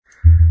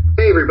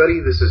everybody,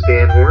 this is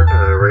Dan Horn,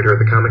 writer of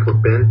the Comic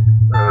Book Bin.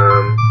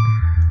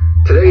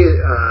 Today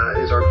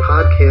is our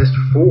podcast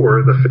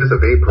for the 5th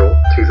of April,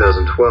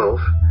 2012.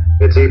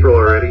 It's April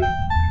already.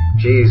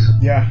 Jeez.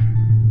 Yeah.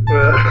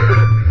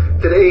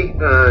 Today,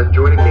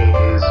 joining me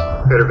is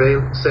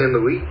Hervé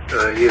Saint-Louis.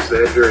 He is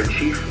the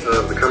editor-in-chief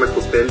of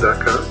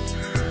thecomicbookbin.com.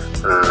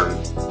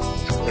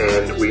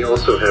 And we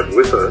also have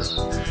with us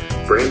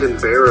Brandon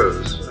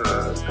Barrows,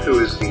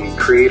 who is the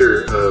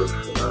creator of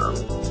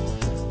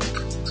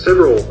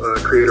several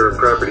creator-owned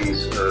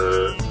properties,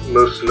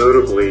 most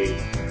notably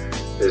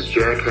is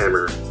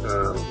Jackhammer,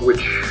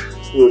 which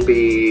will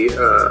be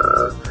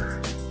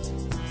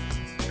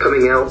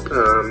coming out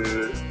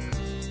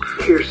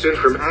here soon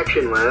from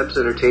Action Labs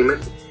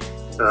Entertainment,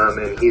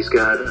 and he's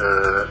got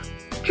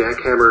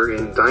Jackhammer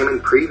in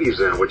Diamond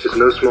Previews now, which is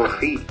no small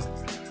feat.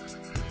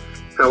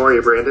 How are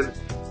you, Brandon?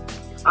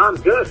 I'm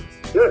good.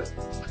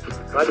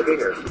 Glad to be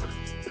here.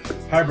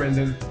 Hi,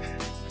 Brendan.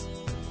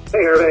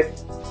 Hey, Hervé.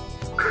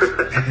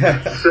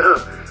 So,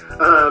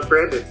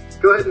 Brandon,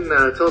 go ahead and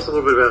tell us a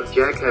little bit about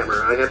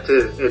Jackhammer. I have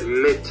to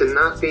admit to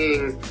not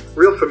being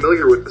real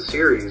familiar with the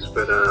series,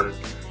 but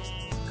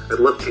I'd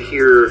love to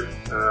hear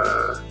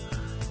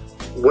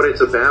what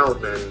it's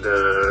about, and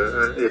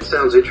it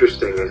sounds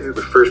interesting.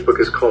 The first book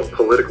is called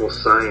Political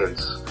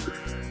Science,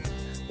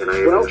 and I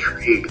am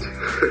intrigued.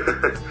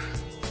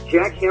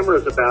 Jackhammer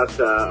is about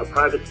a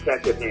private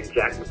detective named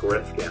Jack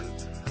McGriskin.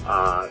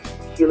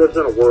 He lives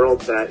in a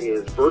world that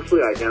is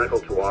virtually identical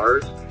to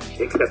ours,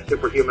 except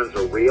superhumans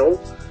are real,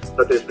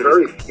 but there's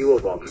very few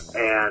of them.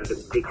 And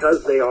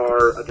because they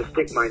are a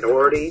distinct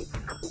minority,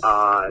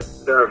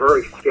 they're a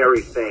very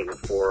scary thing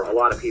for a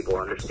lot of people,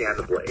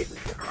 understandably.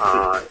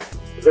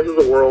 This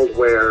is a world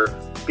where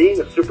being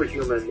a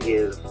superhuman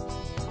is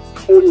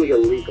totally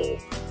illegal.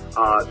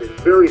 There's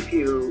very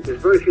few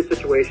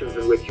situations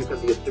in which you can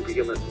be a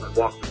superhuman and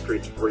walk the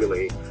streets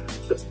freely.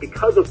 So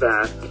because of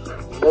that,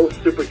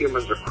 most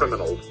superhumans are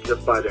criminals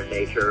just by their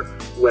nature,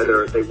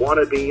 whether they want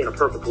to be in a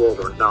perfect world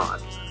or not.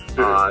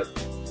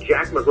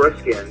 Jack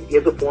McGriskin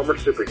is a former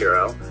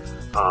superhero.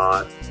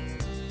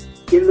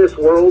 In this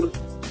world,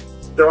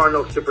 there are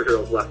no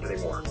superheroes left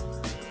anymore.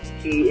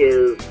 He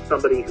is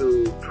somebody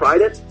who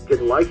tried it,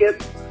 didn't like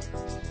it.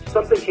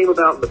 Something came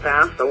about in the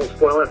past, I won't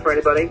spoil it for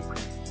anybody,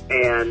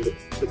 and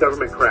the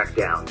government cracked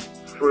down.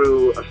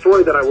 Through a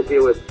story that I will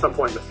deal with at some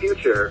point in the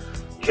future,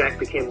 Jack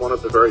became one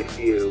of the very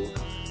few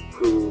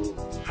who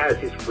has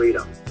his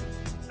freedom.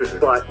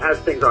 But as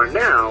things are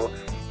now,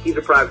 he's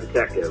a private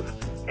detective,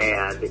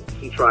 and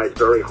he tries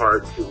very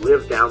hard to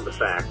live down the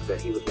fact that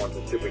he was once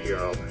a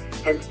superhero.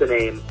 Hence the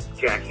name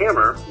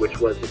Jackhammer, which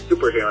was his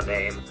superhero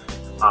name,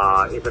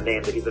 is a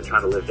name that he's been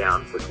trying to live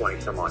down for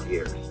 20-some-odd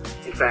years.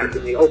 In fact,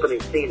 in the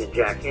opening scene in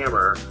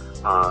Jackhammer,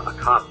 a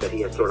cop that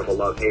he has sort of a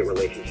love-hate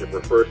relationship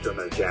refers to him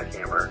as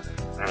Jackhammer,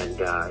 and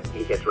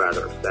he gets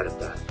rather upset at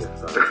that.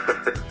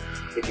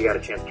 If you got a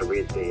chance to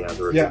read the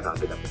review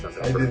copy that was sent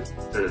over. I did.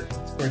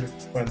 It's pretty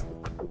fun.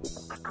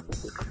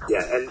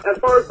 Yeah, and as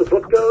far as the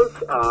book goes,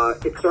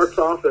 it starts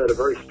off at a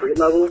very street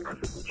level.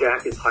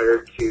 Jack is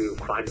hired to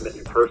find him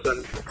in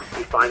person.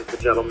 He finds the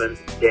gentleman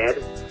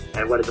dead,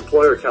 and when his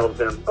employer tells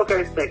him,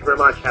 "Okay, thank you very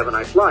much, have a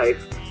nice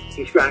life,"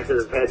 he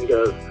scratches his head and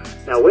goes,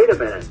 "Now wait a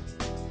minute.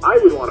 I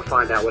would want to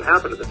find out what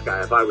happened to this guy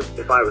if I was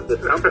this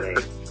company.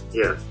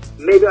 Yeah.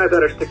 Maybe I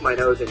better stick my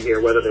nose in here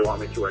whether they want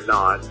me to or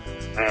not."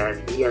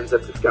 And he ends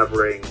up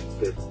discovering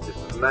this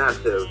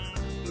massive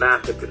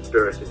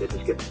conspiracy that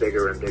just gets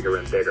bigger and bigger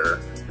and bigger.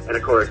 And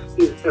of course,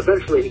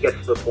 eventually he gets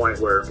to the point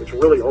where it's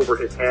really over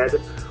his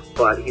head,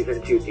 but he's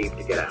in too deep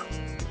to get out.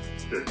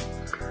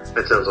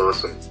 That sounds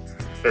awesome.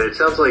 And it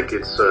sounds like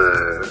it's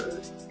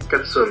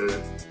got some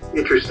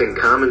interesting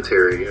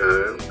commentary.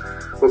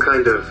 What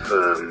kind of,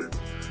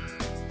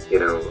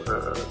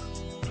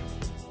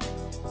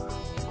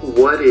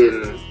 what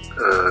in,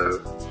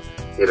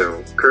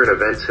 current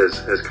events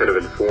has kind of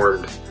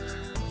informed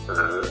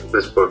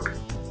this book?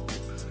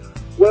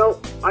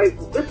 Well,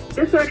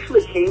 this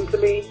actually came to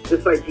me,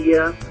 this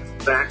idea,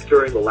 back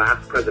during the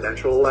last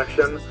presidential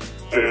election,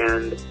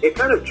 and it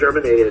kind of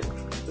germinated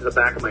in the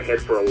back of my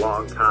head for a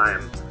long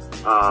time.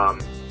 I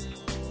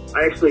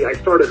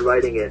started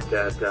writing it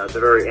at the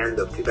very end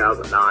of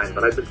 2009,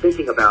 but I've been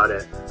thinking about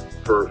it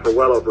for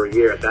well over a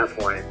year at that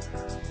point.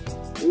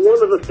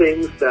 One of the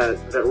things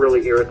that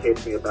really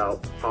irritates me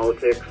about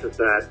politics is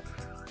that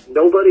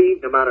nobody,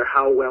 no matter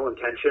how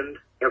well-intentioned,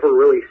 ever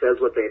really says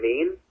what they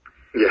mean.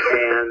 Yeah.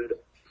 And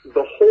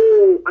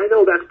I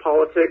know that's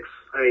politics.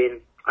 I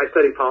mean, I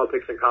studied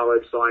politics in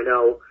college, so I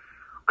know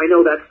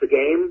that's the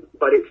game,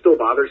 but it still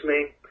bothers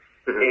me.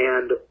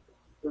 And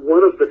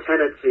one of the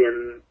tenets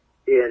in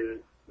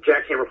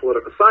Jackhammer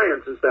Political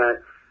Science is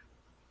that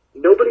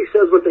nobody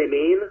says what they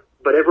mean,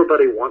 but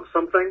everybody wants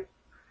something,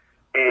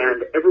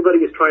 and everybody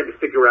is trying to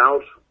figure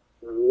out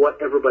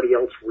what everybody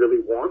else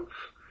really wants.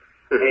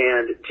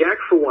 And Jack,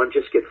 for one,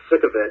 just gets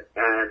sick of it,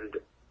 and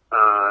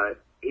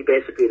he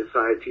basically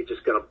decides he's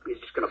just gonna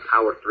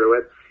power through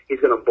it. He's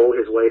gonna bull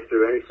his way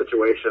through any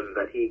situation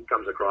that he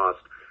comes across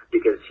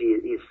because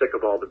he's sick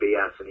of all the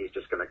BS, and he's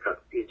just gonna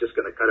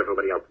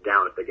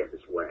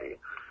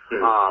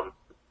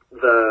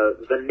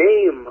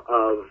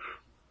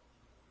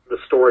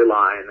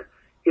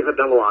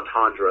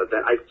entendre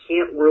that I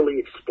can't really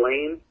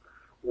explain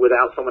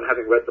without someone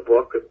having read the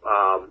book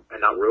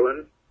and not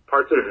ruin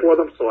parts of it for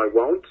them, so I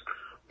won't.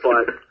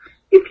 But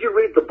if you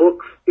read the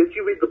book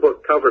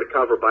cover to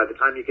cover, by the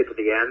time you get to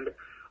the end,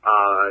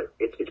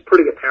 it's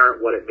pretty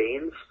apparent what it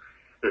means.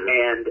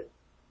 And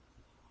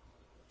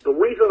the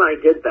reason I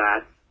did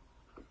that,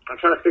 I'm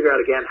trying to figure out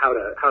again how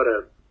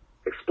to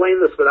explain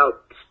this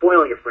without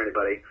spoiling it for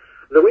anybody.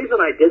 The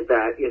reason I did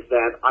that is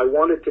that I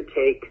wanted to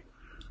take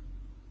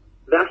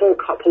that whole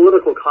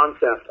political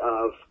concept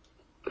of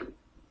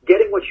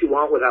getting what you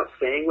want without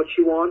saying what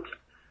you want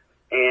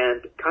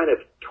and kind of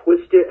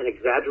twist it and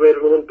exaggerate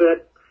it a little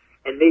bit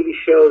and maybe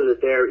show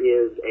that there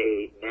is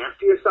a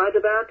nastier side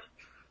to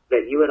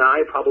that you and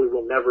I probably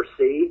will never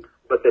see,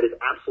 but that is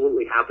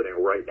absolutely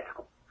happening right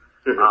now.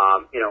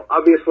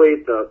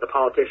 Obviously the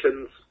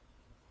politicians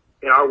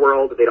in our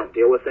world, they don't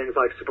deal with things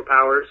like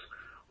superpowers,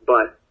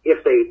 but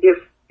if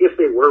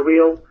they were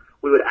real,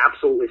 we would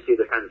absolutely see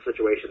the kind of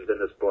situations in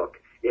this book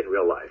in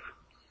real life.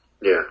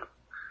 Yeah.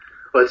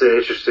 Well, it's an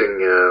interesting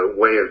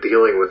way of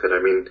dealing with it. I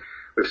mean,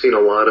 we've seen a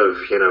lot of,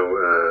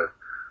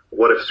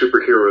 what if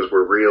superheroes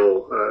were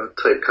real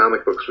type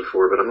comic books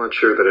before, but I'm not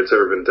sure that it's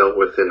ever been dealt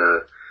with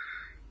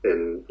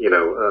in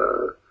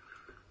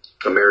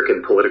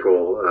American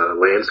political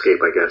landscape,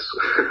 I guess.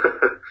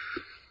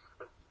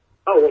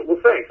 Oh, well,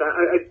 thanks.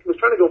 I was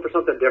trying to go for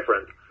something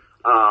different.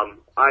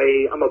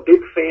 I'm a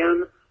big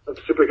fan of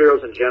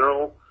superheroes in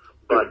general,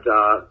 but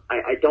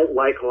I don't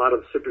like a lot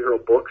of the superhero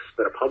books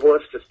that are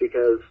published just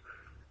because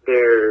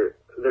they're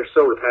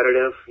so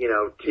repetitive.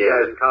 Two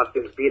guys in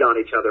costumes beat on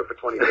each other for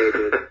 20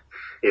 pages,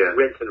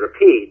 rinse and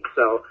repeat.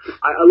 So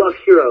I love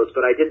heroes,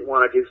 but I didn't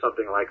want to do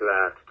something like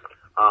that.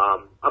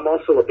 I'm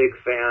also a big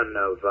fan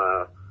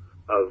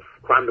of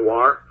crime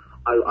noir.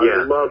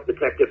 I love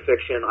detective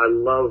fiction. I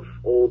love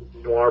old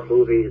noir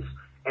movies,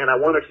 and I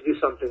wanted to do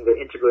something that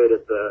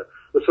integrated the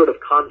sort of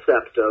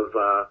concept of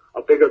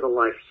a bigger than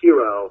life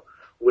hero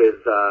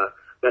with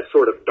that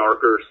sort of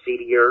darker,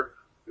 seedier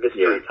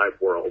mystery type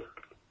world.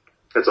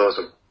 That's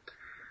awesome.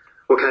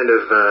 What kind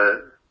of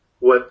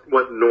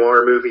what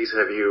noir movies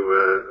have you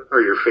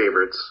are your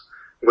favorites?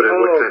 What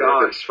kind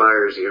of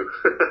inspires you?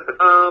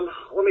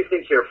 Let me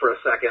think here for a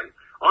second.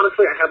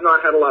 Honestly, I have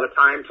not had a lot of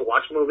time to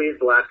watch movies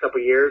the last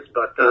couple of years,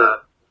 but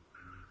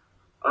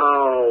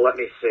let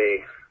me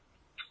see.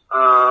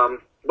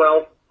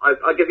 Well,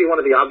 I'll give you one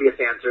of the obvious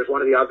answers.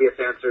 One of the obvious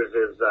answers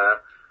is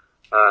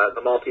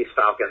The Maltese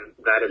Falcon.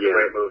 That is a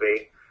great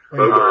movie.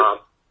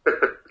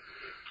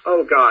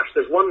 Oh gosh,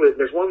 there's one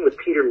with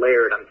Peter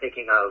Laird I'm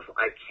thinking of.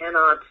 I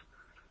can't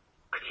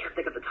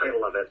think of the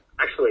title of it.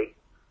 Actually,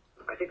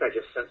 I think I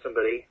just sent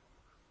somebody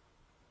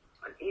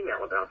an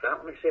email about that.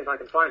 Let me see if I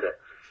can find it.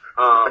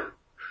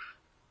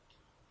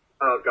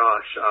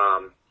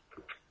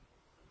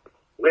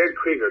 Laird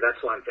Krieger,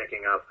 that's what I'm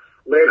thinking of.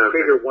 Laird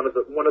Krieger, one of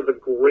the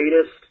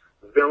greatest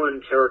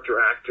villain character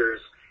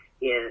actors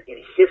in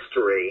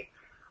history.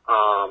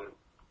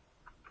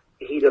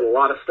 He did a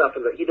lot of stuff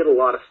in the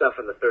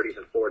 30s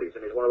and 40s,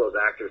 and he's one of those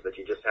actors that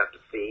you just have to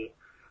see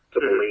to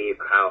believe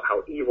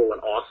how evil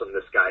and awesome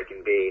this guy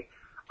can be.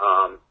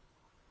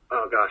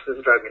 Oh gosh, this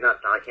is driving me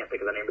nuts now. I can't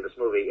think of the name of this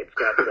movie. It's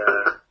got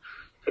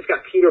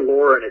Peter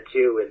Lorre in it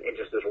too, and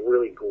just this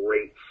really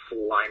great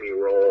slimy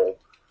role.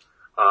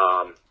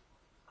 Oh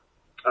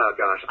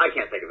gosh, I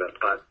can't think of it,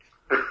 but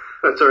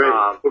that's all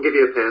right. We'll give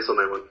you a pass on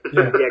that one.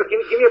 Yeah,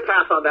 give me a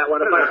pass on that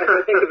one. If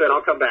I think of it,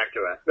 I'll come back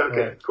to it.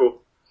 Okay,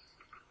 cool.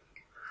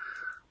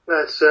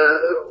 That's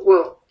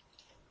well.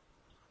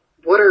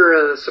 What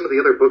are some of the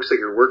other books that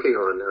you're working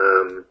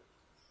on?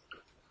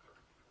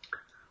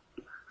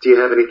 Do you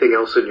have anything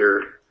else in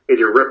your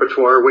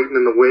repertoire waiting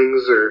in the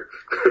wings, or?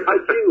 I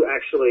do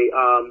actually.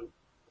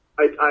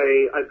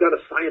 I've got a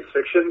science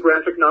fiction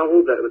graphic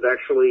novel that was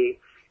actually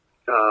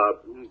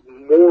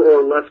more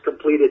or less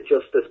completed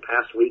just this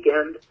past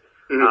weekend.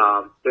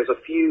 There's a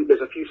few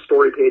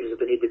story pages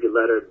that need to be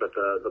lettered, but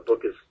the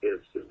book is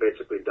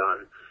basically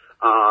done.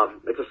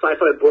 It's a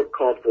sci-fi book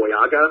called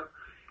Voyaga.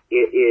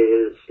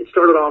 It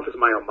started off as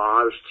my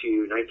homage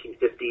to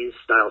 1950s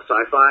style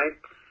sci-fi.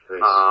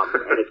 Nice.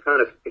 And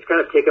it's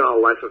kind of taken on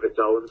a life of its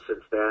own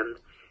since then.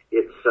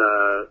 It's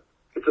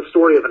a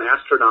story of an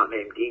astronaut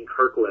named Dean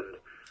Kirkland,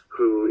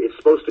 who is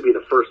supposed to be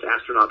the first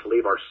astronaut to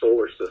leave our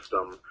solar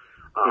system.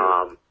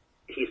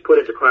 He's put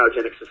into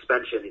cryogenic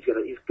suspension. He's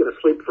gonna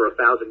sleep for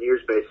 1,000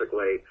 years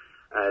basically,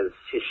 as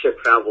his ship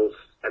travels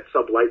at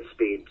sublight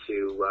speed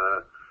to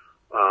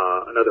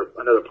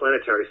another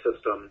planetary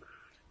system.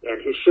 And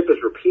his ship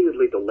is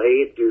repeatedly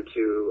delayed due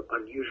to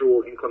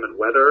unusual inclement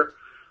weather,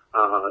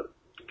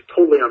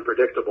 totally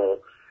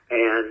unpredictable.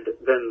 And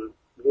then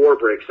war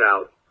breaks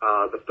out,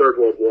 the Third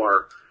World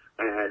War,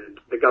 and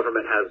the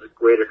government has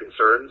greater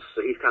concerns,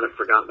 so he's kind of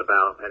forgotten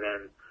about. And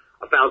then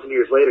 1,000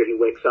 years later, he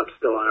wakes up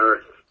still on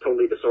Earth,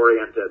 totally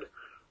disoriented.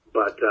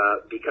 But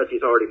because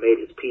he's already made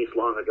his peace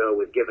long ago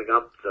with giving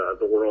up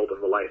the world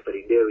and the life that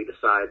he knew, he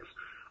decides,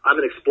 I'm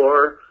an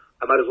explorer.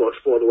 I might as well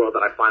explore the world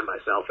that I find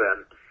myself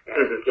in.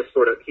 And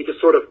he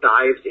just sort of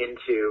dives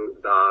into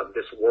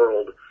this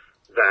world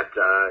that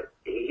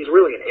he's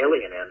really an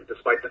alien in,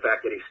 despite the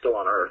fact that he's still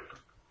on Earth.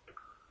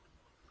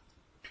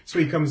 So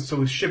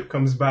his ship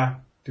comes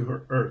back to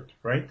her Earth,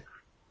 right?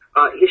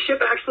 His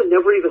ship actually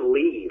never even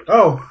leaves.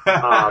 Oh.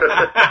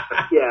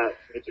 Yeah,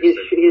 his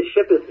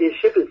ship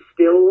is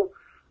still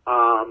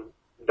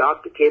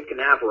docked at Cape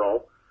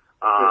Canaveral.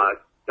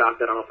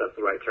 Docked, I don't know if that's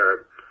the right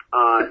term.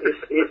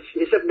 His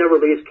ship never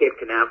leaves Cape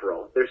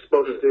Canaveral. They're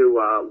supposed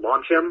to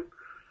launch him,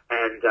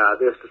 and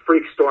this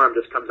freak storm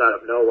just comes out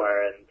of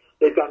nowhere, and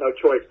they've got no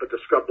choice but to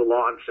scrub the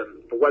launch,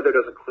 and the weather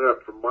doesn't clear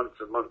up for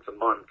months and months and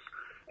months.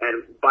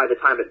 And by the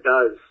time it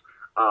does,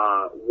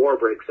 war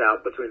breaks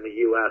out between the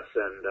U.S.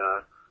 and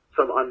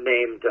some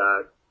unnamed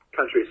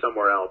country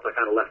somewhere else. I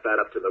kind of left that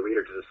up to the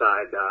reader to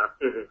decide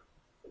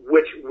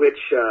which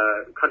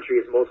country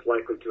is most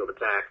likely to have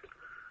attacked.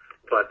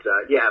 But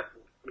yeah,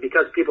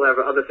 because people have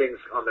other things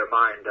on their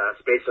mind,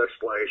 space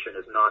exploration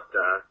is not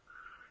that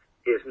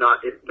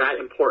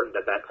important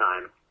at that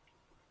time.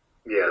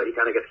 Yeah, so he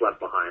kind of gets left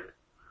behind.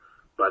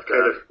 But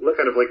kind of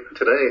like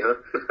today, huh?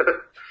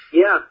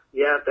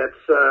 yeah,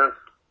 that's.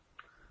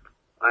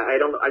 I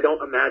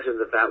don't imagine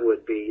that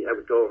would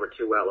go over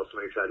too well if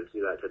somebody tried to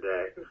do that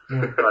today.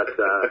 But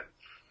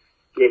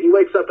yeah, he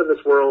wakes up in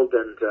this world,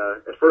 and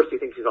at first he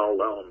thinks he's all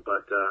alone,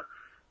 but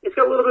it's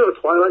got a little bit of a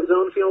Twilight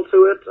Zone feel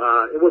to it.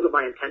 It wasn't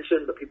my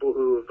intention, but people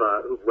who've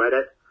read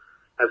it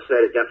have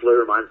said it definitely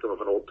reminds them of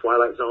an old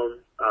Twilight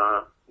Zone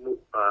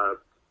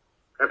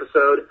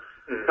episode,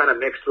 kind of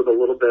mixed with a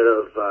little bit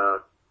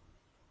of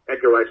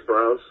Edgar Rice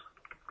Burroughs.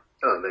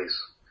 Oh, nice.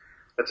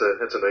 That's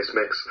a nice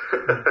mix.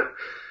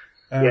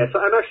 Yeah, so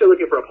I'm actually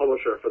looking for a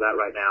publisher for that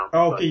right now.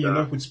 Oh, okay, you're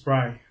not with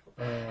Spry.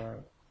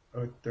 You're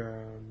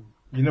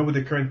not with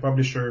the current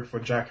publisher for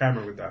Jack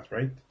Hammer with that,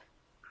 right?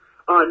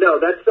 No,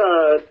 that's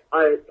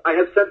I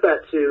have sent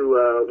that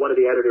to one of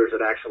the editors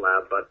at Action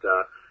Lab, but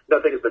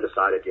nothing has been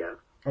decided yet.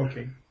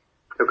 Okay.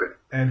 Okay.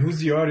 And who's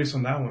the artist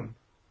on that one?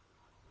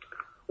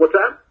 What's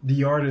that?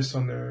 The artist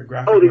on the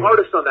graphic. Oh, the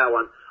artist on that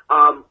one.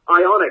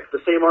 Ionic,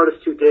 the same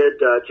artist who did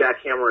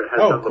Jack Hammer, has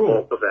done cool. the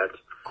bulk of it.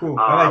 Cool,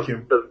 I like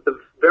him. The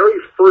very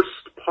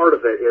first part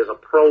of it is a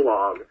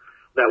prologue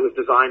that was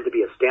designed to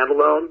be a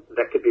standalone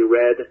that could be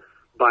read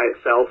by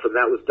itself, and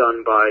that was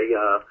done by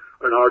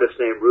an artist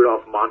named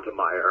Rudolph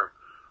Montemeyer.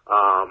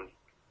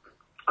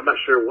 I'm not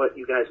sure what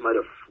you guys might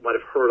have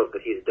heard of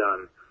that he's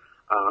done.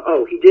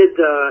 He did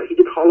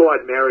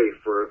Hollow-Eyed Mary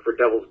for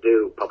Devil's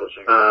Due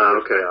Publishing.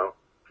 Okay. Ago.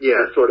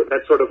 Yeah.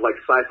 That's sort of like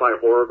sci-fi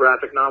horror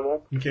graphic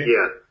novel. Okay.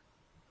 Yeah.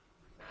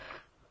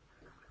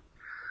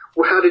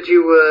 Well, how did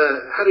you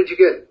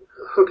get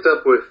hooked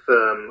up with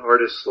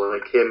artists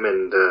like him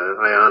and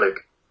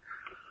Ionic?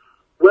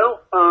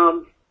 Well,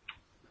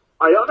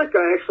 Ionic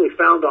I actually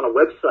found on a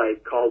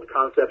website called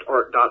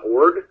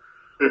conceptart.org.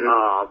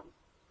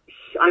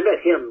 I met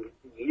him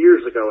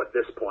years ago at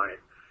this point,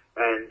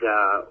 and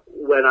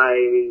when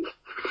I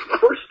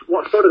first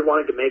started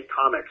wanting to make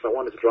comics, I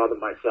wanted to draw them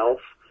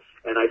myself,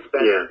 and I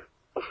spent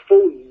a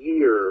full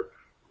year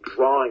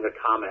drawing a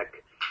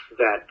comic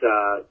that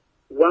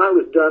when I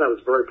was done, I was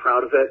very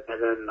proud of it,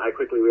 and then I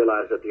quickly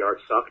realized that the art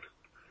sucked,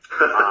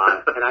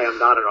 and I am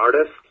not an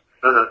artist.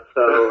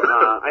 So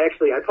I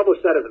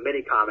published that as a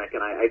mini comic,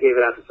 and I gave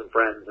it out to some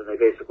friends, and they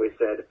basically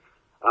said,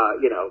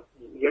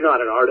 you're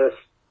not an artist,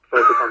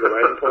 focus on the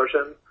writing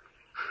portion,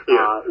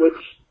 which,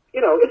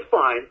 it's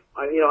fine.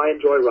 I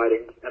enjoy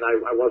writing, and I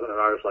wasn't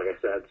an artist, like I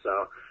said,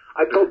 so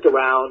I poked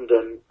around,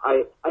 and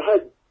I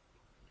had,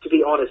 to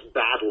be honest,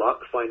 bad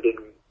luck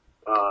finding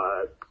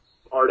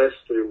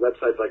artists through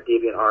websites like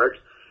DeviantArt.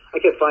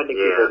 I kept finding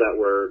people that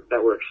were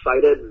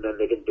excited, and then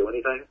they didn't do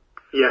anything.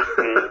 Yeah.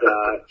 And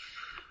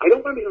I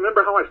don't really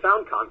remember how I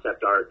found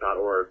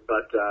conceptart.org,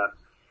 but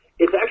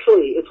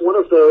it's one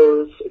of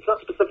those. It's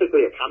not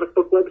specifically a comic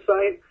book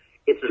website.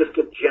 It's just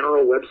a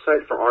general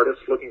website for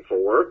artists looking for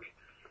work.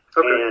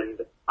 Okay.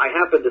 And I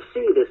happened to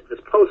see this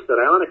post that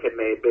Ionic had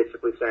made,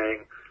 basically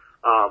saying,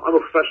 "I'm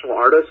a professional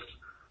artist,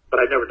 but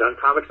I've never done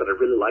comics, and I'd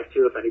really like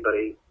to if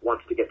anybody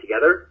wants to get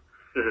together."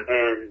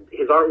 And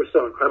his art was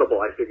so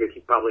incredible, I figured he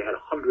probably had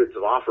hundreds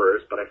of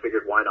offers, but I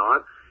figured why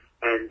not?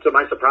 And to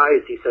my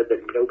surprise, he said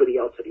that nobody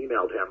else had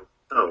emailed him.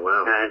 Oh,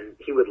 wow. And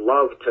he would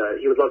love to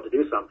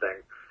do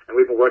something. And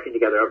we've been working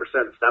together ever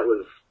since. That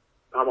was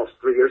almost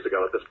 3 years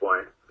ago at this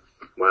point.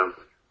 Wow.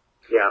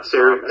 Yeah.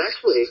 And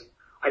actually,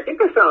 I think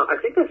I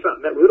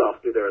met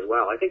Rudolph through there as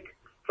well. I think,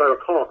 if I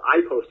recall,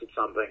 I posted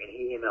something and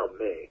he emailed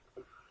me.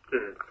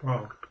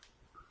 Wow.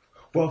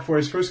 Well, for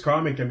his first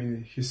comic, I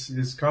mean,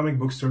 his comic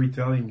book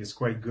storytelling is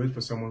quite good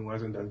for someone who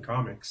hasn't done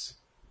comics.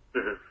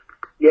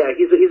 Yeah,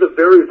 he's a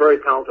very, very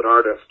talented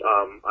artist.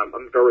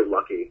 I'm very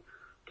lucky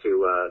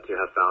to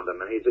have found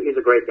him, and he's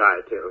a great guy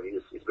too.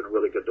 He's been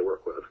really good to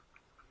work with.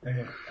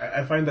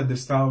 I find that the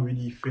style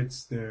really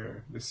fits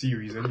the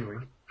series anyway.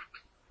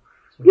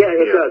 So, yeah,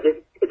 it does.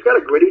 It's got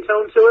a gritty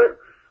tone to it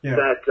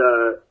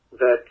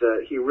that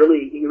he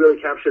really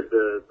captured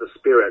the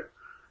spirit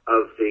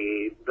of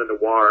the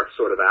noir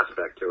sort of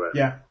aspect to it.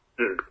 Yeah.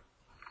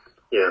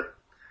 Yeah.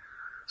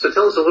 So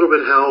tell us a little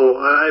bit how,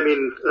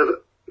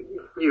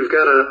 you've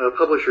got a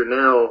publisher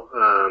now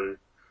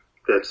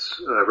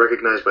that's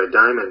recognized by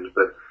Diamond,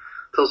 but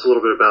tell us a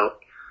little bit about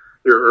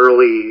your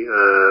early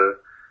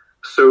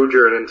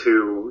sojourn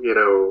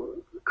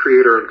into,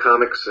 creator and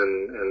comics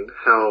and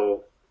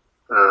how,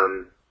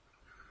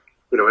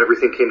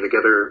 everything came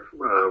together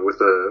with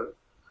the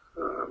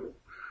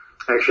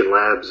Action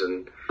Labs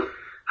and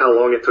how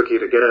long it took you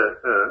to get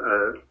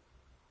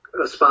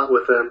a spot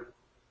with them.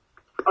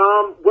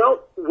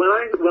 Well, when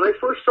I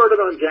first started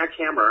on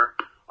Jackhammer,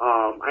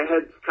 I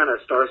had kind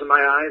of stars in my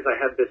eyes. I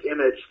had this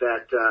image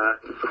that,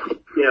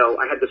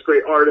 I had this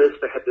great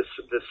artist. I had this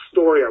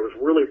story I was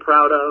really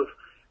proud of,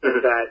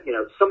 and that,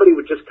 somebody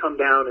would just come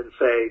down and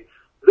say,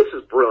 "This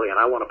is brilliant.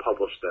 I want to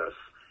publish this."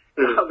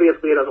 And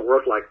obviously, it doesn't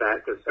work like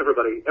that because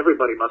everybody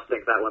must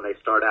think that when they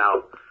start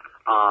out.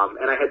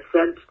 And I had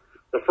sent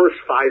the first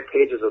 5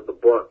 pages of the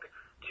book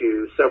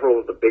to several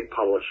of the big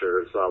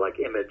publishers, like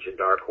Image and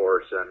Dark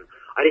Horse, and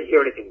I didn't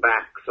hear anything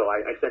back, so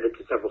I sent it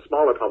to several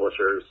smaller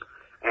publishers,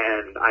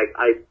 and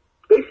I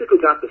basically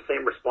got the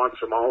same response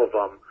from all of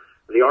them.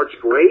 The art's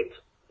great,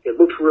 it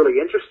looks really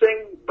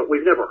interesting, but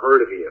we've never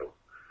heard of you.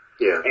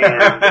 Yeah.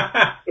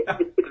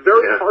 And it's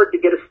very hard to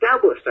get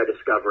established, I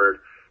discovered.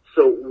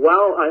 So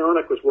while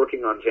Ionic was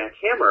working on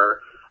Jackhammer,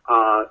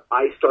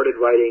 I started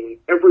writing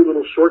every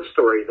little short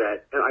story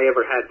that I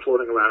ever had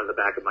floating around in the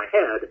back of my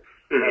head.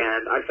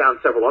 And I found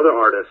several other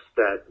artists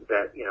that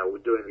were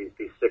doing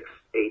these 6,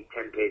 8,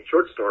 10-page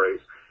short stories,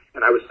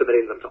 and I was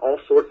submitting them to all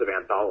sorts of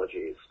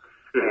anthologies.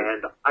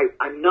 And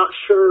I'm not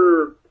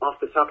sure off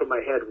the top of my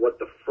head what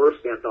the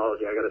first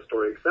anthology I got a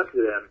story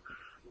accepted in,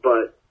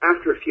 but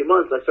after a few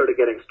months, I started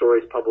getting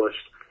stories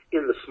published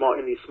in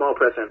these small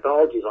press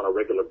anthologies on a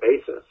regular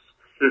basis.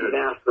 And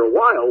after a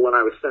while, when I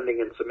was sending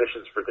in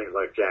submissions for things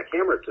like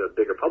Jackhammer to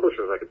bigger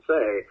publishers, I could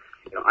say,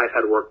 I've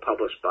had work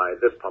published by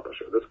this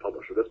publisher, this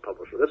publisher, this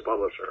publisher, this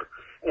publisher.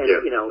 And,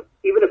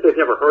 even if they've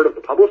never heard of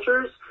the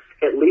publishers,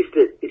 at least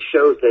it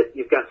shows that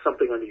you've got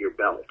something under your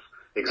belt.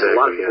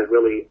 Exactly. And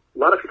a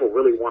lot of people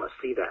really want to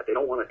see that. They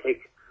don't want to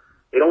take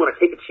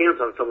a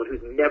chance on someone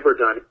who's never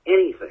done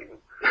anything.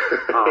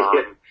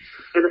 And,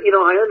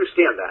 I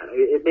understand that.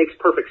 It makes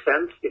perfect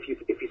sense if you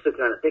sit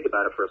down and think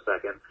about it for a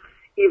second,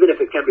 even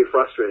if it can be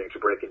frustrating to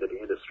break into the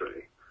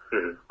industry.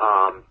 And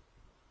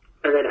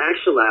then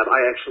Action Lab,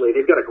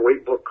 they've got a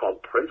great book called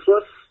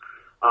Princeless.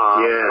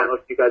 I don't know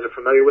if you guys are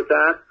familiar with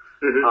that.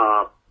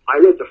 I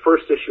read the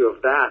first issue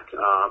of that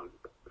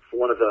for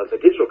one of the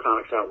digital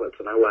comics outlets,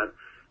 and I went,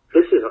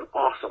 this is an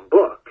awesome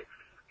book.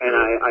 And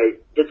I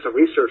did some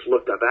research,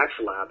 looked up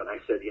Action Lab, and I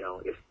said,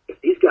 if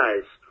these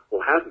guys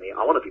will have me,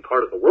 I want to be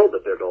part of the world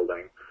that they're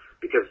building,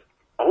 because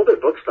all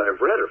their books that I've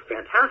read are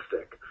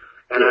fantastic.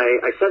 And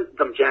I sent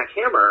them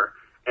Jackhammer,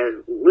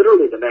 and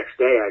literally the next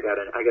day I got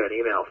an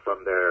email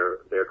from their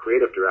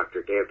creative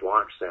director, Dave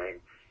Blanche, saying,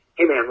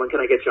 "Hey man, when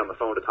can I get you on the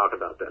phone to talk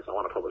about this? I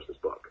want to publish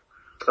this book."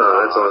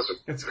 Oh, that's awesome.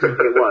 It's good.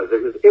 It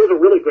was a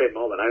really great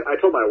moment. I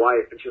told my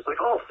wife, and she was like,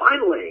 "Oh,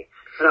 finally!"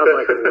 And I was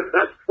like,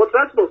 "What's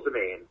that supposed to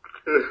mean?"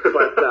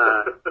 But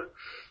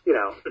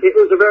it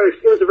was a very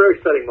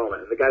exciting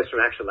moment. And the guys from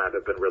Action Lab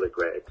have been really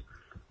great.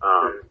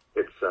 I'm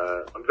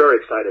very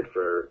excited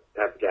to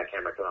have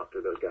Jackhammer come out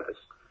through those guys.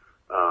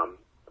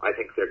 I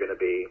think they're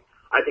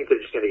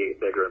just going to get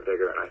bigger and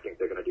bigger, and I think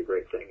they're going to do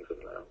great things in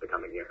the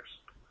coming years.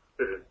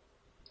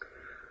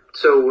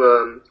 So,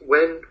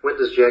 when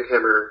does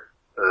Jackhammer,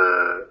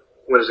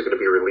 when is it going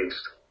to be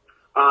released?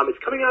 It's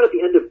coming out at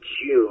the end of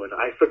June.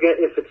 I forget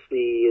if it's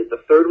the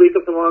 3rd week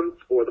of the month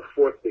or the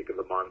 4th week of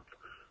the month,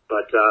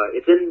 but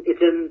it's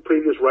in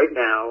previews right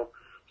now,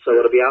 so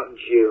it'll be out in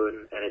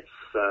June, and it's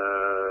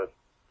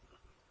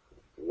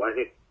I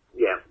think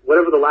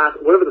whatever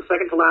the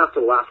second to last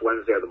or the last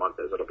Wednesday of the month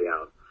is, it'll be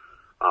out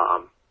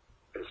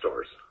in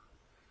stores.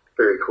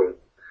 Very cool.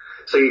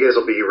 So you guys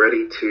will be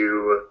ready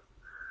to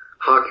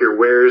hawk your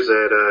wares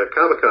at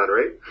Comic-Con,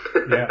 right?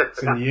 Yeah,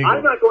 San Diego.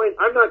 I'm not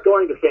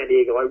going to San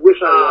Diego. I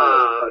wish I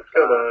was.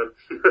 Come on.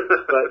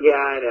 But yeah,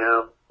 I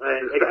know.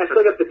 I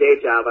still got the day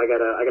job. I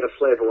gotta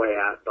slave away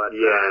at. But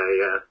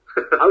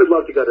I would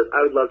love to go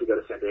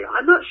to San Diego.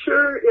 I'm not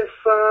sure if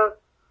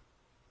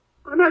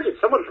I imagine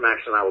someone from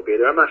Action Lab will be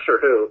there. I'm not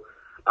sure who,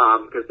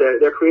 because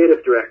their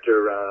creative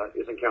director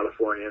is in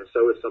California, and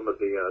so is some of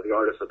the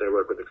artists that they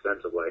work with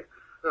extensively.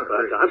 Oh,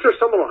 but I'm sure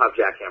someone will have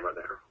Jackhammer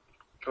there.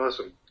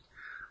 Awesome.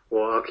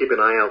 Well, I'll keep an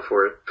eye out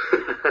for it.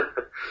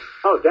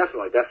 Oh,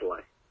 definitely.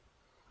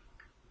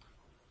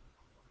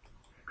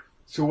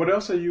 So what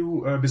else are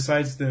you,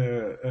 besides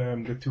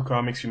the 2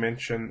 comics you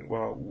mentioned,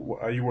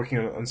 are you working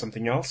on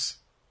something else?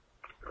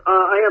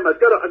 I am. I've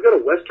got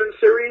a Western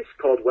series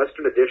called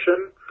Western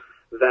Edition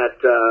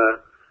that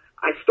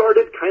I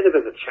started kind of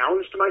as a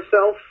challenge to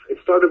myself. It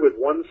started with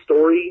one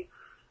story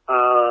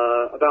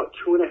about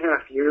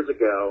 2.5 years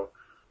ago.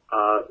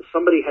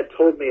 Somebody had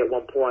told me at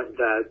one point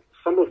that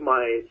some of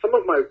my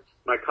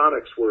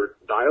comics were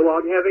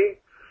dialogue heavy,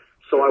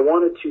 so I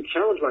wanted to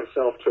challenge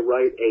myself to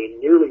write a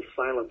nearly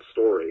silent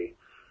story.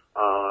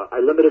 I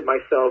limited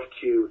myself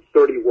to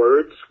 30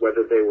 words,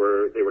 whether they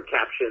were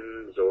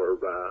captions or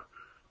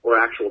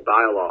actual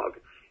dialogue.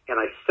 And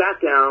I sat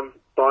down,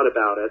 thought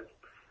about it,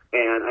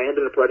 and I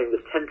ended up writing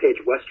this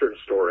 10-page Western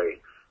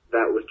story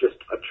that was just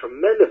a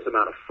tremendous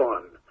amount of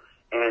fun.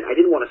 And I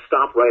didn't want to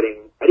stop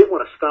writing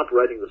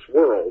this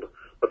world,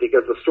 but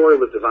because the story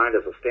was designed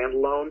as a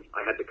standalone,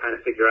 I had to kind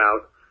of figure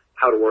out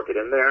how to work it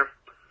in there.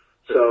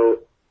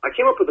 So I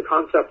came up with the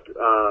concept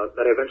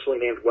that I eventually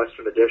named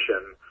Western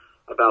Edition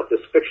about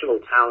this fictional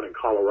town in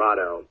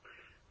Colorado.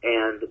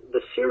 And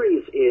the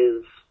series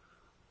is,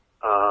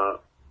 how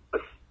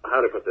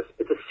do I put this?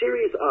 It's a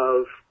series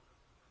of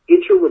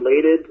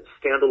interrelated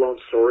standalone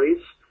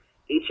stories.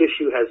 Each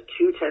issue has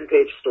 2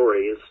 10-page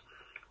stories.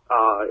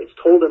 It's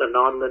told in a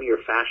non-linear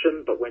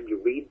fashion, but when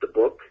you read the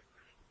book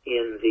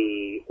in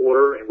the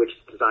order in which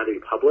it's designed to be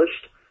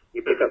published,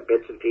 you pick up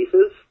bits and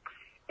pieces.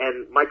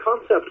 And my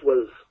concept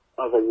was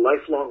of a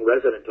lifelong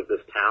resident of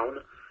this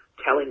town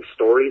telling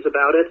stories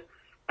about it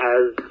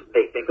as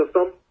they think of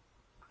them.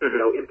 You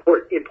know,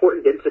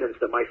 important incidents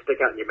that might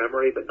stick out in your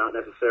memory, but not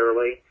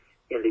necessarily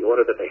in the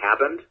order that they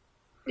happened.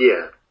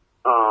 Yeah.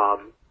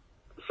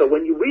 So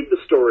when you read the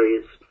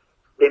stories,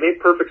 they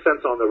make perfect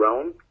sense on their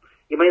own.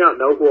 You may not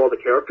know who all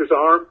the characters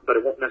are, but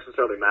it won't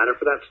necessarily matter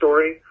for that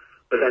story.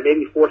 But then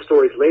maybe 4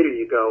 stories later,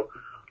 you go,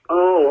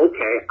 "Oh,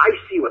 okay, I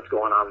see what's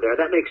going on there.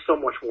 That makes so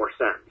much more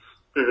sense."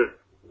 Mm-hmm.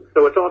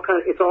 So it's all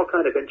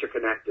kind of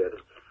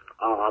interconnected.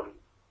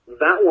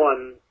 That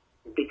one,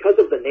 because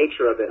of the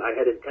nature of it, I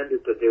had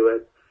intended to do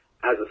it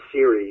as a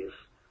series,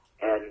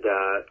 and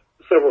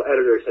several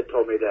editors had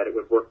told me that it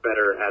would work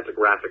better as a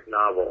graphic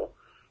novel.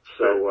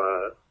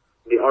 So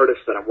the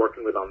artist that I'm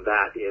working with on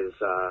that is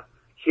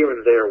here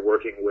and there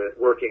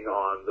working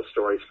on the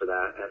stories for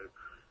that, and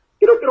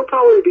it'll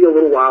probably be a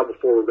little while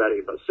before we're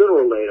ready, but sooner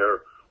or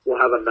later we'll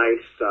have a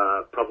nice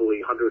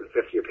probably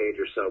 150 page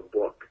or so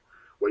book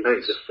where you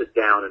can just sit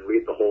down and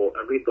read the whole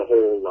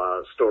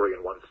story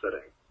in one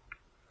sitting.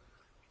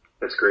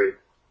 That's great.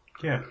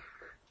 Yeah.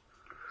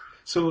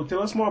 So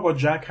tell us more about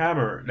Jack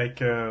Hammer. Like,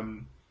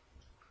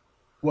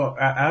 well,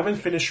 I haven't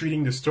finished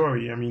reading the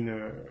story. I mean,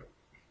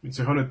 it's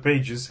 100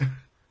 pages.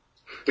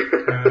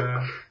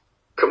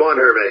 Come on,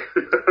 Hervé.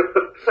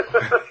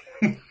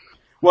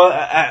 Well,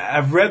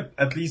 I've read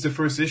at least the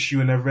first issue,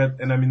 and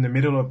I'm in the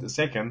middle of the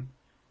second.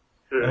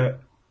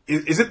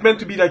 Is it meant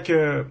to be like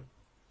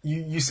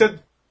you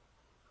said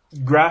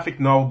graphic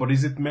novel, but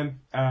is it meant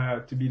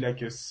to be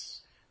like a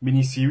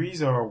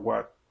mini-series or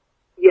what?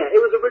 Yeah,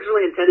 it was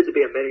originally intended to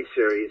be a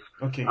mini-series.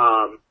 Okay.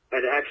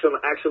 And Action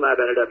Lab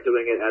ended up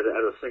doing it as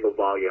a single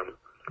volume,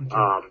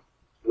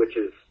 which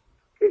is,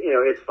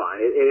 it's fine.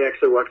 It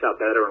actually works out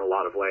better in a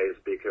lot of ways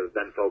because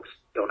then folks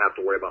don't have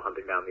to worry about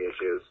hunting down the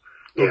issues.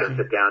 You can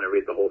sit down and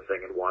read the whole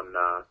thing in one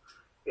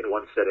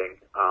sitting.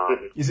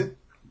 Is it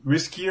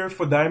riskier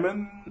for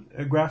Diamond,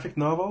 a graphic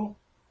novel?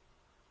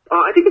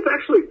 I think it's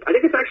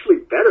actually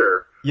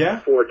better.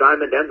 Yeah? For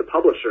Diamond and the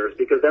publishers,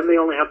 because then they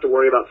only have to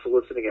worry about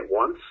soliciting it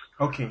once.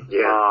 Okay.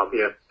 Yeah.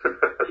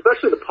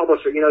 Especially the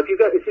publisher. If you've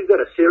got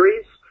a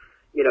series,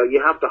 you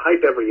have to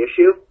hype every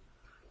issue,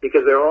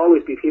 because there'll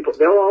always be people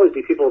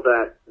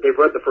that they've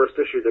read the first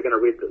issue, they're going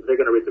to read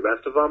the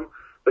rest of them.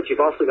 But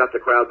you've also got the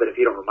crowd that if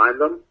you don't remind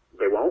them,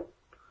 they won't.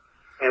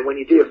 And when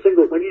you do a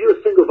single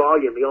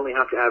volume, you only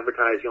have to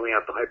advertise, you only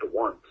have to hype it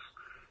once,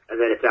 and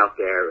then it's out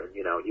there, and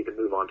you can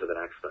move on to the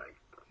next thing.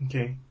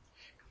 Okay.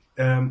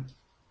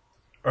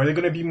 Are there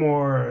going to be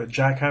more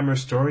Jack Hammer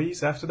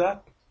stories after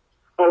that?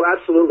 Oh,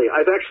 absolutely.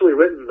 I've actually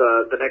written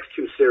the next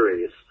 2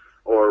 series,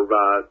 or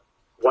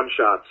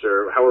one-shots,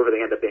 or however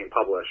they end up being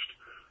published.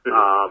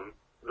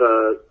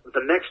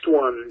 The next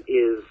one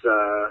is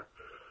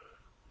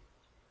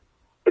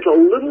it's a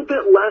little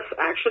bit less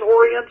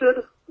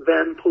action-oriented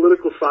than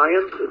political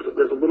science.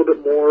 There's a little bit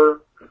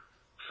more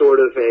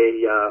sort of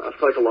a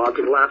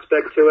psychological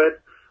aspect to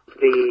it.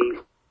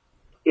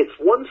 It's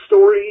one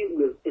story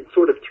in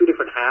sort of 2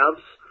 different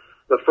halves.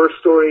 The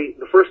first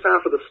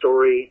half of the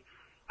story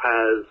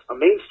has a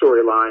main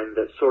storyline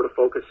that sort of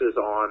focuses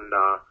on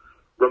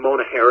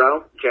Ramona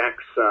Harrow,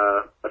 Jack's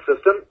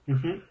assistant,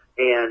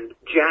 and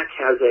Jack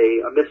has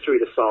a mystery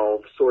to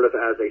solve, sort of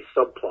as a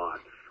subplot.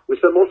 We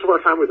spend most of our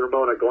time with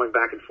Ramona going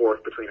back and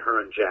forth between her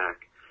and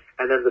Jack,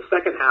 and then the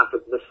second half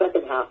of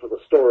the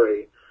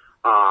story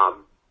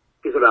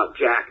is about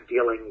Jack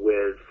dealing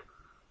with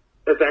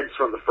events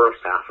from the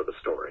first half of the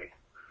story,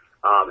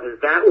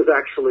 and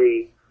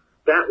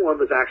that one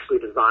was actually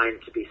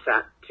designed to be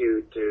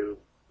to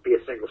be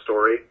a single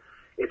story.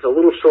 It's a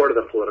little shorter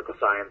than political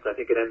science. I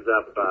think it ends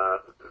up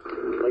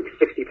like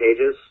 60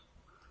 pages.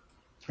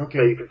 Okay.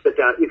 So you can sit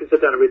down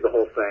and read the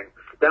whole thing.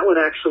 That one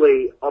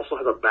actually also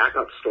has a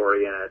backup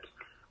story in it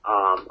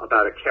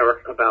about a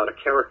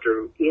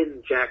character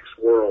in Jack's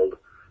world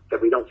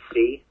that we don't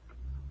see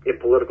in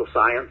political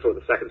science or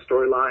the second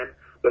storyline,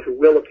 but who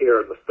will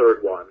appear in the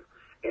third one.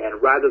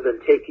 And rather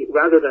than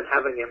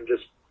having him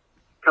just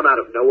come out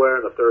of nowhere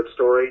in the third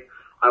story,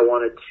 I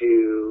wanted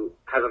to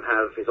have him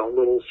have his own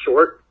little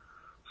short,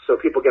 so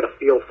people get a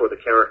feel for the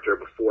character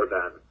before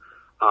then.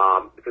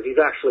 Because he's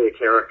actually a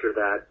character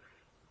that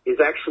is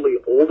actually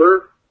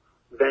older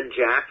than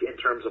Jack in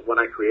terms of when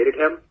I created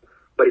him,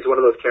 but he's one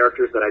of those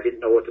characters that I didn't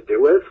know what to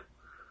do with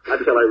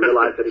until I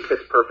realized that he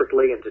fits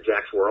perfectly into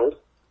Jack's world.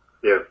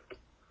 Yeah.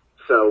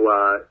 So,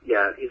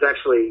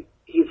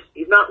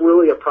 he's not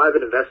really a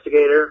private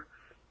investigator.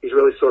 He's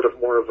really sort of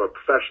more of a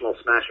professional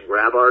smash and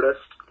grab artist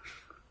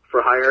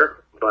for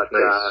hire. But,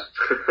 nice.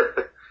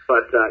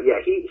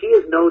 he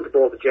is known to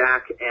both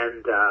Jack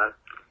and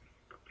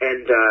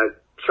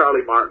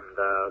Charlie Martin,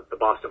 the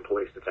Boston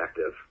police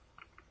detective.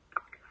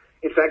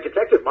 In fact,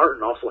 Detective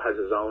Martin also has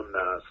his own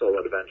solo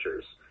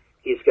adventures.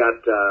 He's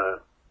had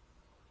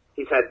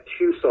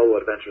 2 solo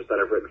adventures that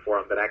I've written for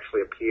him that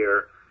actually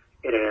appear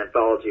in an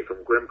anthology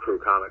from Grim Crew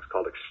Comics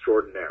called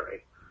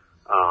Extraordinary.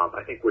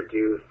 I think we're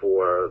due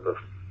for the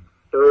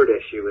 3rd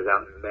issue is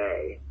out in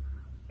May,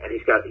 and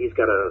he's got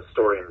a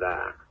story in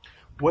that.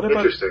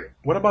 Interesting.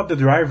 What about the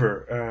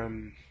driver?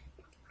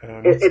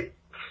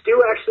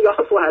 Stu actually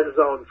also has his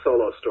own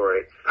solo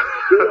story.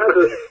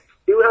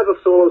 Stu has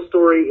a solo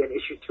story in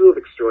issue 2 of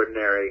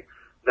Extraordinary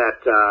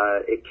that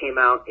it came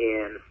out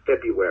in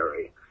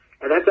February,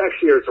 and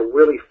it's a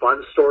really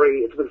fun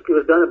story. It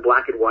was done in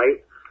black and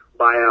white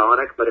by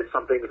Ionic, but it's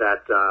something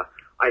that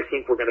I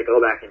think we're going to go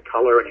back in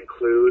color and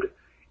include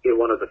in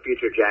one of the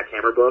future Jack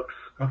Hammer books.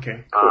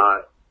 Okay.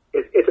 Cool.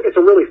 It's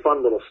a really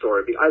fun little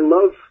story. I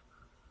love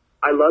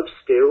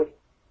Stu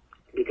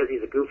because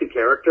he's a goofy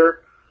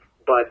character,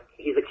 but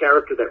he's a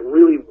character that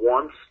really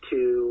wants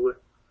to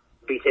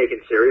be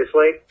taken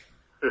seriously.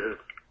 Mm-hmm.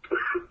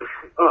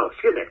 Oh,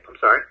 excuse me. I'm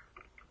sorry.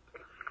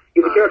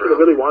 He's a character that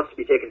really wants to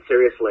be taken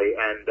seriously,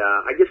 and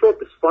I just wrote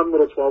this fun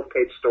little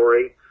 12-page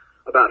story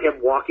about him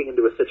walking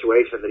into a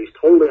situation that he's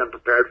totally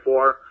unprepared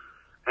for,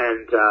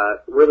 and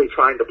really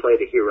trying to play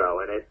the hero.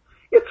 And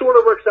it sort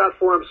of works out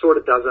for him, sort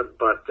of doesn't,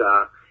 but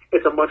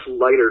it's a much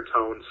lighter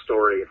tone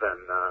story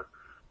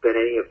than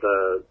any of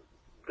the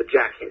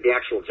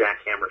actual Jack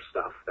Hammer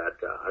stuff that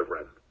I've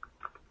read.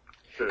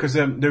 Because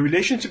the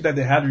relationship that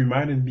they had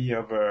reminded me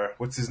of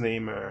what's his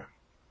name,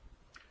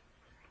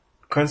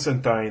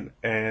 Constantine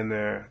and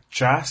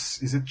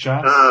Chaz. Is it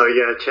Chaz? Oh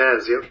yeah,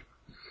 Chaz. Yep.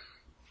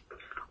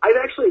 I've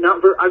actually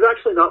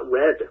not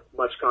read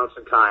much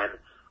Constantine.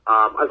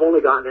 I've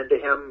only gotten into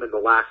him in the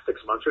last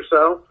 6 months or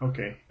so.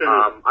 Okay.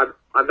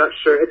 I'm not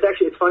sure.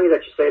 It's funny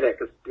that you say that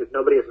because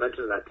nobody has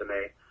mentioned that to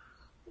me.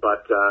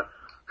 But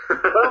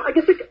well, I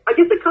guess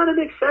it kind of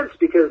makes sense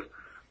because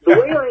the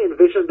way I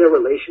envisioned their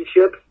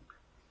relationship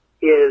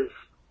is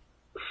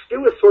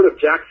Stu is sort of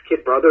Jack's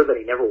kid brother that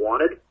he never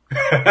wanted.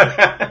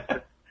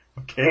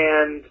 Okay.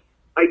 And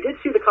I did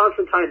see the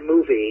Constantine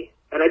movie,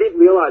 and I didn't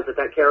realize that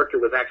character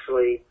was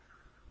actually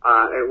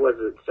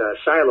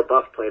Shia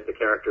LaBeouf played the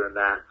character in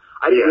that.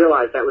 I didn't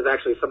realize that was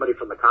actually somebody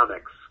from the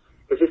comics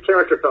because his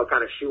character felt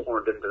kind of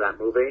shoehorned into that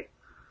movie.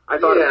 I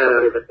thought it was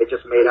somebody that they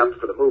just made up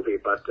for the movie,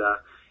 but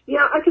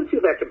I can see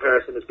that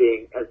comparison as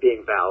being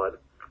valid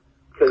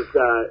because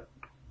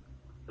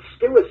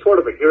Stu is sort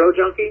of a hero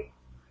junkie.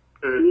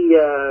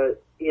 Mm-hmm.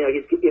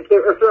 If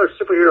there are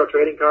superhero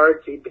trading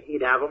cards,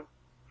 he'd have them.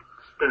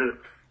 Mm-hmm.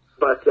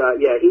 But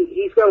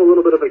he's got a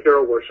little bit of a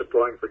hero worship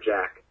going for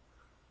Jack.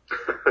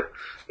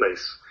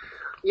 Nice.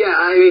 Yeah,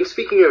 I mean,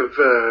 speaking of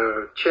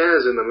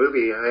Chaz in the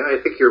movie, I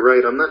think you're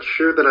right. I'm not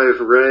sure that I've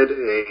read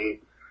a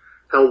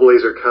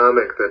Hellblazer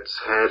comic that's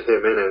had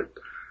him in it.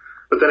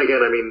 But then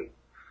again, I mean,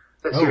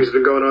 that series has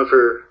been going on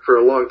for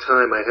a long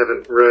time. I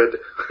haven't read,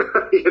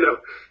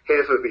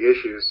 half of the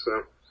issues,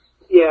 so.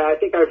 Yeah, I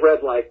think I've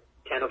read like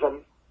 10 of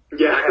them.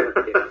 Yeah. I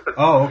haven't seen them.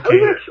 Oh,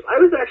 okay. I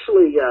was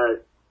actually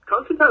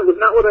Constantine was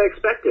not what I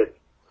expected.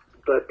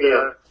 But,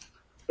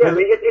 I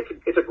mean,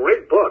 it's a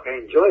great book. I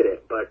enjoyed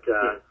it, but,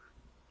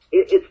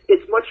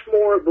 it's much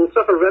more, the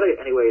stuff I read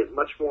anyway is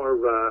much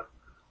more,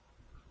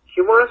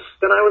 humorous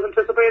than I was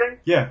anticipating.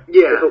 Yeah.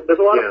 There's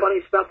a lot of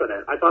funny stuff in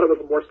it. I thought it was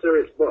a more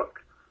serious book.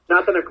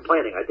 Not that I'm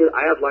complaining.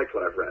 I have liked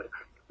what I've read.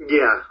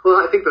 Yeah. Well,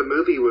 I think the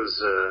movie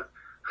was,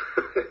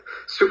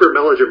 super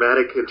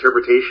melodramatic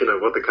interpretation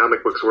of what the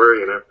comic books were,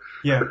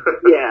 Yeah.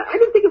 Yeah. I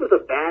didn't think it was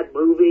a bad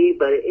movie,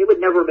 but it would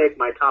never make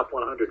my top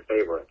 100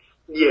 favorites.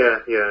 Yeah,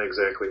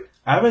 exactly.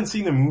 I haven't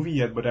seen the movie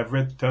yet, but I've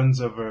read tons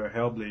of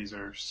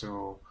Hellblazer,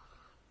 so,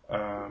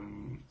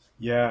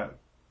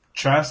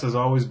 Chaz has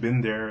always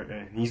been there,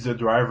 and he's the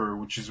driver,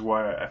 which is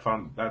why I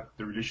found that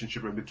the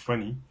relationship a bit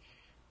funny.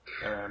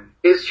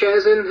 Is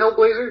Chaz in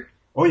Hellblazer?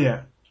 Oh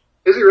yeah.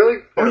 Is he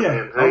really? Oh yeah.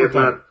 Man, I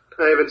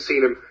haven't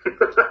seen him.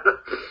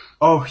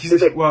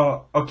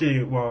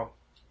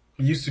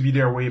 He used to be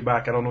there way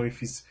back. I don't know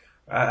if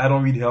I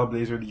don't read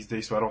Hellblazer these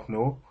days, so I don't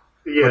know.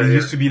 Yeah. But he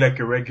used to be like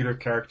a regular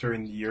character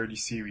in the early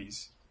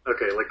series.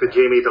 Okay, like the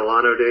Jamie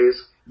Delano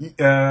days?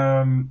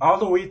 All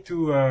the way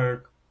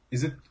to,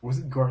 was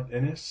it Garth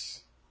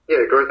Ennis?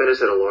 Yeah, Garth Ennis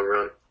had a long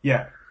run.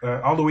 Yeah,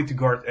 all the way to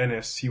Garth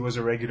Ennis. He was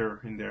a regular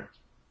in there.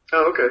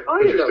 Oh, okay. Oh,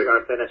 I didn't know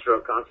Garth Ennis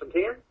wrote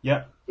Constantine.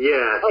 Yeah.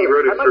 Yeah, he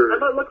wrote it for... I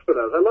might look for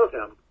those. I love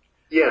him.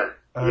 Yeah.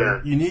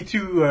 You need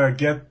to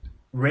get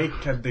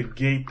Rake at the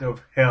Gate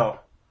of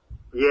Hell.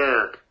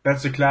 Yeah.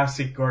 That's a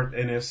classic Garth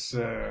Ennis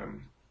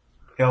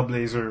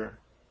Hellblazer.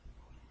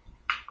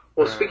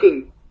 Well,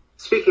 speaking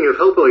of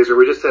Hellblazer,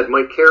 we just had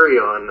Mike Carey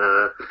on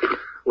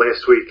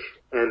last week,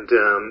 and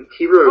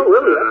he wrote. Oh,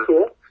 really? That's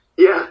cool.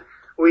 Yeah,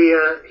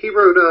 he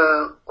wrote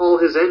all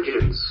his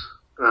engines.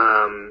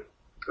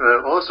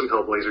 Awesome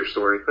Hellblazer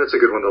story. That's a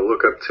good one to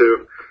look up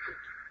too.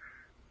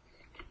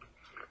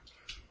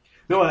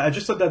 No, I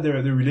just thought that the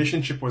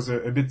relationship was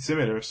a bit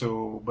similar.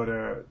 So, but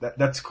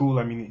that's cool.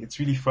 I mean, it's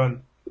really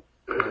fun.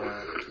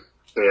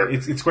 Yeah,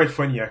 it's quite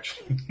funny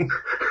actually.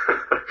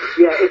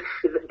 Yeah,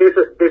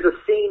 there's a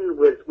scene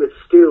with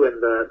Stu in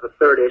the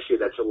third issue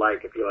that you'll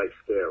like if you like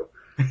Stu.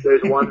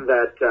 There's one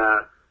that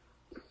how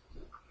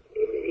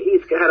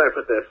do I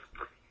put this?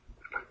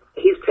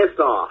 He's pissed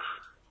off,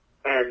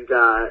 and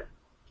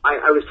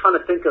I was trying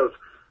to think of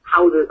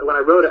when I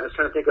wrote it, I was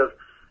trying to think of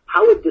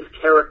how would this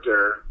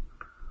character,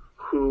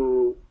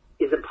 who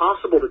is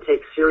impossible to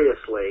take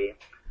seriously,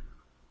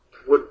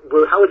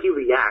 how would he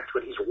react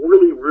when he's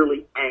really,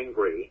 really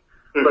angry,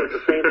 but at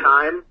the same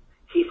time,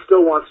 he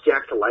still wants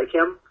Jack to like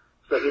him,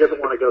 so he doesn't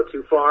want to go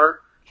too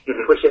far,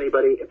 push any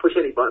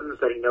buttons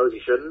that he knows he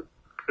shouldn't.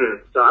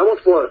 So I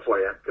won't spoil it for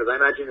you, because I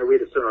imagine you'll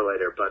read it sooner or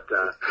later, but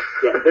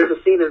yeah, there's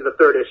a scene in the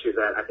third issue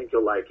that I think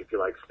you'll like if you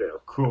like Stu.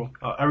 Cool.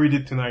 I'll read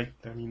it tonight.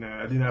 I mean,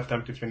 I didn't have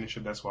time to finish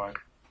it, that's why.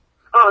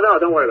 Oh, no,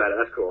 don't worry about it,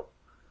 that's cool.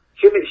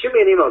 Shoot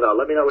me an email, though,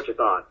 let me know what you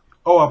thought.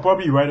 Oh, I'll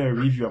probably write a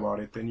review about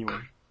it anyway.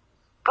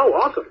 Oh,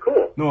 awesome,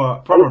 cool. No, I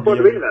look probably. forward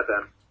to reading that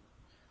then.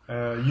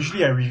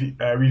 Usually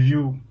I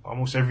review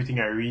almost everything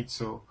I read,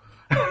 so.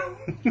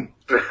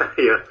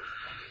 Yeah.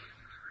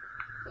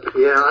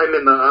 Yeah, I'm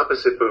in the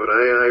opposite boat.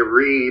 I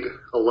read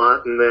a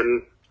lot and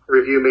then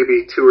review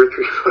maybe 2 or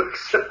 3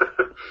 books.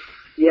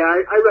 Yeah,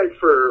 I write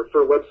for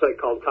a website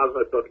called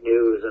Cosmic Book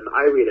News, and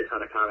I read a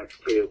ton of comics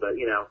too, but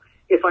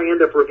if I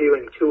end up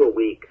reviewing 2 a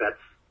week, that's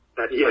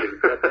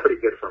pretty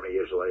good for me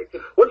usually.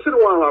 Once in a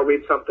while I'll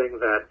read something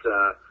that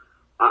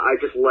I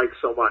just like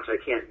so much I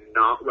can't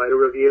not write a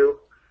review,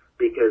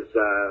 because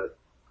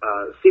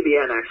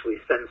CBN actually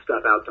sends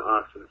stuff out to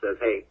us and says,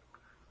 hey,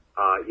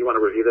 you want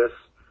to review this?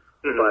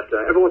 Mm-hmm. But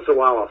every once in a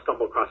while I'll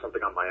stumble across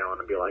something on my own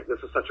and be like, this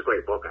is such a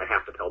great book, I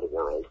have to tell the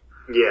world.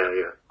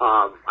 Yeah.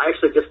 I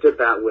actually just did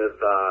that with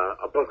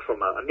a book from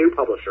a new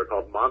publisher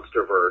called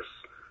Monsterverse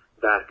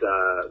that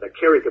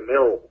Kerry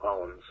Gamil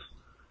owns.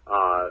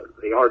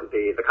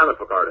 The comic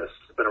book artist.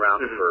 Has been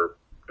around for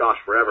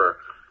forever.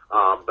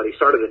 But he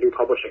started a new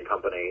publishing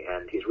company,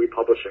 and he's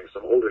republishing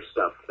some older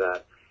stuff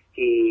that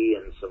he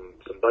and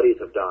some buddies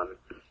have done.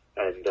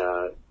 And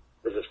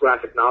there's this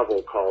graphic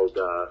novel called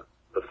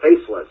The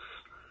Faceless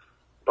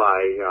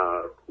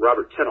by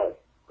Robert Tinnell,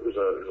 who's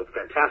a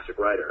fantastic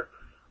writer.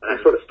 And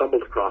I sort of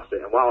stumbled across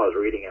it, and while I was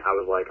reading it, I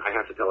was like, I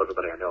have to tell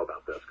everybody I know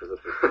about this, because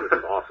this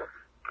is awesome.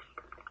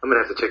 I'm going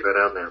to have to check that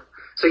out now.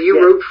 So you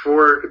wrote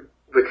for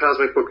the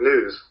Cosmic Book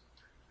News?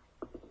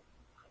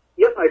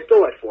 Yep, I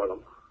still write for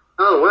them.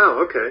 Oh, wow,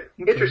 okay.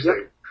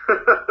 Interesting.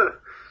 Yep.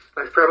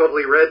 I've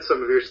probably read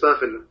some of your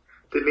stuff and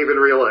didn't even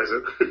realize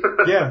it.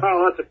 Yeah.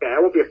 Oh, that's okay.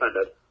 I won't be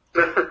offended.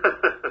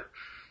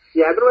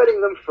 Yeah, I've been writing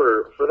them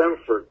for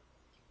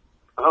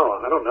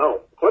I don't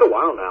know, quite a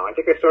while now. I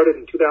think I started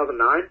in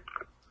 2009.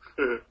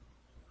 Mm-hmm.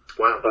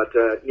 Wow. But,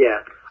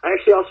 yeah. I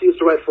actually also used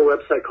to write for a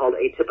website called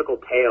Atypical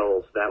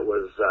Tales that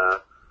was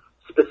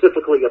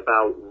specifically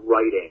about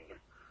writing.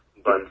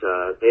 But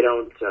they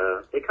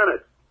kind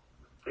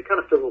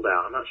of fizzled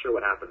out. I'm not sure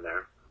what happened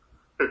there.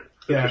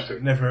 Yeah,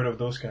 I've never heard of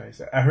those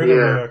guys. I heard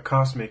of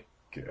Cosmic,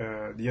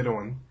 the other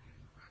one.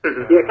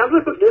 Yeah,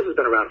 Cosmic Book News has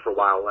been around for a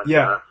while.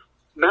 And,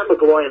 Matt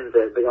McGloin,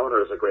 the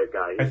owner, is a great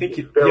guy. I think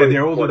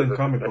they're older than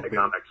Comic Book Bin.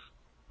 Comics.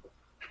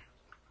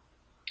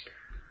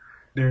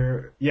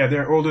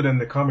 They're older than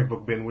the Comic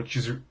Book Bin, which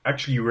is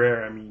actually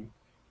rare. I mean,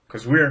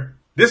 because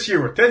this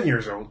year we're 10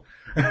 years old.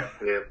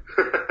 Yeah.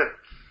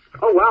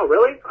 Oh wow,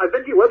 really? I've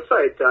been to your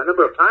website a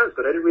number of times,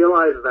 but I didn't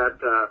realize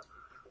that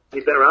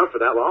you've been around for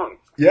that long.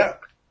 Yeah,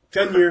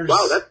 10 years.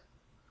 Wow,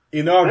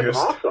 in August.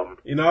 That's awesome.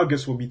 In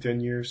August will be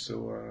 10 years.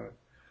 So,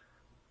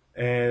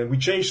 and we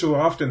change so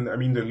often. I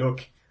mean, the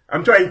look.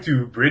 I'm trying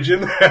to bridge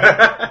in.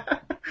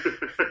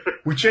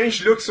 We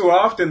change look so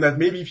often that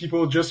maybe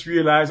people just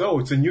realize, oh,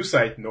 it's a new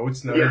site. No,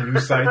 it's not a new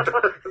site.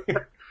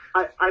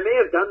 I may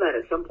have done that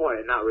at some point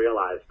and not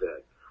realized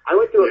it. I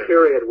went through a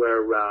period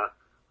where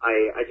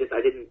I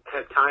didn't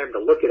have time to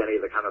look at any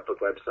of the comic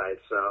book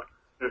websites, so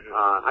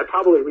I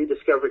probably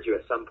rediscovered you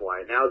at some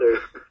point. Now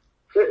there's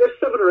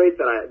 7 or 8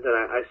 that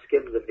I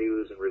skimmed the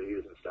news and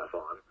reviews and stuff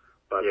on,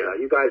 but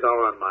you guys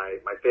are on my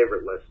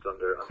favorite list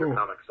under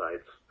comic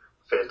sites.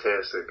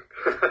 Fantastic.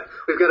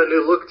 We've got a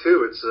new look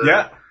too. It's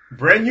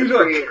brand new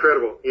look. Pretty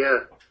incredible.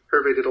 Yeah,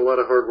 Hervé did a lot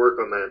of hard work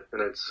on that,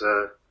 and it's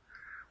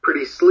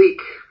pretty sleek.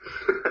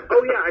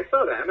 Oh yeah, I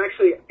saw that. I'm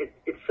actually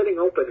it's sitting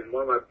open in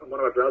one of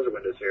my browser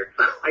windows here.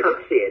 I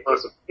did see it.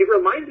 Awesome. It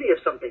reminds me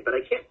of something, but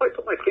I can't quite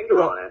put my finger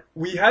on it.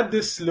 We had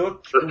this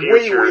look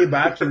way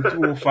back in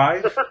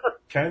 2005,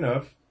 kind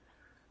of.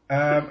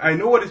 I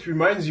know what it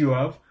reminds you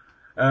of.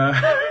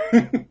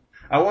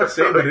 I won't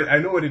say, but I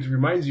know what it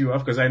reminds you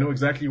of because I know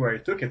exactly where I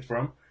took it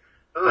from.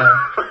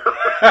 Can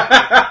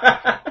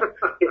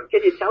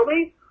you tell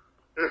me?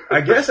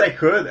 I guess I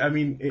could. I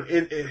mean,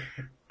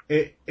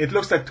 it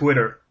looks like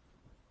Twitter.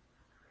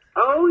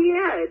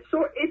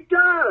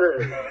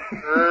 was.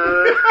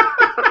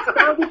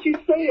 How did you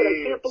say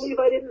it? I can't believe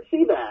I didn't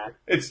see that.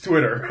 It's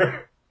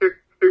Twitter.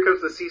 Here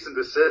comes the cease and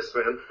desist,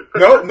 man.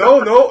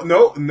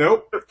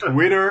 No.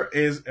 Twitter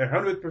is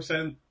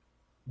 100%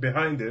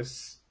 behind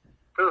this.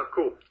 Oh,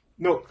 cool.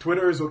 No,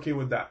 Twitter is okay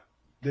with that.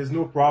 There's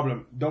no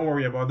problem. Don't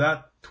worry about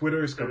that.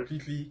 Twitter is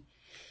completely...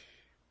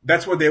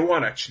 That's what they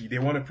want, actually. They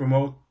want to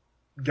promote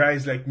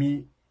guys like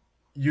me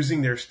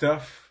using their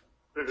stuff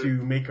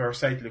to make our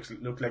site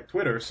look like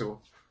Twitter.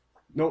 So,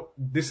 no,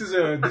 this is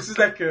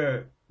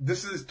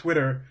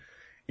Twitter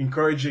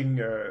encouraging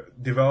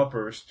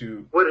developers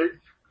to... What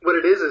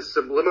it is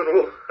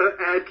subliminal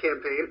ad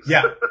campaigns.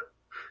 Yeah.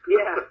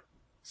 Yeah.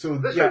 So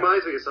This yeah.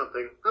 reminds me of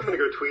something. I'm going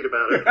to go tweet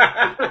about it.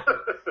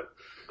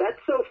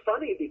 That's so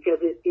funny because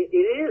it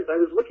is. I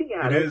was looking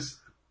at It is.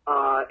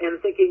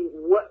 and thinking,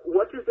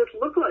 what does this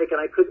look like? And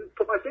I couldn't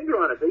put my finger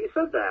on it, but you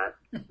said that.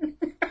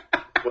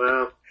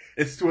 Wow.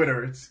 It's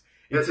Twitter.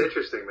 That's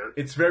interesting, man.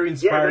 It's very Yeah,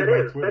 inspired that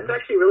by is. Twitter.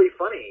 That's actually really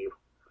funny.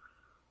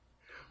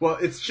 Well,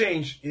 it's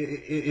changed.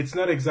 It's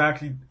not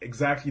exactly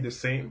the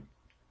same,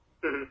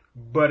 Mhm.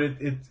 but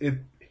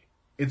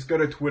it's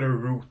got a Twitter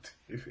root.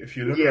 If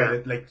you look at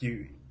it, like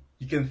you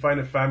can find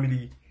a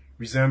family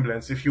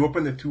resemblance. If you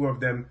open the two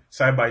of them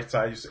side by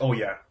side, you say, "Oh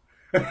yeah,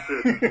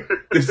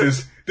 this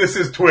is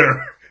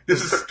Twitter.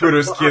 This is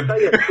Twitter's Well, kid." I'll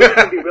tell you, Twitter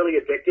can be really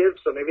addictive,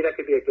 so maybe that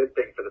could be a good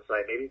thing for the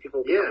site. Maybe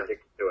people will become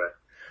addicted to it.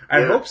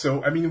 I hope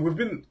so. I mean, we've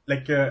been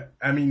like,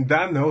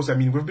 Dan knows. I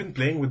mean, I've been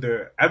playing with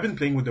the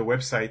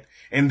website,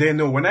 and they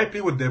know when I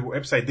play with the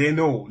website, they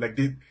know, like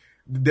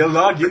they'll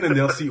log in and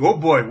they'll see, oh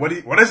boy,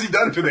 what has he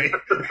done today?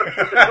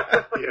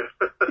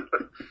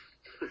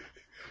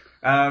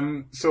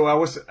 So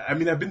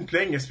I've been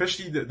playing,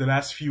 especially the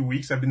last few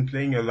weeks, I've been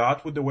playing a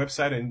lot with the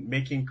website and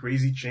making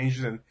crazy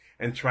changes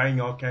and trying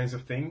all kinds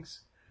of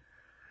things.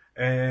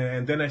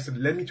 And then I said,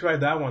 let me try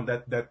that one,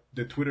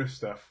 the Twitter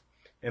stuff.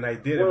 And I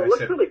did. Well, and it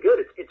looks really good.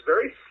 It's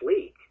very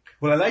sleek.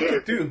 Well, I like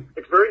it too.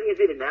 It's very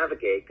easy to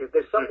navigate because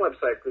there's some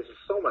websites, there's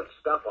just so much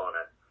stuff on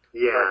it.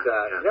 Yeah.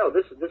 But, no,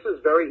 this is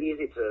very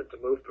easy to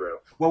move through.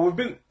 Well,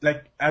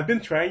 I've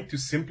been trying to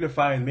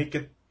simplify and make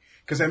it,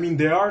 because I mean,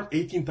 there are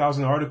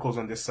 18,000 articles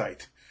on this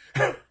site.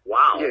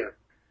 Wow.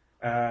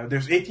 Yeah.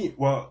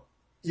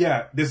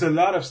 There's a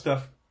lot of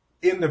stuff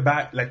in the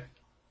back, like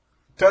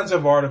tons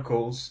of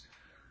articles,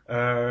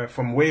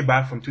 from way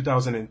back from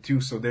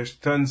 2002. So there's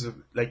tons of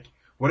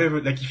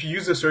whatever, like if you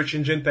use a search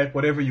engine, type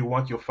whatever you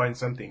want, you'll find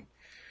something.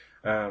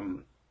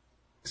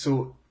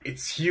 So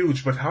it's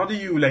huge, but how do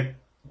you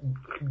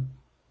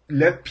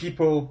let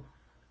people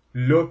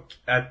look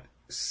at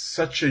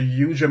such a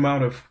huge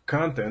amount of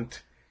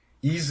content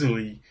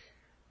easily?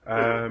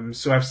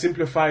 So I've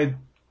simplified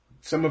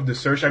some of the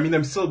search. I mean,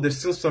 there's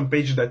still some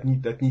pages that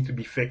need to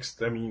be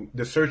fixed. I mean,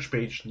 the search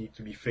page need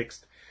to be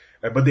fixed,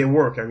 but they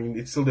work. I mean,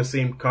 it's still the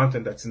same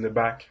content that's in the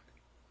back.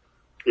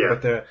 Yeah.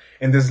 But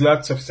and there's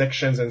lots of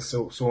sections and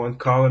so on,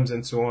 columns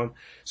and so on.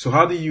 So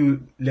how do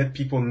you let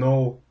people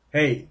know,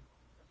 hey,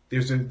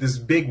 there's this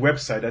big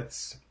website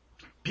that's...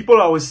 People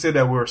always say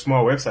that we're a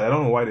small website. I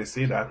don't know why they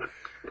say that.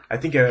 I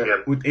think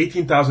with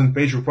 18,000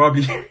 pages, we'll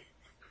probably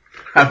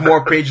have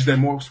more pages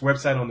than most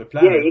websites on the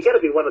planet. Yeah, you got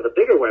to be one of the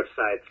bigger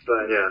websites,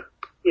 but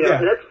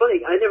and that's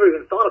funny. I never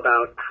even thought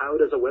about how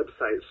does a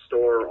website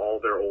store all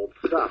their old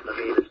stuff. I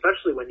mean,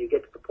 especially when you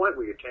get to the point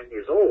where you're 10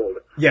 years old.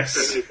 Yes.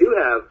 And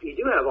you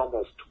do have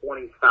almost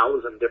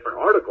 20,000 different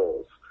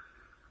articles.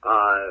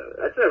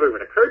 That's never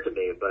even occurred to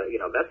me, but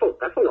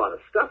that's a lot of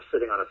stuff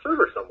sitting on a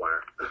server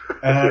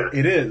somewhere.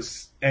 It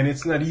is, and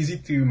it's not easy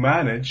to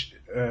manage,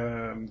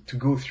 to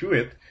go through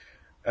it.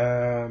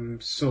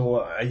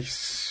 So I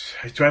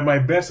tried my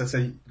best. I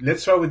say,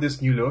 let's start with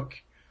this new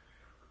look,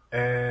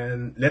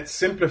 and let's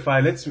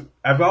simplify.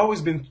 I've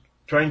always been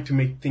trying to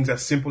make things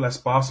as simple as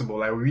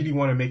possible. I really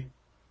want to make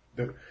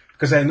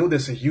because I know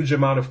there's a huge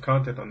amount of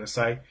content on the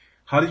site.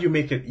 How do you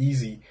make it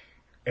easy?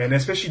 And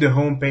especially the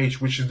home page,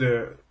 which is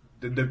the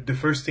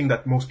first thing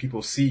that most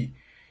people see.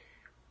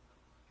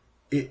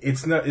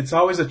 It's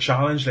always a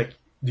challenge. Like,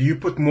 do you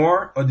put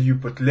more or do you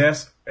put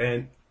less?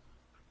 And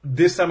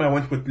this time I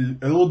went with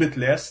a little bit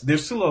less.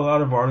 There's still a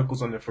lot of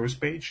articles on the first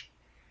page.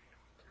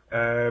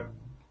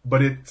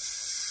 But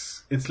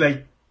it's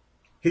like,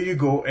 here you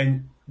go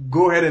and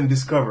go ahead and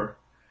discover.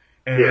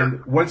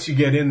 And once you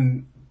get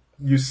in,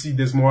 you see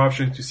there's more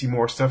options to see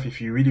more stuff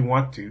if you really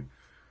want to.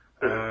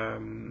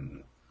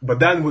 But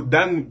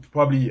then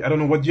probably, I don't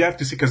know what you have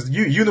to say, because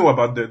you know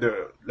about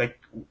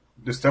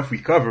the stuff we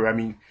cover. I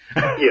mean,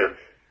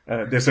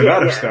 there's a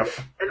lot of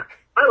stuff. And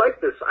I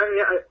like this. I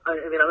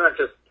mean, I'm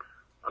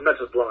not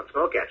just blowing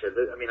smoke at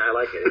you. I mean, I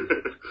like it.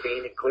 It's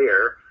clean and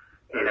clear,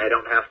 and I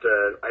don't have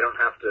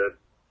to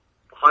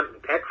hunt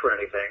and peck for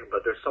anything.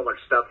 But there's so much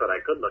stuff that I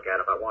could look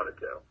at if I wanted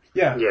to.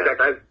 Yeah. In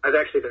fact, I've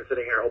actually been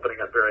sitting here opening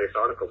up various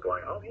articles,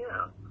 going, "Oh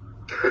yeah,"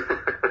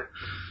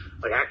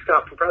 like Axe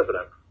Cop for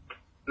president.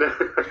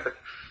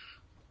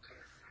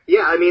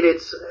 Yeah, I mean,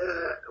 it's,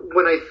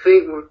 when I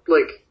think,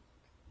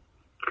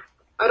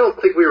 I don't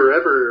think we were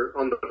ever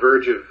on the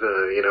verge of,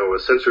 a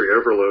sensory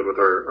overload with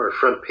our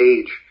front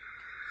page.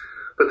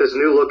 but this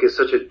new look is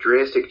such a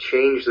drastic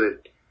change that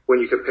when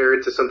you compare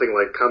it to something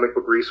like Comic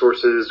Book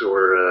Resources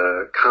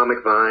or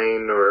Comic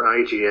Vine or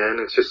IGN,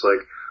 it's just like,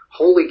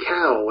 holy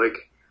cow,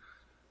 like,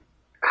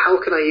 how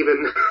can I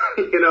even,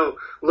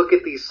 look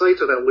at these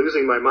sites without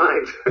losing my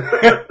mind?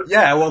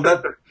 Yeah, well,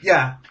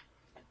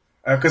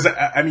 because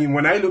I mean,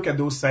 when I look at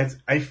those sites,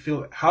 I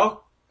feel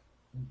how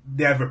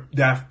they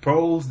have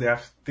polls, they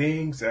have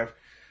things, I'm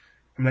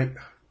like,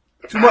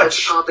 too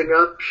much. Ads popping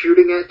up,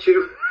 shooting at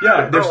you.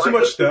 Yeah, there's too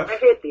much stuff. I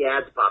hate the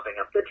ads popping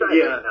up. They're driving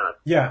me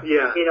nuts. Yeah.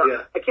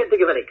 I can't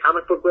think of any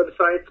comic book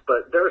websites,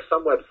 but there are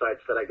some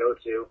websites that I go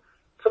to.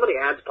 So many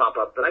ads pop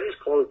up that I just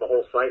close the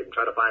whole site and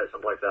try to find it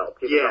someplace else.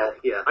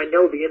 I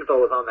know the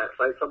info is on that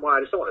site somewhere. I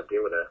just don't want to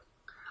deal with it.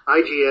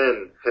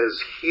 IGN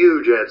has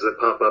huge ads that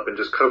pop up and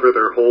just cover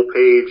their whole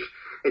page,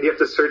 and you have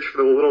to search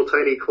for the little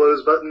tiny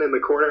close button in the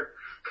corner.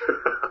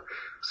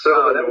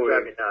 That would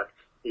drive me nuts.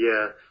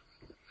 Yeah.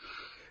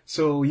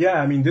 So yeah,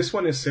 I mean, this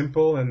one is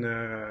simple, and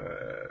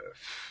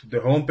the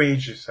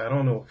homepage is, I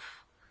don't know,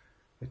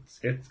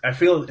 I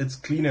feel it's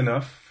clean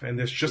enough, and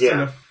there's just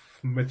enough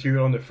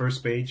material on the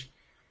first page.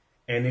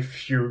 And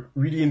if you're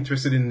really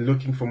interested in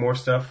looking for more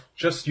stuff,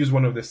 just use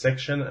one of the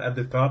section at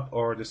the top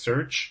or the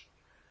search,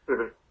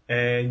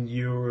 and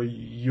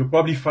you'll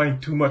probably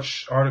find too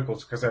much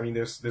articles, because I mean,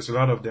 there's a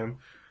lot of them.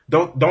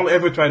 Don't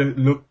ever try to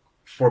look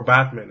for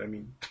Batman. I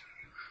mean.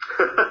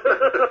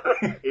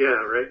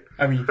 Yeah, right.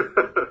 I mean,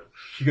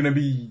 you're gonna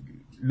be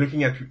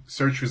looking at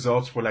search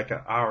results for like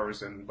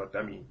hours, but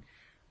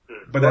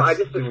I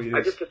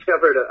just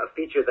discovered a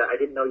feature that I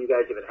didn't know you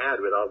guys even had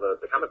with all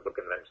the comic book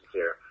conventions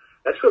here.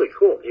 That's really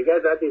cool. Do you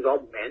guys add these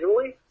all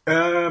manually?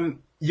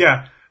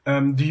 Yeah.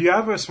 Do you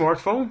have a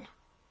smartphone?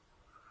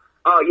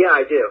 Oh yeah,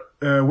 I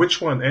do. Which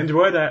one?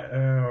 Android?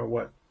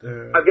 What?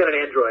 I've got an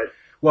Android.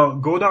 Well,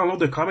 go download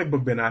the Comic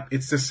Book Bin app.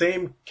 It's the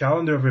same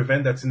calendar of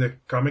event that's in the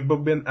Comic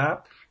Book Bin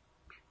app.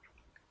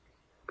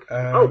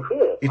 Oh,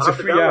 cool. It's a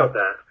free app.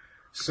 That.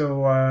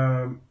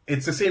 So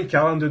it's the same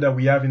calendar that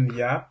we have in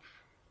the app.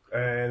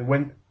 And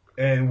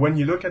when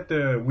you look at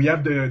we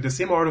have the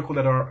same article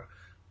that are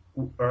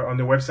on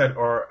the website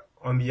or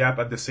on the app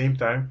at the same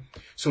time.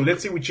 So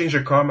let's say we change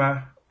a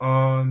comma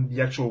on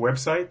the actual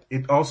website.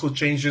 It also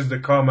changes the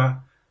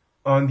comma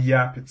on the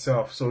app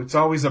itself. So it's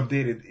always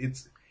updated.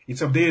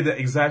 It's updated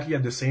exactly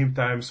at the same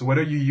time. So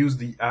whether you use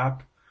the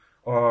app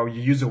or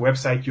you use the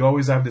website, you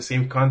always have the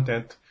same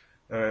content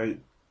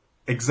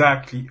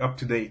exactly up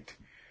to date.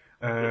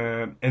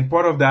 And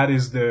part of that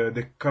is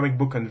the comic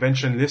book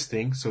convention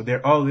listing. So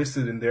they're all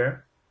listed in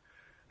there.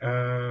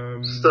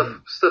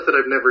 Stuff that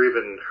I've never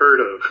even heard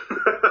of.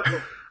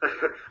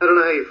 I don't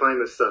know how you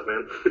find this stuff,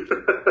 man.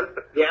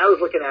 Yeah, I was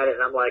looking at it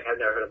and I'm like, I've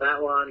never heard of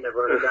that one,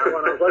 never heard of that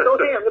one. I was like,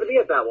 okay, I'm going to be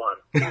at that one.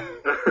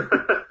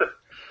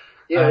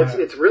 Yeah,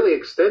 it's really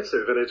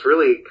extensive and it's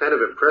really kind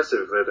of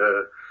impressive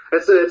that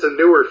it's a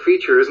newer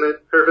feature, isn't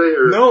it,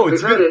 Hervé? No,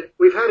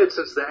 we've had it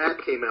since the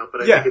app came out,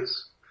 but I think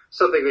it's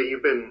something that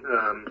you've been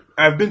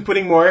I've been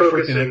putting more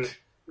effort in it.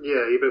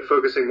 Yeah, you've been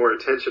focusing more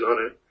attention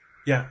on it.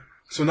 Yeah.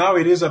 So now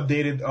it is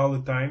updated all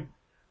the time.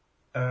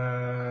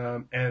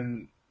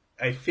 And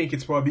I think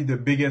it's probably the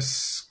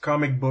biggest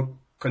comic book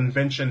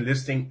convention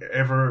listing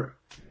ever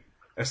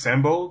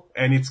assembled,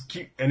 and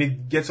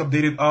it gets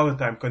updated all the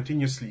time,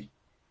 continuously.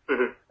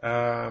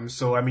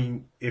 So I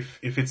mean, if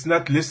it's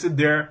not listed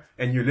there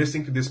and you're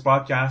listening to this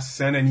podcast,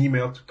 send an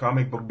email to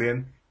Comic Book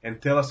Bin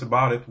and tell us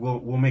about it.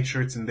 We'll make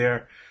sure it's in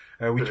there.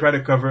 We try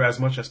to cover as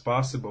much as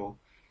possible.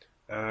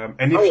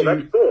 And if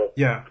that's cool.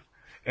 Yeah.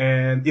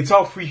 And it's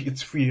all free.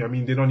 It's free. I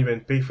mean, they don't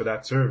even pay for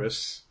that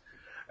service.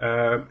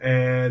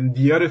 And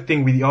the other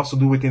thing we also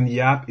do within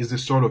the app is the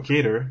store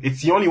locator.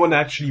 It's the only one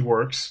that actually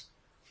works.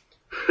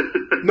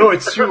 No,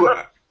 it's true.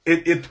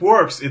 It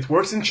works. It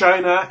works in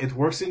China. It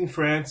works in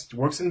France. It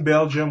works in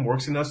Belgium.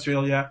 Works in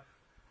Australia.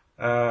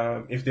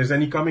 If there's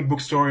any comic book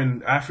store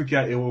in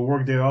Africa, it will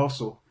work there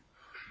also.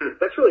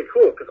 That's really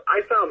cool, because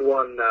I found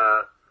one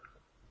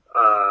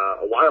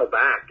a while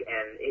back,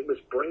 and it was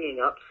bringing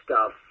up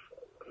stuff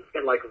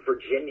in like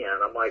Virginia,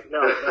 and I'm like,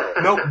 no,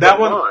 that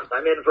Vermont. one.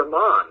 I'm in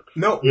Vermont.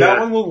 No, that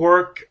one will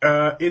work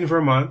in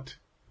Vermont,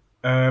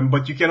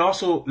 but you can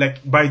also, like,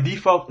 by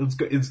default,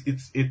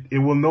 it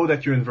will know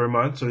that you're in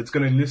Vermont, so it's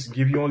gonna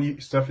give you only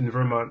stuff in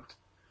Vermont,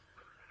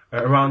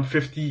 around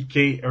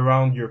 50K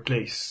around your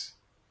place.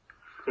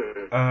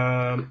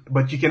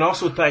 But you can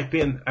also type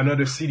in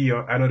another city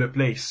or another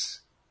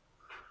place.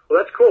 Well,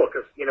 that's cool,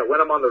 because when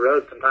I'm on the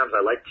road, sometimes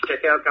I like to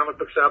check out comic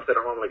book shops I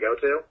don't normally go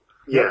to.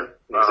 Yeah,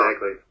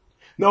 exactly.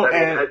 No,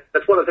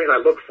 that's one of the things I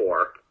look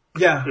for.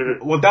 Yeah,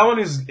 well, that one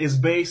is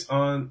based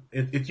on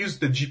it uses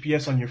the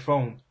GPS on your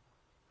phone,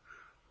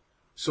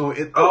 so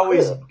it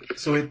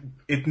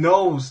it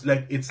knows,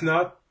 like, it's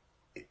not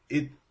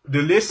the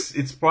list.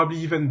 It's probably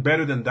even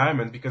better than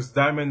Diamond, because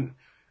Diamond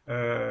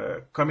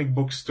comic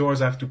book stores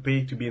have to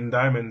pay to be in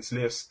Diamond's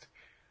list.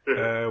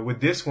 With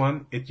this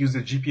one, it uses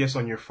the GPS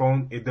on your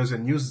phone. It does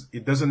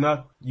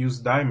not use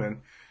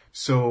Diamond.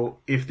 So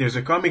if there's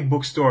a comic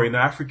book store in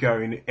Africa,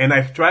 and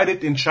I've tried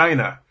it in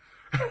China,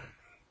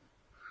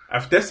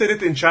 I've tested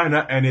it in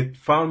China, and it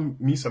found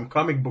me some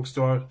comic book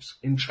stores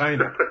in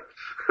China.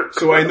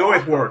 So I know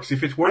it works.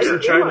 If it works in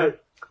China...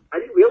 I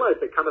didn't realize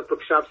that comic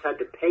book shops had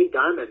to pay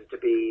Diamond to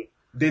be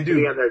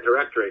on their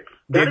directory.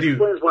 That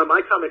explains why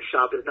my comic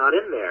shop is not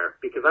in there,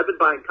 because I've been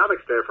buying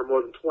comics there for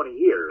more than 20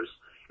 years,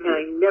 and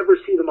I never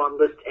see them on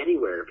list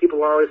anywhere.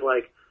 People are always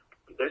like,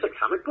 there's a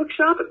comic book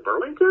shop in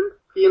Burlington?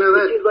 You know,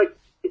 that...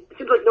 It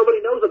seems like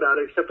nobody knows about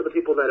it except for the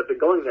people that have been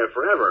going there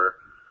forever.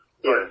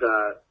 Yeah.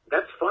 But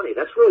that's funny.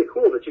 That's really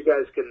cool that you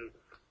guys can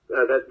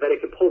that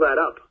it can pull that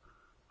up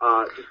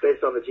just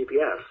based on the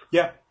GPS.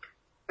 Yeah.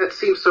 That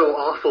seems so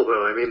awful,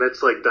 though. I mean, that's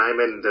like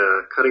Diamond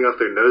cutting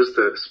off their nose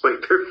to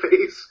spite their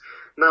face.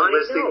 Not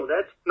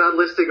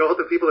listing all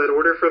the people that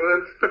order from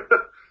them.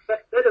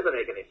 that doesn't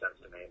make any sense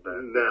to me.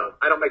 But no.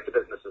 I don't make the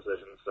business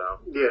decisions,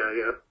 so.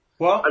 Yeah.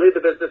 Well, I leave the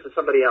business to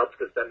somebody else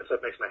because then stuff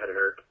makes my head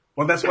hurt.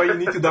 Well, that's why you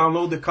need to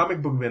download the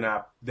Comic Book Bin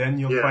app. Then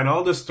you'll find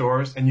all the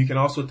stores, and you can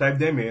also type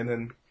them in.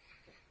 And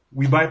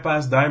we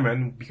bypass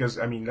Diamond because,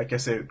 I mean, like I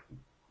said,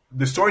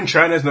 the store in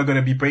China is not going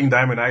to be paying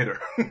Diamond either.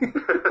 No,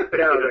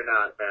 they're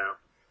not.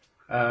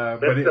 No.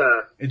 But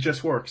it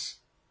just works.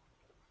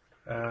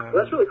 Well,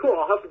 that's really cool.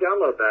 I'll have to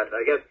download that.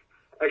 I guess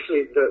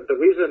actually the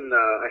reason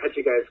I had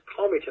you guys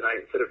call me tonight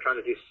instead of trying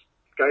to do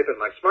Skype on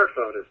my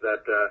smartphone is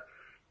that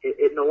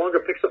it no longer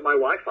picks up my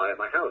Wi-Fi at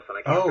my house, and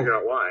I can't figure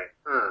out why.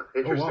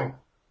 Interesting. Oh,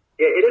 wow.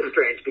 Yeah, it is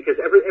strange because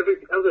every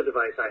other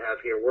device I have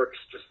here works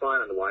just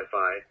fine on the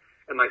Wi-Fi,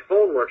 and my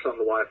phone works on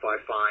the Wi-Fi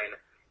fine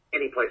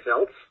anyplace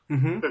else.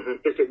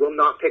 Mm-hmm. Just it will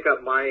not pick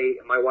up my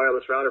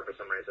wireless router for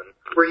some reason.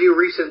 Were you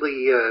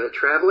recently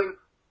traveling?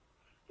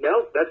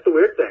 No, that's the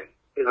weird thing.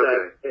 Is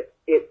that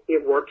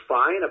it worked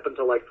fine up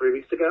until like 3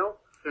 weeks ago,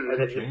 and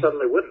then just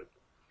suddenly wouldn't.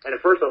 And at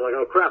first I was like,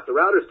 oh crap, the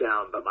router's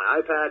down, but my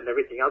iPad and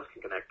everything else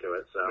can connect to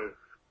it. So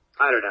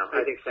I don't know.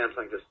 I think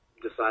Samsung just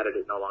decided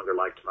it no longer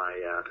liked my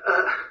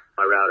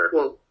router.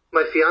 Well,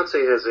 my fiance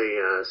has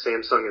a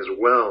Samsung as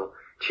well.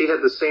 She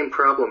had the same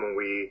problem when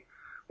we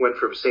went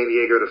from San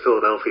Diego to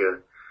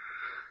Philadelphia.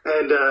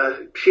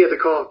 And she had to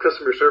call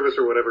customer service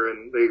or whatever,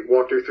 and they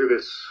walked her through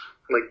this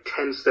like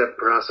 10-step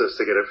process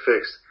to get it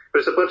fixed.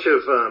 There's a bunch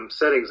of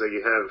settings that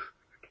you have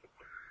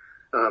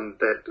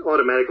that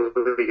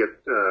automatically get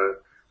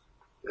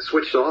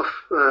switched off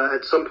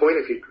at some point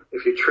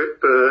if you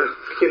trip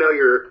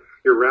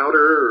your router,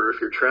 or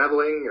if you're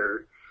traveling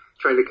or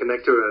trying to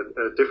connect to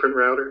a different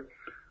router.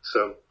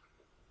 So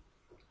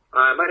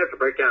I might have to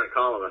break down and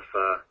call them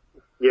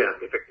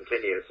if it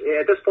continues. Yeah,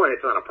 at this point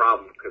it's not a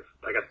problem because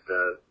I got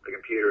the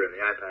computer and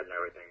the iPad and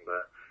everything,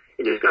 but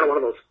it's just kind of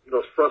one of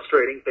those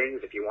frustrating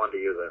things if you want to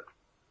use it.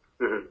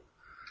 Mm-hmm.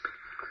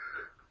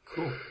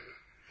 Cool.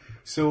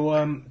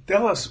 So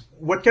tell us,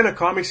 what kind of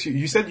comics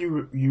you said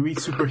you read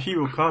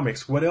superhero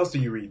comics. What else do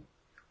you read?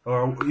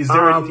 Or is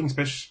there anything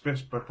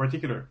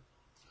particular?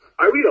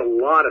 I read a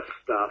lot of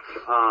stuff.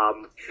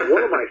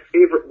 One of my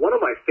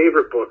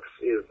favorite books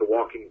is The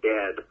Walking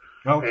Dead.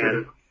 Okay.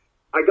 And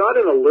I got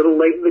in a little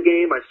late in the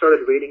game. I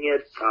started reading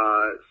it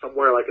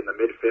somewhere like in the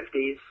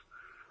mid-50s.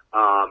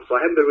 So I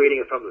haven't been reading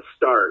it from the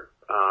start.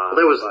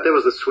 That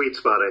was the sweet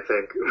spot, I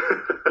think.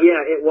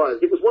 Yeah, it was.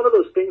 It was one of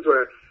those things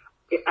where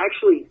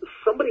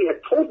somebody had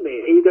told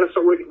me, hey, you gotta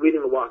start reading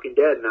The Walking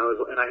Dead, and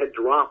I had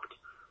dropped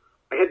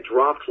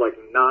like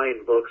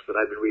 9 books that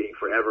I'd been reading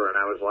forever, and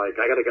I was like,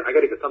 I gotta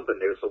get something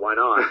new, so why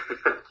not?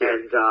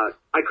 And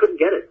I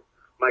couldn't get it.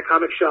 My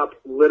comic shop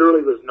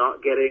literally was not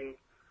getting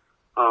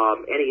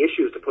any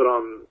issues to put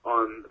on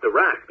the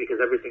rack because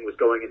everything was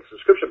going in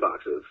subscription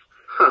boxes.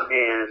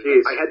 And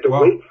I had to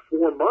wait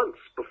 4 months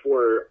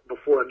before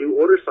a new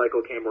order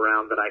cycle came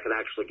around that I could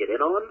actually get in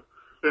on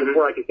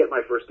before I could get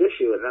my first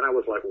issue. And then I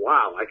was like,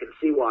 wow, I can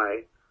see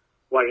why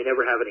you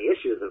never have any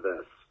issues of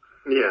this.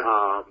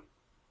 Yeah.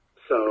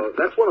 So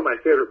that's one of my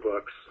favorite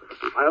books.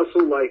 I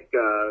also like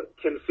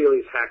Tim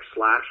Seeley's Hack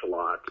Slash a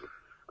lot.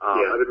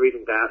 I've been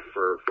reading that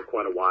for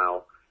quite a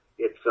while.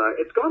 It's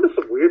gone to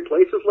some weird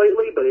places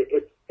lately, but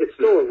it's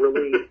still a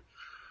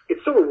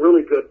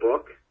really good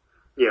book.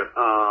 Yeah.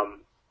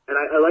 And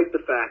I like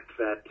the fact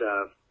that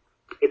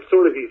it's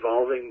sort of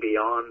evolving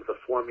beyond the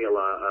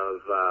formula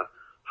of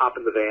hop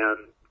in the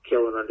van,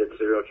 kill an undead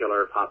serial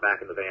killer, hop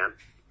back in the van.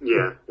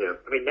 Yeah.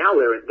 I mean, now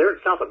they're in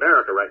South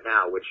America right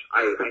now, which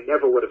I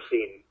never would have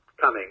seen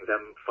coming.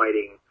 Them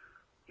fighting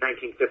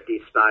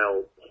 1950s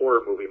style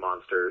horror movie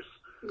monsters.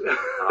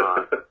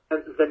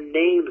 And the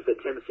names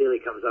that Tim Seeley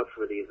comes up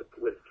for these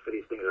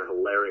things are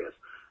hilarious.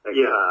 Like,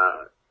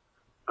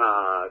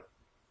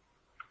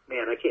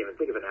 man, I can't even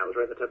think of it now. It was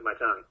right at the tip of my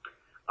tongue.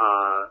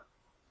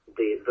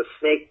 The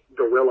snake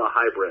gorilla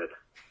hybrid.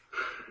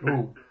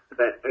 Ooh.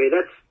 That's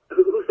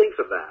who thinks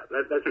of that?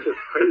 That's just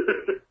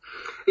crazy.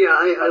 Yeah,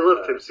 I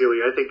love Tim Seeley.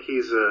 I think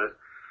he's a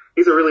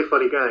really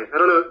funny guy. I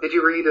don't know. Did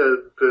you read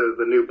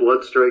the new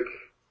Bloodstrike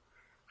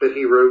that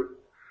he wrote?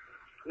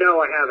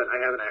 No, I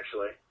haven't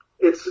actually.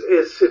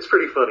 It's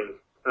pretty funny.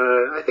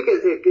 I think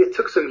it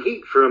took some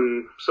heat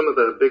from some of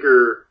the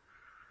bigger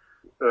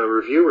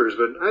reviewers,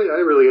 but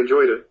I really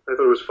enjoyed it. I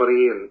thought it was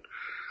funny, and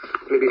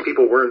maybe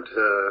people weren't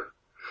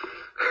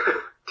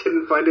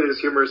didn't find it as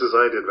humorous as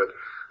I did, but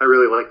I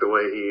really like the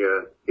way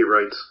he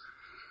writes.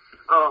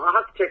 Oh, I'll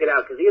have to check it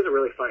out because he is a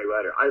really funny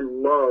writer. I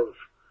love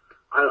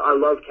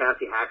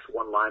Cassie Hack's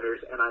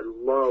one-liners, and I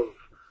love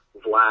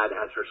Vlad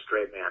as her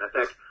straight man. In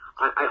fact,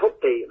 I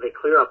hope they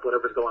clear up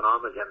whatever's going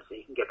on with him so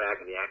he can get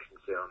back in the action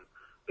soon,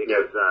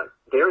 because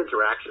their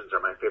interactions are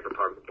my favorite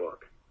part of the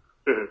book.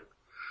 Mm-hmm.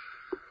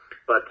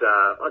 But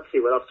let's see,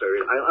 what else do I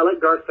read? I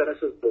like Garth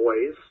Ennis's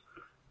Boys.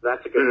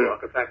 That's a good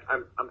book. In fact,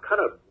 I'm kind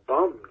of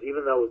bummed,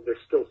 even though there's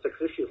still 6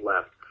 issues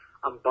left.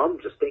 I'm bummed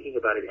just thinking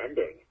about it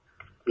ending.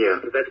 Yeah,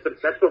 That's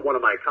been one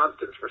of my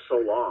constants for so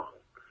long.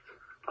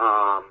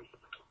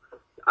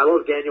 I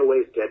love Daniel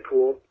Way's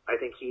Deadpool. I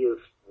think he is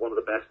one of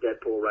the best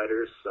Deadpool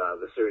writers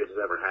the series has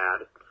ever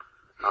had.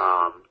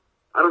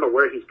 I don't know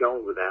where he's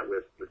going with that,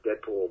 with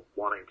Deadpool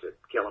wanting to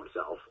kill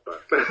himself,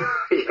 but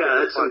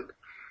yeah,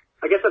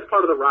 I guess that's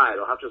part of the ride.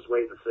 I'll have to just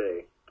wait and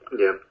see.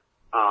 Yeah.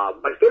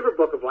 My favorite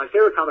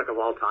comic of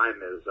all time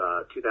is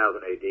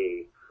 2000 AD,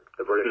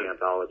 the British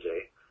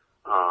anthology.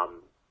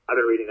 I've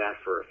been reading that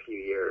for a few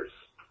years,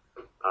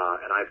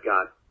 and I've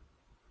got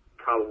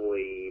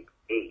probably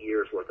 8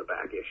 years worth of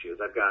back issues.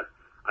 I've got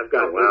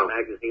those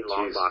magazine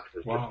long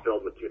boxes just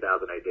filled with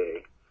 2000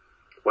 AD.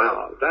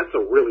 Wow, that's a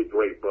really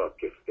great book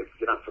if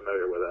you're not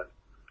familiar with it.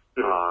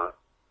 Mm-hmm.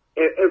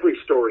 Every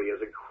story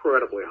is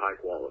incredibly high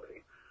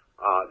quality.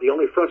 The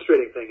only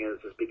frustrating thing is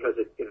because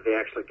they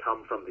actually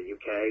come from the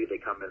UK, they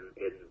come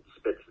in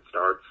spits and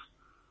starts.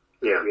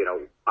 Yeah. You know,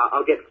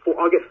 I'll get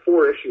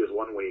 4 issues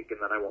 1 week, and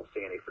then I won't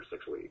see any for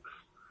 6 weeks.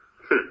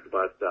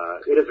 But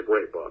it is a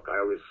great book. I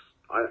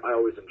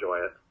always enjoy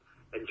it.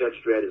 And Judge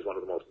Dredd is one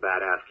of the most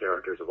badass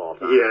characters of all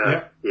time.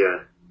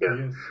 Yeah.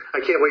 I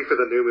can't wait for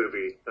the new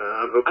movie.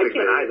 I'm hoping. I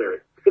can't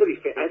either. It's gonna be.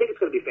 I think it's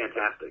gonna be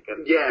fantastic.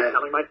 And I'm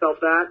telling myself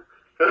that.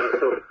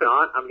 So if it's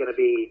not, I'm gonna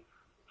be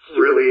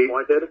really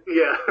disappointed.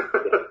 Yeah.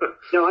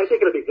 No, I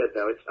think it'll be good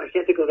though. I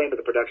can't think of the name of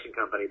the production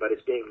company, but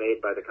it's being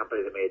made by the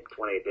company that made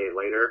 28 Days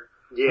Later.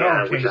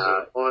 Yeah, which is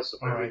awesome.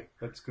 All right,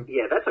 that's good.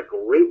 Yeah, that's a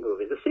great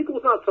movie. The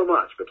sequel's not so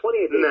much, but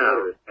 28 Days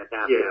Later is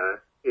fantastic.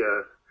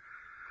 Yeah.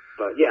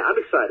 But yeah, I'm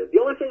excited. The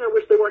only thing I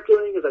wish they weren't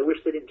doing is I wish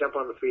they didn't jump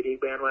on the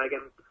 3D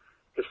bandwagon,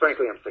 because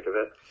frankly, I'm sick of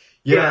it.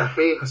 Yeah,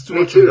 there's too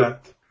much of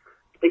that.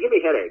 They give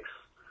me headaches.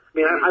 I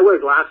mean, I wear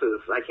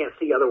glasses. I can't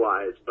see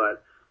otherwise,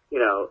 but, you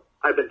know,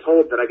 I've been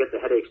told that I get the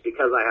headaches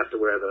because I have to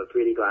wear the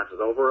 3D glasses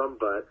over them,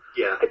 but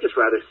I'd just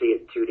rather see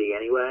it in 2D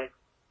anyway.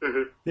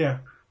 Mm-hmm. Yeah.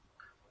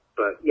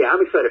 But yeah,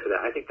 I'm excited for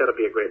that. I think that'll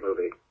be a great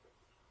movie.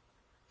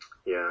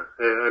 Yeah.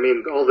 I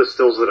mean, all the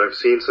stills that I've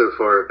seen so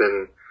far have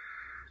been,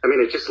 I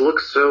mean, it just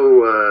looks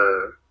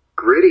so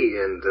gritty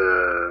and,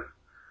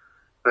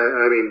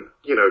 I mean,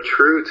 you know,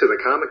 true to the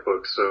comic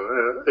book.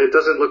 So it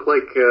doesn't look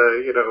like,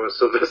 you know, a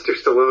Sylvester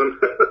Stallone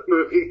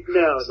movie.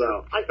 No.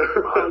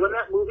 When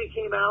that movie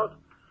came out,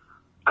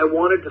 I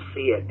wanted to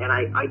see it, and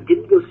I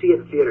didn't go see it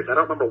in theaters. I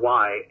don't remember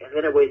why. And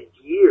then I waited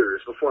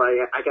years before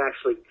I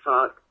actually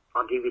saw it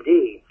on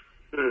DVD.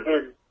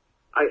 And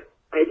I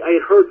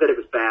had heard that it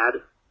was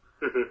bad,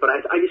 but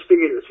I just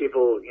figured it was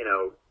people, you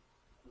know,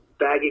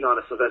 bagging on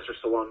a Sylvester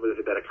Stallone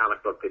movie about a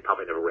comic book they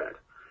probably never read.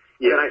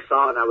 And then I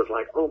saw it and I was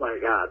like, oh my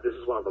god, this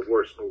is one of the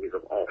worst movies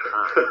of all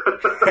time.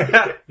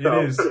 It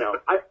is. You know,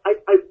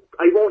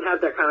 I won't have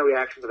that kind of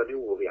reaction to the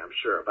new movie, I'm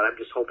sure, but I'm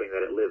just hoping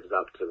that it lives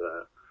up to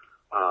the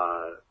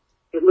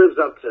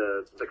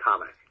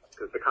comic,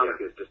 because the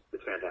comic is just,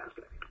 it's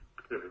fantastic.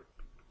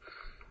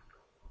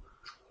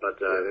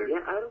 But,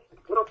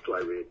 what else do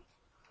I read?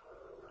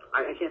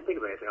 I can't think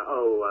of anything.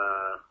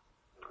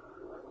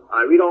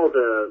 I read all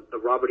the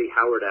Robert E.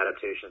 Howard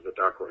adaptations that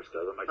Dark Horse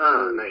does.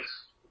 Nice.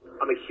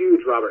 I'm a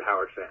huge Robert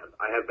Howard fan.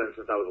 I have been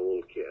since I was a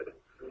little kid.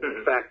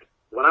 In fact,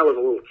 when I was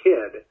a little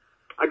kid,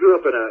 I grew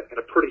up in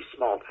a pretty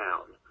small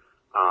town.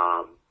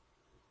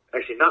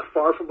 Actually not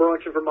far from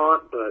Burlington,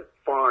 Vermont, but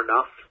far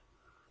enough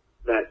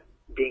that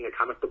being a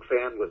comic book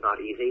fan was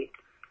not easy.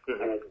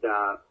 And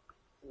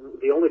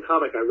the only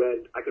comic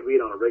I could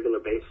read on a regular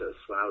basis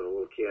when I was a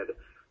little kid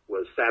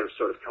was Savage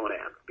Sword of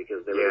Conan,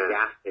 because there was a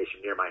gas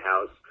station near my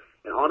house.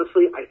 And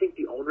honestly, I think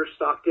the owner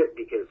stocked it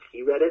because he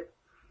read it,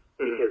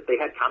 because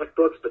they had comic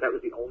books, but that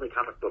was the only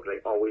comic book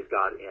they always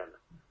got in.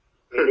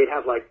 I mean, they'd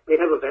have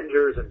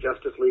Avengers and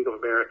Justice League of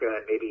America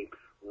and maybe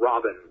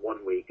Robin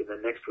 1 week, and then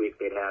next week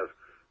they'd have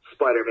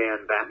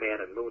Spider-Man,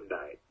 Batman, and Moon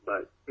Knight.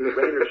 But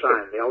rain or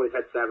shine, they always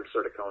had Savage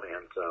Sword of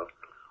Conan. So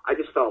I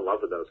just fell in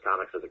love with those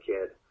comics as a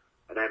kid.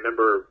 And I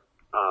remember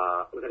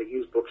I was at a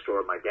used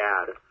bookstore with my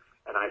dad,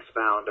 and I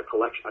found a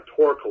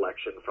tour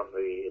collection from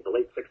the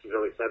late 60s,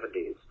 early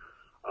 70s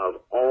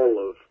of all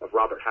of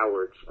Robert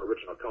Howard's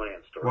original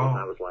Conan stories. Wow. And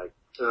I was like,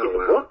 it's a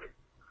book?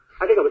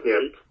 I think I was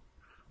 8,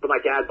 but my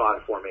dad bought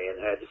it for me, and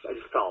I just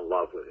fell in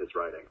love with his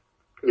writing.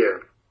 Yeah,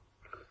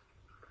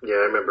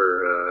 I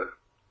remember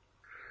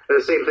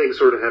the same thing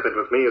sort of happened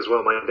with me as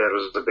well. My dad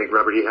was a big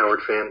Robert E.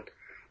 Howard fan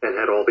and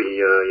had all the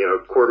you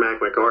know, Cormac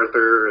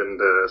MacArthur and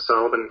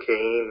Solomon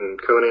Kane and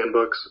Conan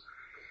books.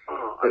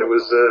 And it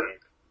was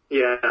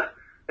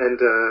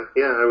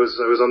I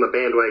was on the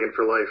bandwagon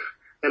for life.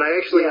 And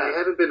I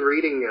haven't been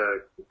reading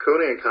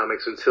Conan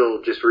comics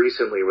until just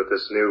recently with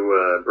this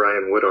new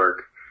Brian Wood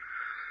arc,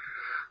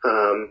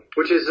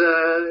 which is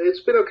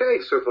it's been okay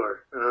so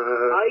far.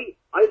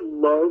 I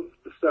love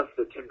the stuff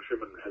that Tim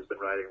Truman has been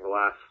writing the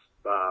last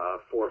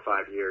 4 or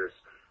 5 years.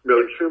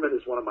 Really? Tim Truman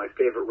is one of my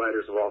favorite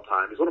writers of all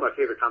time. He's one of my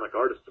favorite comic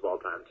artists of all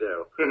time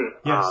too.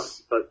 Mm-hmm.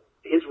 Yes. But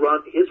his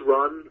run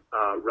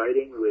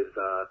writing with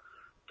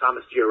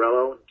Thomas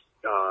Giarello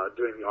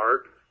doing the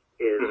art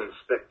is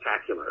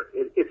spectacular.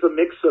 It's a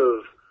mix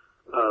of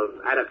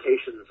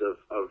adaptations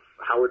of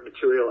Howard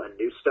material and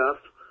new stuff,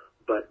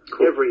 but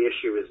every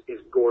issue is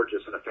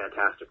gorgeous and a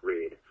fantastic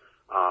read.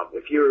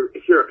 If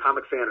you're a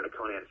comic fan and a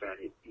Conan fan,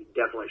 you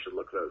definitely should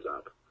look those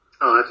up.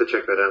 I'll have to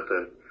check that out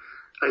then.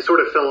 I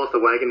sort of fell off the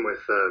wagon with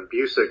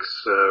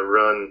Busick's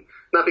run,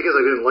 not because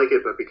I didn't like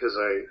it, but because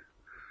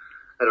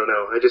I don't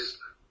know, I just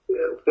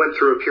went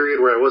through a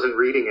period where I wasn't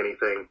reading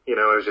anything. You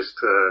know, I was just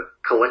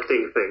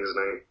collecting things,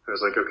 and I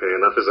was like, okay,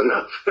 enough is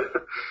enough.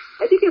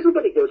 I think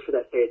everybody goes through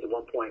that phase at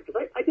one point,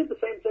 because I did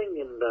the same thing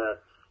in the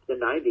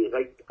 90s.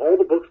 All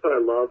the books that I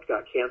loved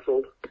got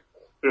canceled,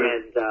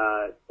 and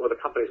or the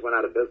companies went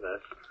out of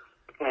business,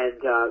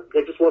 and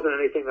there just wasn't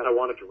anything that I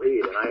wanted to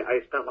read, and I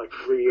spent like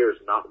 3 years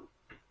not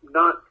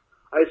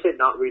I would say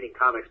not reading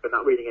comics, but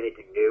not reading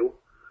anything new.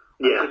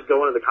 Yeah. I would still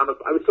go into the comic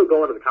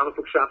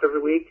book shop every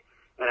week,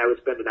 and I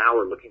would spend an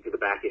hour looking through the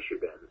back issue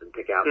bins and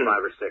pick out five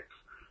or six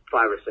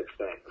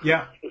things.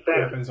 Yeah. In fact,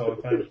 it happens all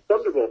the time. it was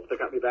Thunderbolts that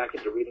got me back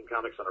into reading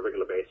comics on a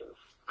regular basis.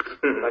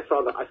 And I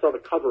saw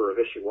the cover of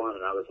issue 1,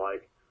 and I was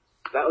like,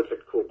 that looks like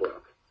a cool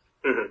book.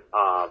 And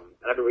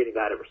I've been reading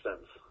that ever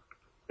since.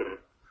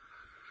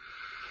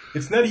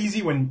 It's not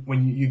easy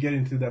when you get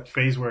into that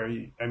phase where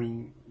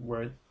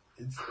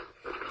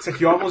it's like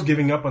you're almost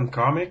giving up on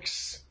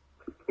comics.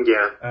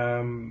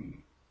 Yeah.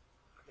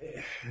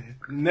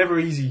 Never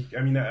easy.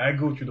 I mean, I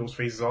go through those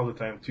phases all the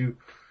time too.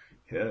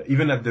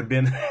 Even at the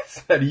bin,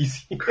 it's not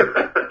easy.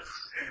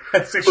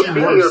 That's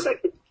actually worse.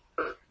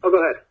 Oh,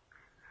 go ahead.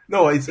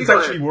 No, it's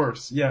actually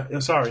worse. Yeah,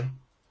 sorry.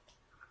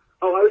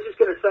 Oh, I was just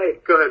going to say.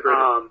 Go ahead,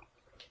 Brandon.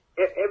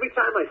 Every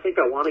time I think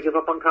I want to give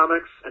up on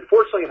comics, and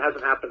fortunately it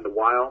hasn't happened in a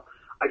while,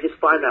 I just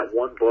find that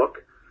one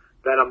book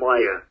that I'm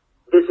like,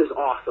 this is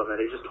awesome, and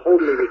it just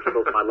totally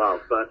rekindles my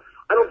love. But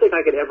I don't think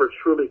I could ever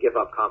truly give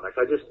up comics.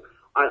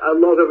 I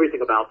love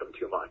everything about them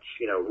too much.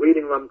 You know,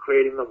 reading them,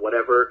 creating them,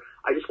 whatever.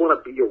 I just want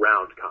to be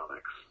around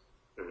comics.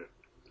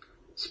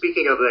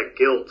 Speaking of that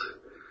guilt,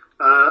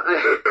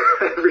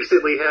 I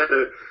recently had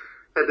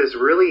this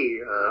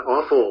really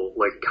awful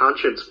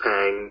conscience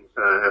pang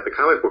at the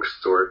comic book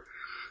store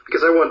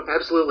because I want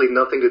absolutely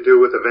nothing to do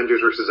with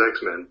Avengers vs.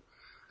 X-Men.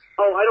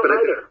 Oh, I don't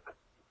either.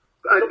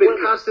 I've been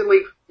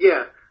constantly,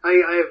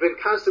 I have been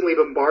constantly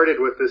bombarded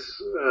with this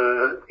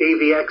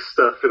AVX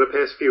stuff for the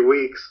past few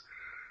weeks.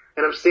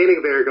 And I'm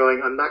standing there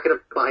going, I'm not going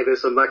to buy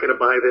this, I'm not going to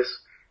buy this.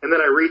 And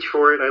then I reach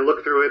for it, I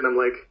look through it, and I'm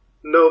like,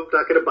 nope,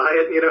 not going to buy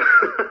it, you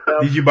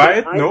know. Did you buy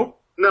it? No?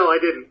 No, I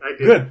didn't.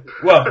 Good.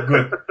 Well,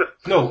 good.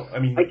 No, I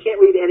mean... I can't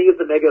read any of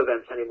the mega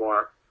events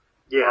anymore.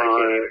 Yeah, I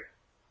can't either.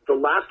 The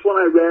last one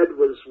I read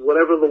was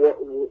whatever the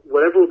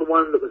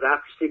one that was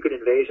after Secret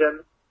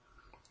Invasion.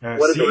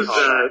 What did they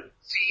call it?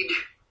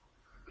 Siege.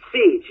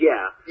 Siege,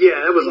 yeah.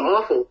 Yeah, that was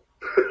awful.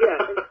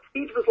 Yeah, and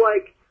Siege was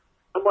like,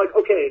 I'm like,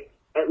 okay,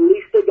 at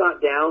least they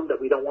got down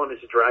that we don't want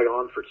it to drag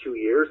on for 2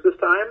 years this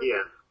time.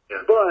 Yeah.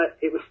 But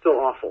it was still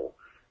awful.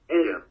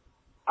 And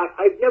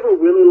I've never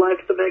really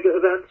liked the mega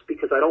events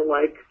because I don't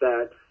like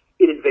that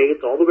it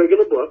invades all the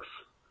regular books.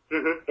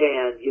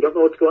 And you don't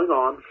know what's going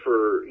on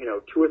for,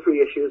 2 or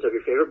 3 issues of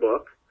your favorite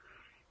book.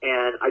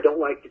 And I don't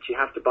like that you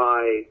have to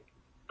buy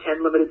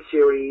 10 limited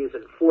series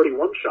and 40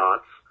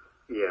 one-shots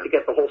to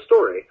get the whole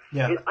story.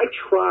 Yeah. And I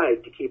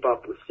tried to keep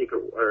up with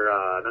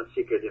not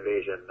Secret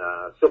Invasion,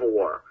 Civil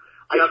War.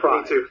 I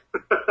tried. Me too.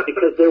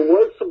 Because there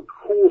was some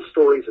cool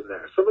stories in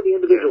there. Some of the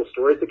individual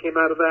stories that came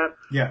out of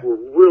that were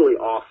really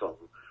awesome.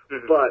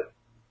 But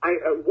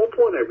at one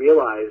point I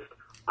realized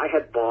I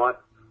had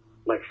bought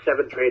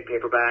 7 trade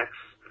paperbacks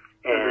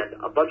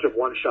and a bunch of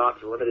one-shots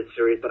and limited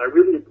series that I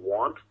really didn't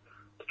want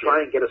to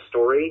try and get a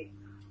story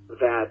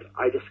that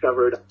I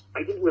discovered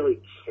I didn't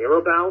really care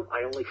about.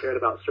 I only cared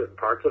about certain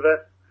parts of it.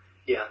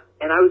 Yeah.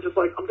 And I was just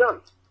like, I'm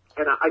done.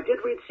 And I did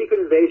read Secret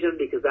Invasion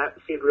because that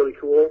seemed really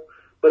cool,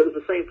 but it was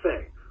the same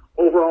thing.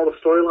 Overall, the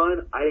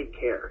storyline, I didn't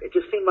care. It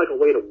just seemed like a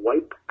way to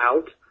wipe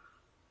out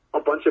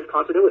a bunch of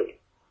continuity.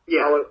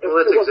 Yeah, well, that's it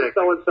wasn't exactly.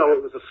 So-and-so,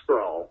 it was a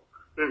Skrull.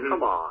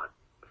 Come on.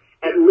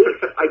 At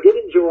least I did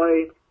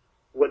enjoy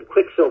when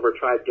Quicksilver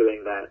tried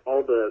doing that,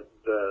 all the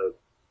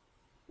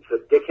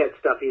dickhead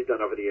stuff he's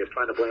done over the years,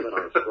 trying to blame it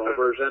on the Skrull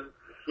version.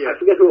 I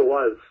forget who it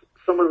was.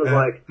 Someone was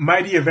like...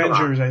 Mighty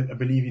Avengers, I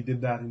believe he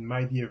did that in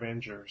Mighty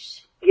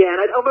Avengers. Yeah, and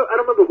I don't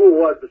remember who it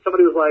was, but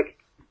somebody was like,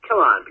 come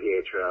on,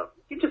 Pietro.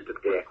 You're just a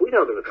dick. We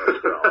know there was no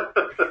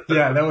Skrull.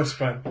 Yeah, that was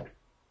fun.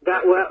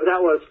 That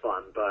was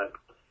fun, but...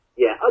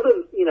 Yeah,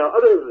 other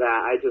than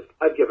that,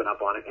 I've given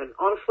up on it, and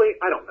honestly,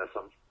 I don't miss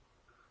them.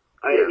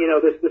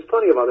 There's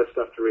plenty of other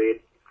stuff to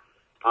read.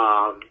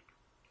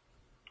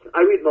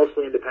 I read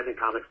mostly independent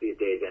comics these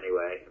days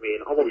anyway. I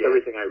mean, almost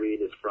everything I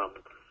read is from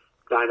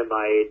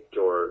Dynamite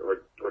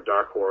or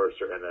Dark Horse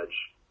or Image.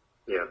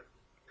 Yeah.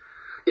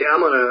 Yeah,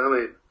 I'm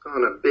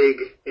on a big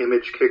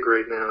Image kick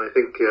right now. I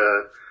think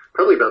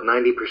probably about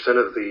 90%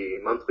 of the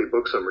monthly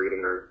books I'm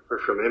reading are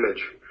from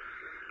Image.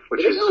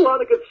 Which They got a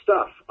lot of good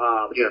stuff.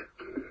 Yeah.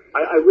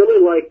 I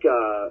really like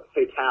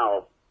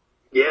Fatale.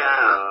 Yeah.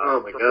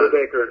 Oh my from god.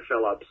 Brubaker and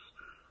Phillips.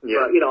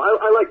 Yeah. But,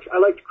 I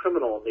liked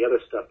Criminal and the other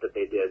stuff that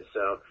they did.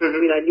 So I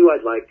mean, I knew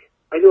I'd like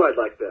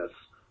this.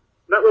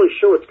 Not really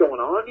sure what's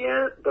going on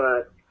yet,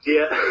 but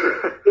yeah.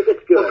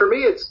 it's good. Well, for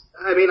me,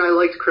 I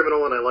liked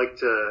Criminal and I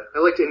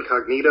liked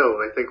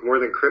Incognito, I think, more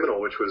than Criminal,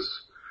 which was...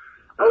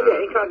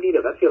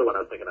 Incognito, that's the other one I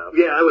was thinking of.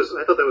 Yeah, I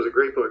thought that was a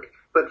great book.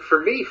 But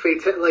for me,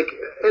 like,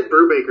 Ed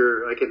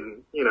Brubaker, I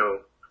can,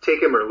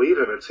 take him or leave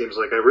him, it seems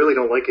like. I really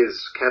don't like his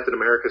Captain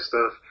America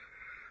stuff.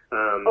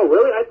 Oh,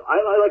 really?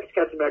 I like his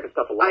Captain America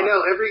stuff a lot. I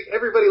know,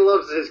 everybody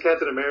loves his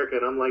Captain America,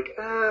 and I'm like,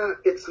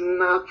 it's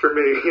not for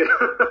me.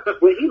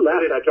 When he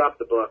left, I dropped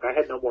the book. I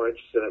had no more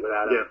interest in it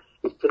without him. Yeah.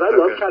 Because I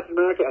loved Captain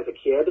America as a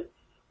kid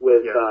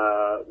with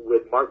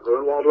Mark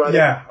Gruenwald writing.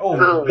 Yeah.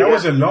 That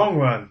was a long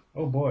run.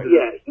 Oh boy.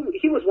 Yeah,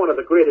 he was one of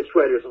the greatest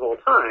writers of all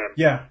time.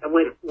 Yeah. And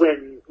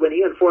when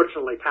he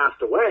unfortunately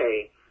passed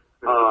away,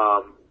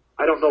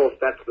 I don't know if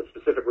that's the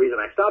specific reason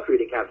I stopped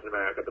reading Captain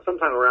America, but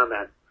sometime around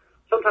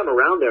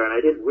there, and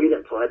I didn't read it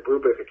until Ed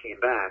Brubaker came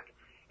back,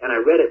 and I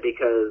read it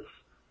because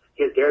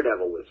his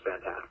Daredevil was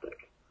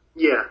fantastic.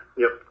 Yeah.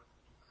 Yep.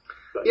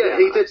 But, yeah,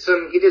 he did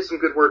some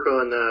good work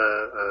on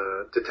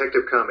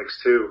Detective Comics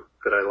too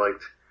that I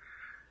liked.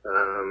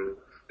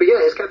 But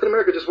yeah, his Captain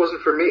America just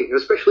wasn't for me,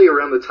 especially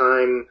around the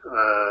time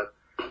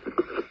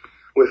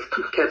with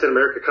Captain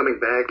America coming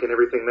back and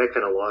everything. That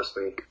kind of lost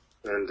me.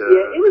 And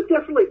yeah, it was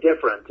definitely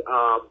different.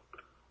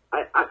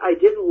 I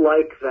didn't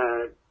like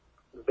that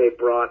they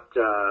brought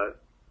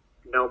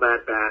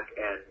Nomad back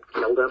and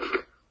killed him.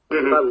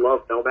 Mm-hmm. I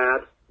love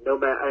Nomad.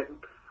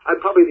 I'm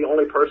probably the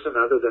only person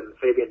other than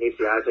Fabian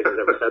Nisi Isaac who's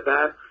ever said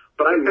that,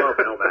 but I love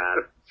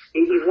Nomad.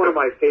 He's one of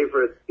my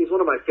favorite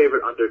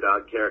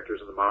underdog characters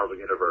in the Marvel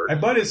universe. I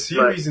bought his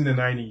series in the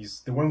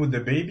 90s, the one with the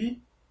baby.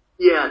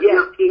 Yeah.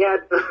 He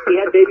had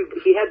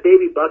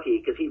baby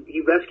Bucky because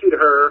he rescued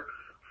her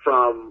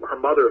from her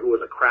mother who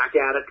was a crack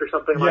addict or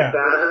something like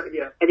that.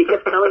 Yeah. And he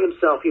kept telling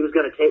himself he was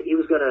gonna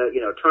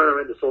turn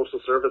her into social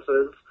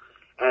services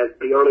at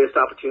the earliest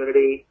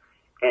opportunity.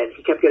 And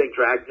he kept getting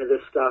dragged into this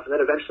stuff, and then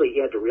eventually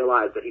he had to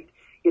realize that he'd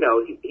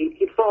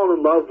fallen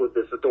in love with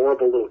this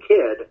adorable little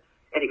kid,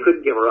 and he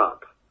couldn't give her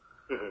up.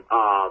 Mm-hmm.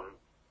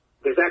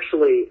 There's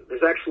actually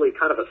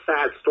kind of a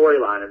sad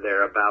storyline in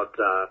there about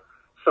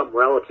some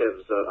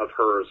relatives of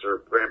hers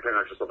or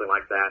grandparents or something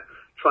like that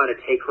trying to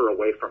take her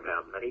away from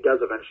him, and he does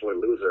eventually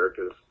lose her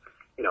because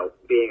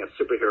being a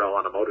superhero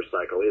on a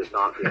motorcycle is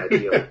not the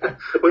ideal.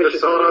 With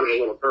a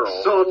little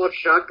girl, sawed-off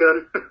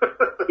shotgun.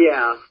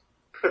 Yeah.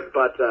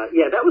 But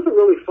that was a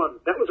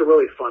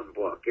really fun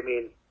book. I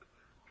mean,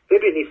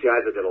 Fabian Nisi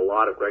Isaac did a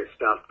lot of great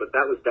stuff, but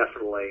that was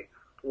definitely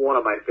one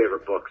of my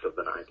favorite books of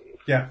the 90s.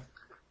 Yeah.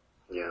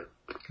 Yeah.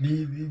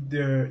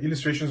 The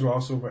illustrations were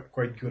also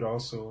quite good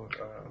also.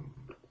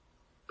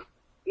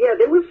 Yeah,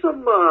 there was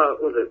some,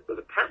 was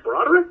it Pat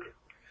Broderick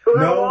who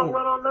had a long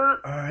run on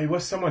that? It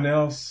was someone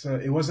else.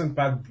 It wasn't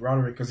Pat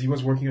Broderick because he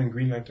was working on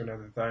Green Lantern at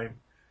the time.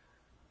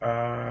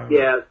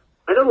 Yeah.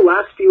 I know the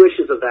last few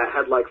issues of that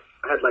had like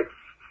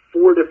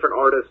 4 different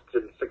artists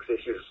in 6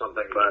 issues or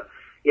something, but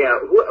yeah,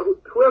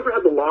 whoever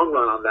had the long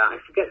run on that, I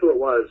forget who it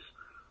was,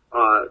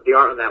 the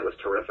art on that was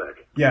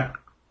terrific. Yeah.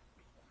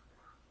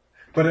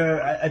 But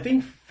I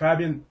think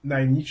Fabian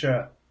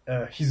Nainisha,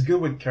 he's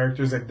good with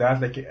characters like that.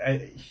 Like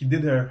he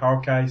did a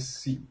Hawkeye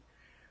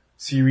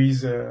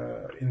series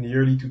in the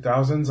early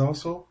 2000s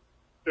also.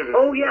 Mm-hmm.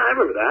 Oh yeah, I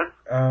remember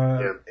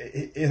that.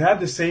 It had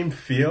the same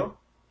feel.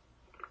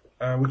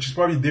 Which is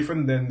probably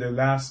different than the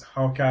last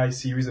Hawkeye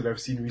series that I've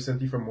seen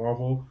recently from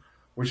Marvel,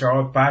 which are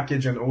all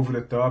packaged and over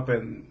the top,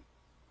 and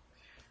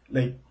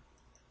like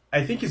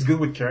I think he's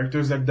good with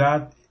characters like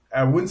that.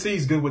 I wouldn't say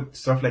he's good with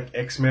stuff like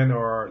X-Men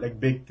or like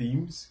big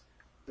themes.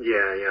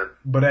 Yeah.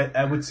 But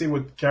I would say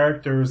with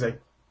characters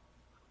like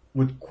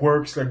with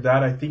quirks like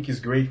that, I think he's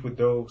great with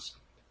those.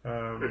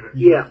 I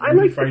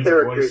like the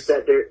characters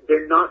that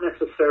they're not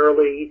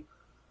necessarily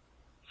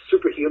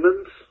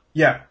superhumans.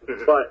 Yeah.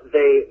 But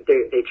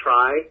they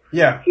try.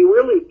 Yeah. He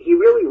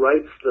really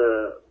writes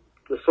the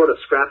sort of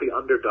scrappy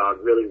underdog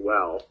really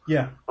well.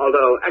 Yeah.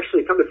 Although,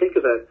 actually, come to think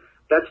of it,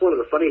 that's one of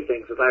the funny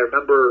things is I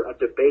remember a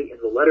debate in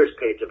the letters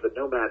page of the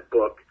Nomad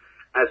book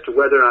as to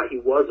whether or not he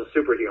was a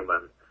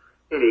superhuman.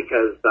 Mm-hmm.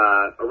 Because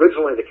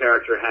originally the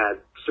character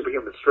had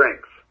superhuman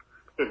strength.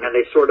 Mm-hmm. And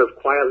they sort of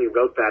quietly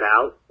wrote that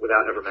out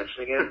without ever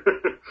mentioning it.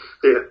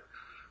 Yeah.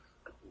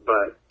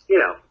 But,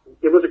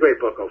 it was a great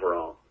book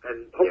overall.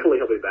 And hopefully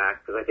he'll be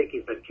back, because I think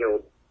he's been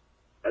killed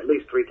at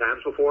least 3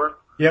 times before.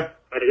 Yep.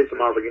 And it is the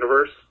Marvel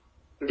Universe.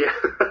 Yeah.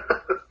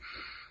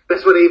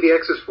 That's what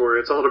AVX is for.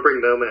 It's all to bring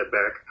Nomad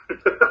back.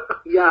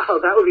 Yeah,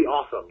 that would be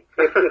awesome.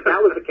 If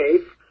that was the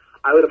case,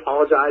 I would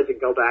apologize and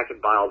go back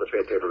and buy all the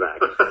trade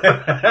paperbacks.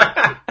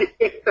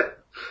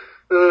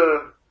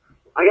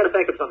 I gotta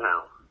thank him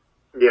somehow.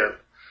 Yeah.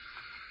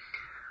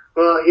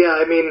 Well, yeah,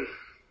 I mean,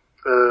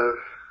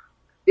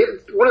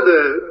 one of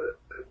the,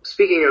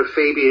 speaking of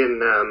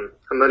Fabian,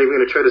 I'm not even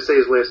going to try to say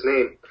his last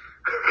name,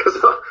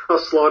 because I'll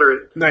slaughter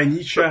it.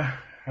 Nynesha,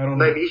 I don't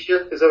know.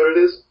 Nynesha, is that what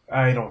it is?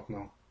 I don't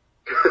know.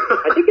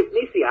 I think it's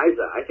Nisi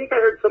Iza. I think I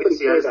heard somebody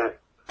Nisi say Iza. that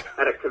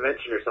at a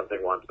convention or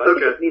something once, but I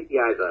think it's Nisi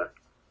Iza.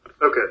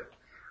 Okay.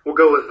 We'll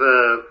go with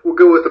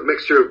a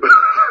mixture of both.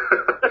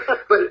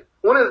 But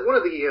one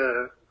of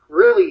the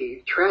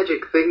really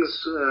tragic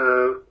things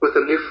with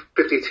the New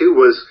 52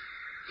 was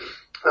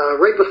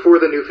right before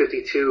the New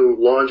 52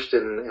 launched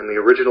and the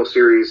original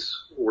series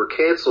were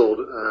canceled,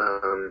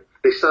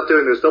 they stopped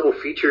doing those double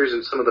features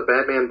in some of the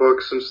Batman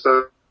books and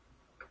stuff,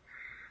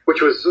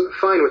 which was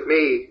fine with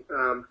me.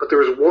 But there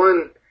was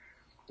one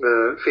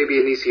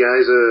Fabian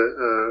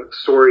Nicieza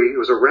story. It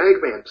was a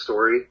Ragman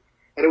story,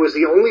 and it was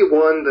the only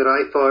one that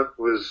I thought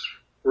was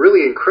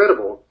really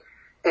incredible.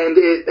 And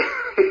it,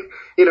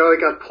 it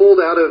got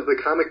pulled out of the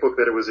comic book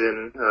that it was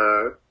in,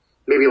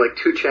 maybe like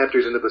 2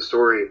 chapters into the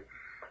story.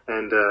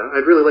 And,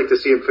 I'd really like to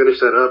see him finish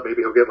that up.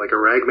 Maybe he'll get like a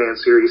Ragman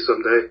series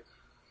someday.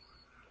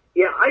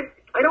 Yeah, I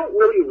don't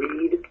really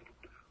read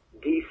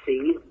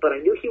DC, but I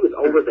knew he was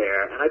over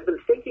there, and I've been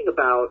thinking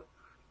about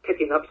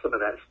picking up some of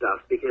that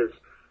stuff because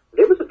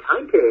there was a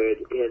time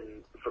period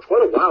for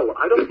quite a while where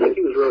I don't think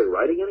he was really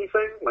writing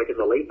anything, like in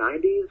the late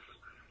 90s.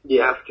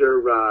 Yeah.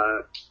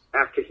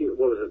 After he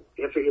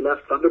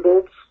left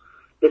Thunderbolts,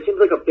 there seems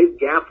like a big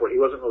gap where he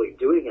wasn't really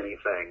doing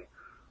anything.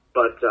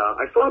 But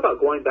I thought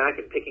about going back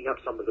and picking up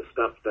some of the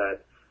stuff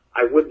that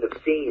I wouldn't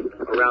have seen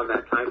around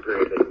that time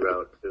period that he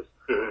wrote. Because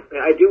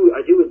I do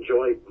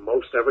enjoy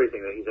most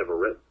everything that he's ever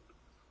written.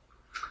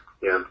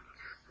 Yeah.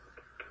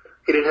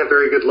 He didn't have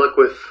very good luck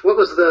with, what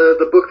was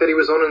the book that he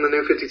was on in the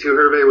New 52,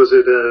 Hervé? Was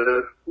it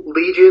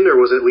Legion or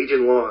was it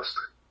Legion Lost?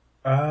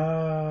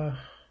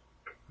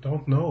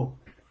 Don't know.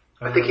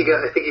 I think he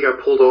got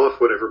pulled off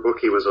whatever book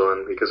he was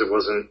on because it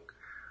wasn't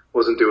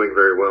doing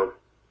very well.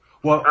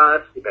 Well,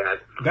 that's too bad.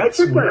 That's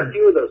I took weird. a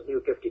few of those New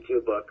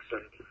 52 books,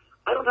 and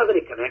I don't have any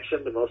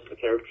connection to most of the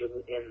characters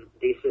in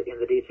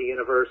the DC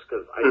universe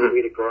because I didn't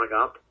read it growing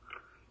up,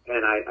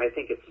 and I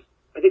think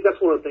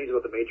that's one of the things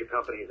about the major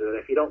companies is that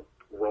if you don't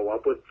grow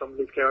up with some of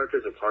these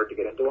characters, it's hard to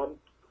get into them.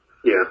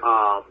 Yeah.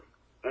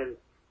 And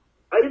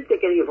I didn't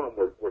think any of them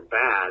were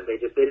bad. They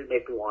didn't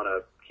make me want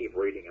to keep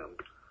reading them.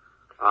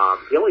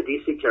 The only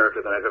DC character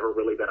that I've ever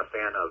really been a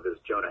fan of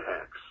is Jonah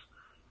Hex,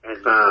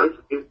 and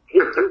his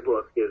new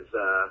book is.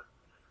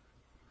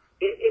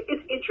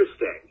 It's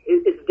interesting.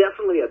 It's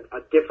definitely a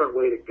different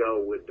way to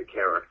go with the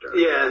character.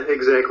 Yeah,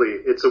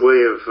 exactly. It's a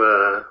way of,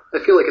 I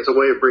feel like it's a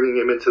way of bringing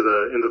him into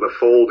the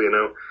fold,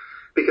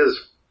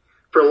 because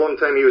for a long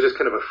time he was just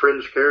kind of a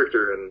fringe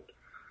character and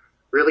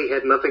really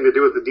had nothing to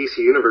do with the DC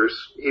universe.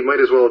 He might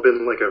as well have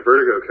been like a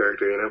Vertigo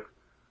character,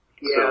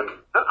 Yeah, so,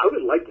 I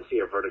would like to see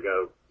a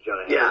Vertigo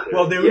Jonah Hex. Yeah.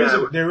 Well,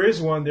 there is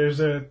one.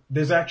 There's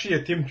actually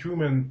a Tim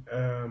Truman.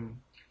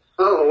 Oh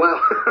wow.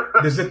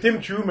 There's a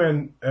Tim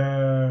Truman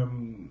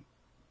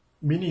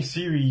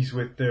mini-series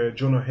with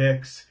Jonah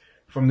Hex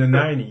from the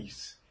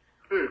 90s.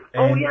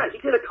 Oh yeah, he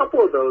did a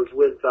couple of those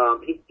with,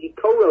 he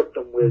co-wrote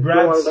them with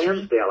Joe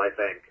Lansdale, I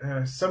think.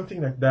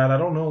 Something like that, I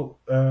don't know.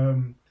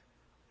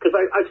 Because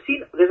I've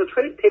seen, there's a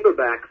trade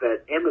paperback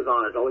that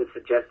Amazon is always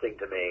suggesting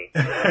to me.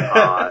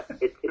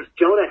 It's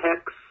Jonah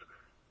Hex,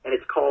 and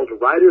it's called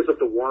Riders of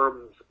the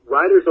Worm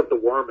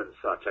and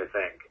such, I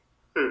think.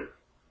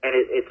 And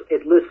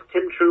it lists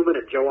Tim Truman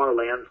and Joe R.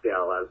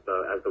 Lansdale as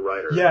the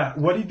writers. Yeah,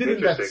 what he did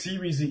in that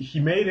series, he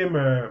made him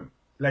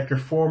like a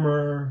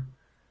former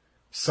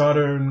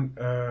Southern,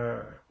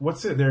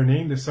 what's their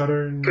name? The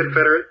Southern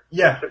Confederate.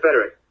 Yeah,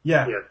 Confederate.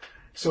 Yeah.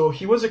 So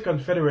he was a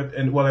Confederate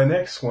and an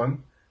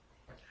ex-one,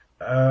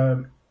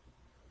 and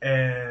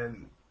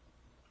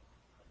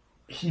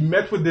he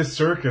met with this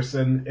circus,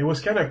 and it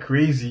was kind of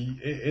crazy.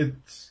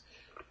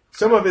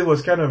 Some of it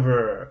was kind of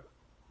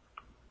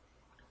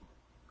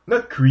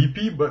not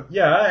creepy, but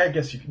yeah, I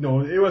guess it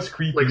was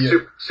creepy. Like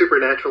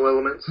supernatural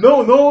elements?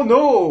 No.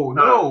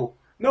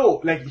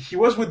 Like he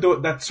was with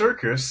that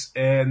circus,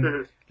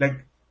 and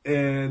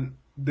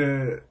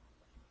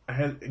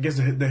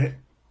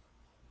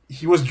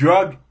he was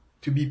drugged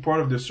to be part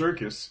of the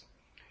circus,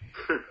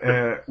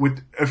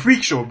 with a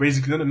freak show,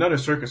 basically, not a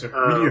circus,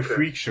 really a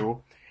freak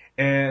show.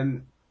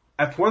 And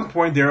at one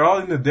point, they're all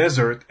in the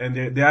desert, and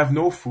they have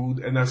no food,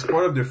 and as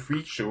part of the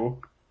freak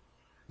show,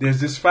 there's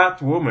this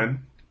fat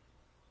woman.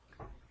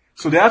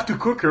 So they have to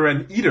cook her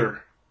and eat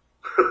her.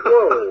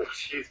 Whoa,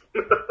 jeez.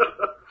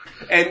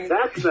 And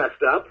that's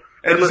messed up.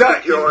 And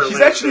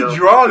he's actually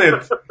drawn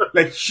it.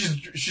 Like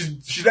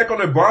she's like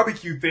on a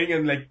barbecue thing,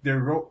 and like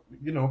they're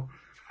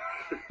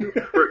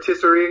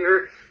rotisserieing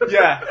her.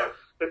 Yeah.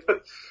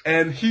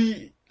 And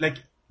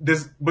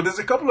there's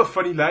a couple of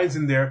funny lines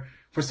in there.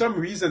 For some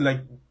reason,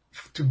 like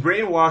to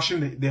brainwash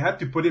him, they had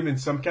to put him in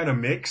some kind of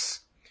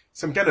mix,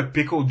 some kind of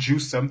pickle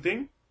juice,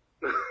 something.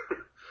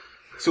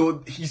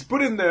 So he's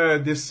put in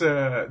this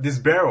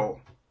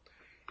barrel,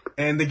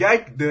 and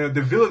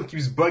the villain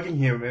keeps bugging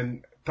him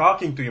and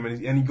talking to him,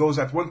 and he goes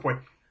at one point,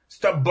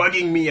 "Stop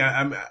bugging me!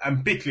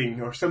 I'm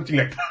pickling," or something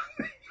like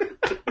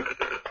that.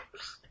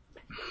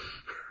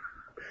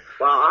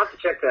 Well, I'll have to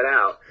check that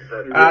out.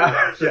 But,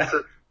 yeah.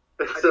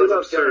 I do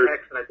love Jonah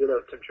Hex and I do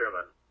love Tim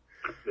Truman.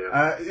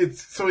 Yeah.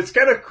 It's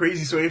kind of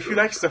crazy. So if you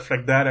like stuff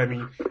like that, I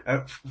mean,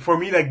 for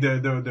me, like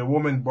the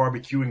woman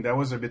barbecuing, that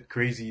was a bit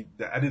crazy.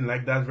 I didn't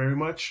like that very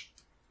much.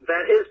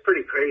 That is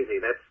pretty crazy.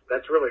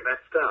 That's really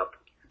messed up.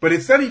 But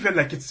it's not even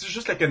like, it's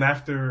just like an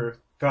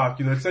afterthought,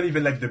 you know, it's not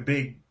even like the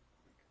big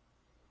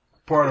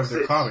part of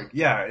the comic.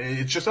 Yeah,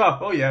 it's just,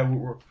 oh yeah,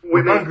 we're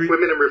hungry.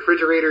 Women in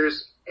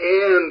refrigerators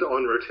and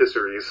on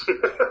rotisseries.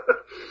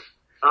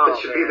 That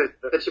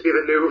should be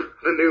the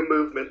new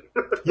movement.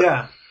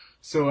 Yeah.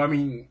 So, I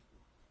mean,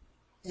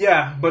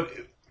 yeah, but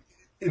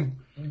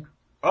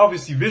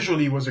obviously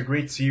visually it was a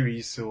great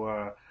series.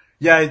 So,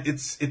 yeah,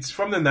 it's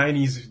from the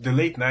 90s, the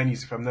late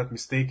 90s, if I'm not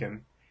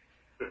mistaken.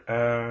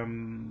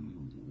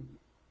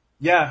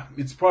 Yeah,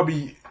 it's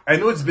probably, I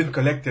know it's been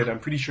collected. I'm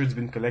pretty sure it's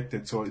been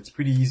collected, so it's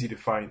pretty easy to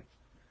find.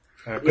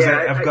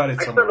 Yeah, I've got it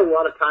somewhere. I spend a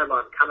lot of time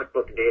on Comic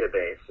Book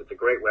Database. It's a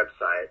great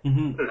website.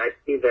 Mm-hmm. And I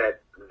see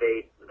that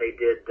they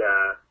did,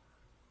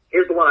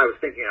 here's the one I was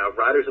thinking of,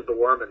 Riders of the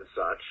Worm and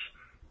such.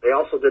 They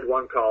also did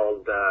one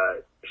called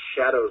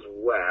Shadows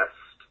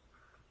West,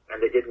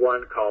 and they did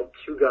one called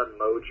Two Gun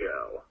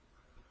Mojo.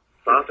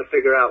 So I'll have to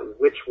figure out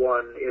which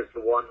one is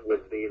the one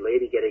with the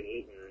lady getting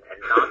eaten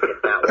and not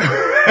get that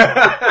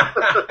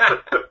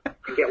one.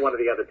 And get one of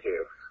the other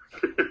two.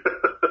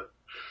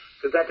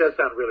 Because that does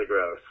sound really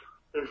gross.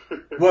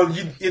 Well,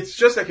 it's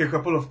just like a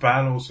couple of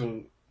panels.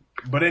 So,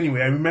 but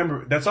anyway, I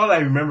remember, that's all I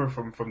remember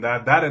from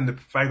that. That and the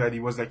fact that he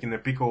was like in a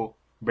pickle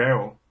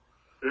barrel.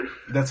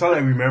 That's all I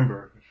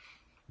remember.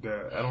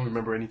 I don't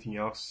remember anything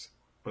else.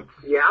 But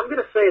yeah, I'm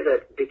gonna say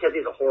that because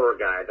he's a horror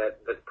guy,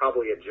 that's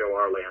probably a Joe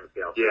R.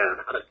 Lansdale. Yeah,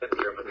 not a Tim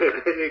Truman.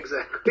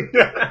 Exactly.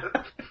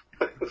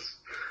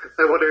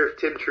 I wonder if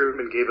Tim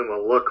Truman gave him a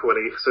look when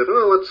he said,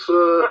 "Oh, let's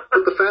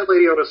put the fat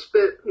lady on a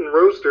spit and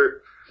roast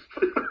her."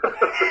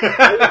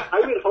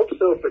 I would hope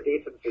so for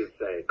decency's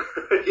sake.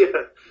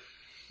 Yeah.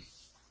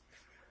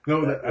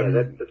 No,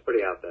 that's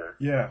pretty out there.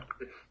 Yeah.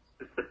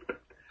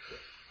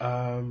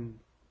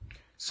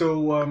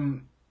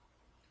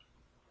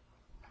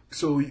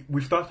 So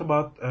we've talked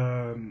about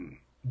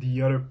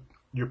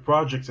your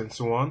projects and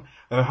so on.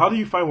 How do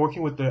you find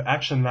working with the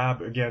Action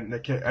Lab again?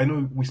 Like, I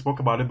know we spoke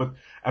about it, but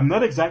I'm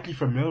not exactly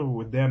familiar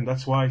with them.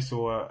 That's why.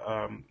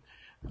 So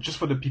just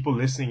for the people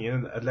listening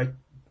in, I'd like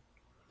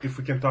if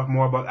we can talk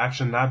more about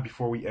Action Lab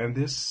before we end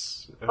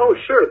this. Oh,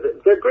 sure.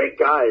 They're great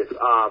guys.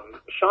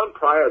 Sean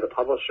Pryor, the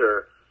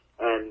publisher,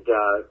 and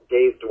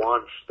Dave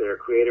Dwanch, their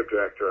creative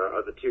director,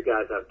 are the two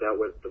guys I've dealt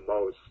with the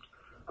most.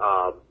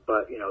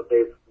 But you know,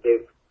 they've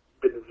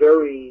been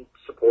very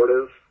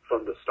supportive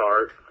from the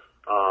start.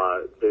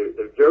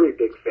 They're very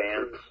big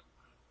fans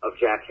of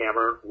Jack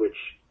Hammer, which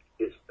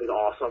is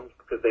awesome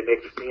because they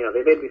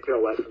made me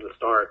feel like from the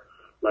start,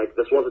 like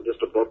this wasn't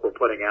just a book we're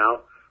putting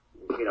out.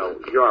 You know,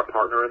 you're our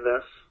partner in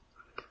this.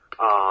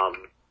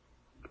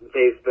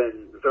 They've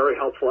been very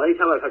helpful.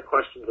 Anytime I've had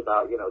questions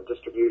about, you know,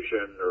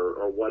 distribution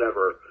or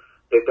whatever,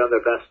 they've done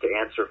their best to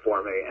answer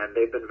for me, and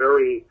they've been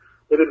very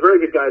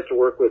good guys to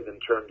work with in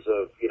terms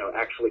of, you know,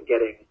 actually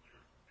getting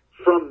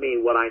from me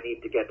what I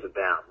need to get to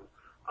them.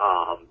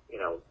 You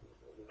know,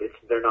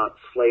 they're not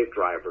slave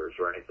drivers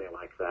or anything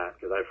like that,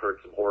 because I've heard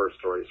some horror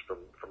stories from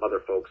other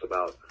folks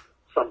about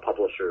some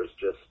publishers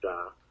just,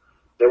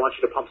 they want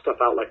you to pump stuff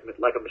out like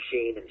a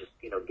machine and just,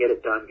 you know, get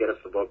it done, get us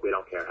the book, we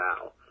don't care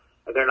how.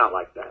 And they're not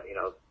like that, you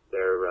know.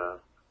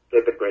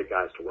 They've been great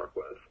guys to work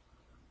with.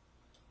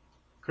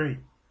 Great.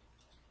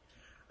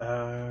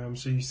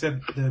 So you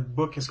said the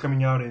book is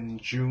coming out in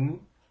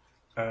June.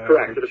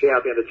 Correct. It'll be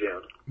out the end of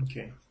June.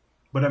 Okay.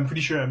 But I'm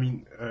pretty sure, I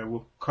mean,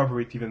 we'll cover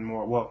it even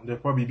more. Well,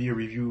 there'll probably be a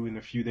review in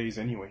a few days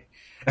anyway.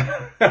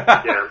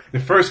 Yeah. The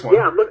first one.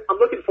 Yeah, I'm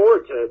looking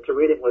forward to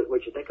reading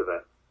what you think of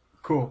it.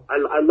 Cool.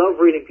 I love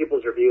reading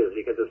people's reviews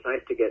because it's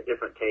nice to get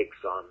different takes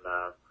on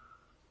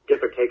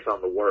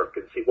the work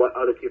and see what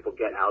other people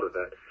get out of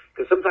it.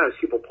 Because sometimes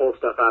people pull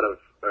stuff out of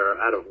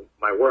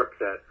my work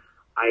that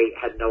I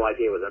had no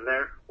idea was in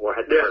there or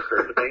had never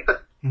occurred to me.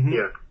 Mm-hmm.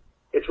 Yeah.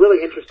 It's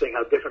really interesting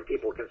how different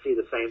people can see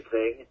the same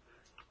thing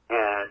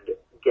and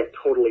get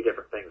totally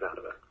different things out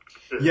of it.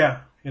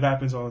 Yeah, it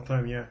happens all the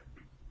time. Yeah.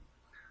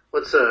 I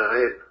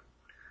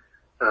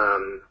had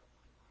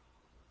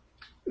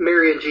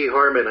Marion G.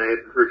 Harmon. I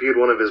had reviewed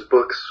one of his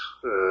books.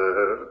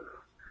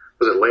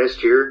 Was it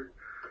last year?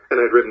 And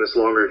I'd written this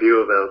long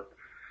review about.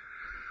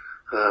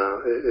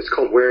 It's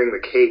called "Wearing the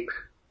Cape,"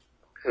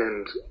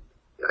 and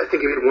I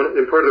think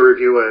in part of the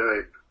review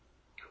I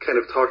kind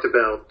of talked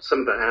about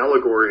some of the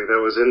allegory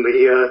that was in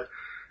the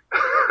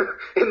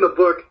in the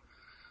book.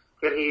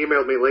 And he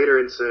emailed me later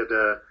and said,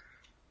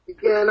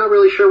 "Yeah, not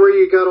really sure where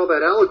you got all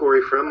that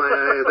allegory from.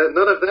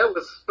 None of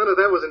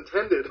that was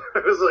intended."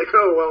 I was like,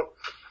 "Oh well,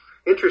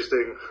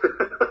 interesting."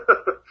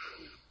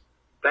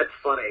 That's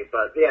funny,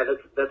 but yeah,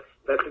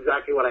 that's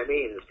exactly what I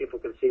mean. Is people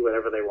can see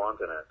whatever they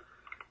want in it.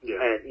 Yeah.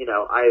 And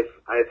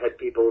I've had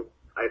people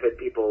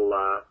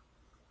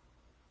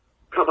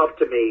come up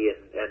to me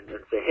and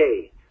say,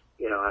 hey,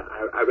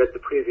 I read the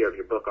preview of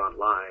your book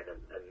online,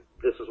 and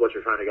this is what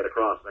you're trying to get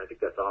across, and I think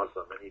that's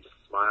awesome. And you just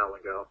smile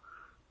and go,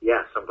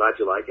 yes, I'm glad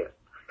you like it.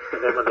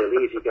 And then when they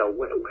leave, you go,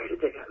 where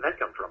did that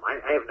come from? I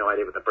have no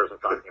idea what the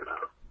person's talking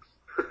about.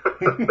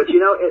 But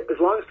as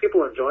long as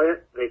people enjoy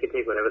it, they can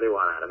take whatever they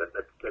want out of it.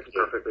 That's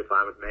perfectly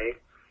fine with me,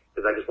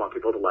 because I just want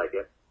people to like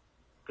it.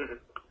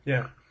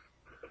 Yeah.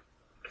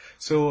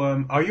 So,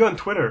 are you on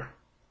Twitter?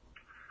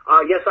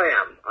 Yes, I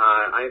am.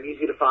 I am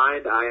easy to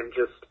find. I am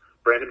just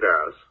Brandon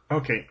Barrows.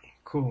 Okay,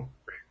 cool.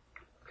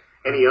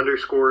 Any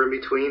underscore in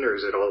between, or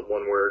is it all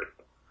one word?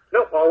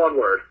 Nope, all one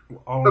word.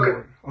 All Okay.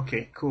 word.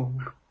 Okay, cool.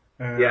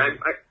 Yeah,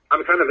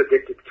 I'm kind of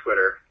addicted to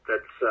Twitter.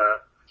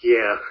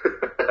 Yeah.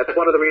 That's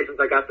one of the reasons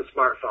I got the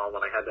smartphone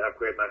when I had to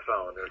upgrade my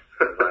phone. Is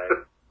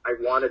 'cause I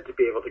wanted to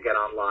be able to get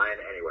online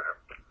anywhere.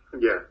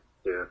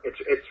 Yeah.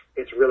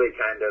 It's really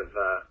kind of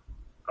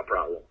a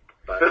problem,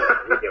 but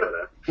we deal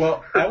with it.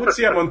 Well, I would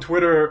say I'm on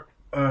Twitter,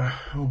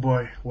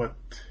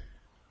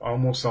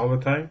 almost all the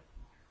time.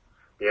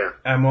 Yeah.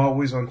 I'm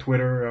always on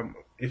Twitter.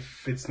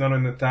 If it's not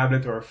on a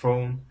tablet or a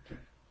phone,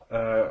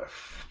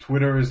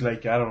 Twitter is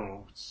like, I don't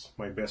know, it's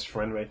my best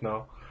friend right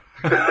now.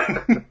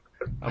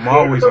 I'm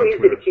always it's so on easy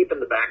Twitter. to keep in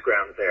the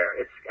background there.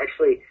 It's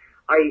actually,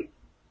 I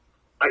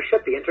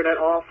shut the internet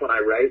off when I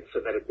write so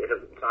that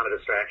it's not a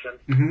distraction.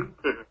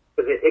 Mm-hmm.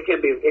 Because it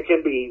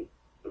can be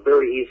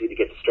very easy to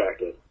get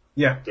distracted.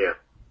 Yeah. Yeah.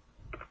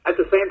 At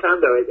the same time,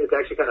 though, it's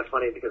actually kind of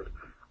funny because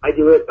I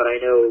do it, but I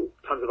know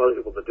tons of other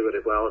people that do it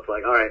as well. It's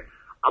like, all right,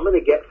 I'm going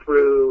to get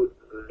through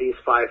these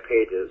 5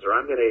 pages, or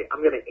I'm going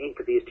to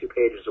ink these 2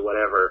 pages or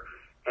whatever,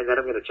 and then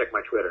I'm going to check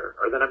my Twitter,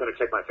 or then I'm going to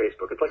check my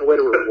Facebook. It's like a way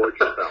to reward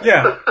yourself.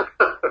 Yeah.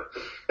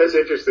 That's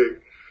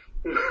interesting.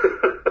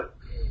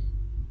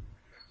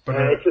 But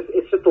it's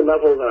just the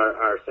level that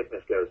our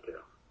sickness goes to.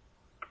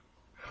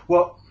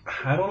 well,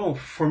 I don't know.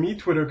 For me,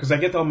 Twitter, because I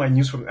get all my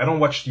news from. I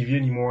don't watch TV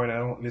anymore, and I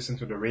don't listen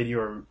to the radio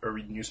or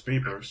read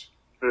newspapers.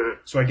 Mhm.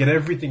 So I get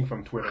everything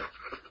from Twitter.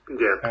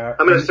 Yeah.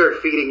 I'm going to start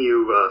feeding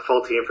you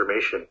faulty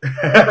information.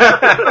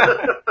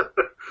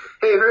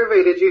 Hey,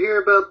 Hervé, did you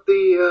hear about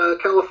the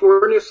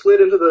California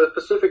slid into the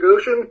Pacific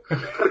Ocean?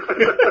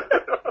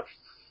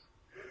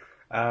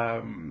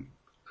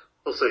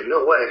 I'll say,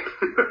 no way.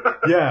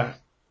 Yeah.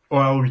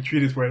 Or I'll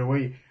retweet it right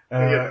away.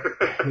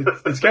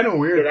 It's kind of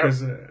weird because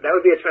that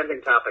would be a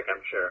trending topic,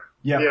 I'm sure.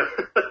 yeah.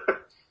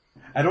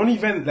 I don't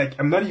even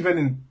I'm not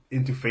even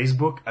into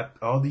Facebook at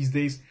all these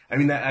days. I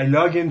mean, I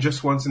log in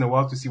just once in a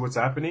while to see what's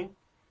happening,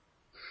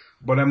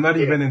 but I'm not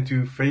even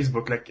into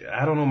Facebook. Like,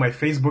 I don't know, my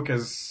Facebook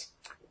is,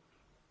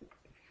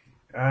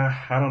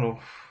 I don't know.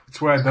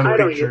 It's where I've done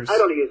pictures. I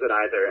don't use it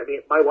either. I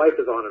mean, my wife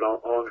is on it all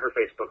on her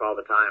Facebook all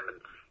the time, and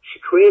she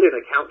created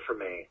an account for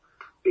me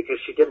because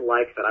she didn't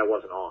like that I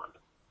wasn't on.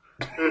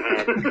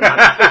 And if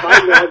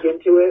I log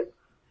into it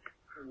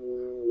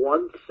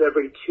once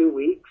every 2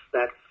 weeks,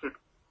 that's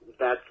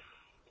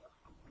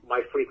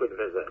my frequent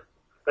visit.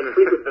 That's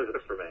frequent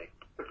visits for me.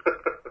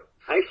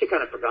 I actually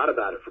kind of forgot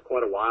about it for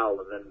quite a while,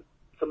 and then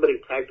somebody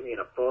tagged me in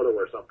a photo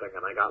or something,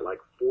 and I got like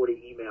 40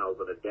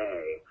 emails in a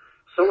day.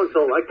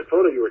 So-and-so liked the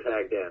photo you were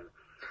tagged in.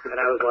 And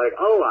I was like,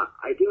 oh,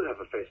 I do have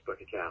a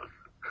Facebook account.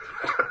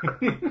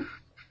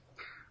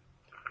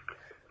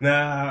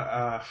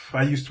 Nah,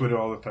 I use Twitter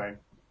all the time.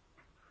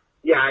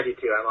 Yeah, I do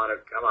too. I'm on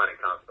it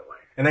constantly.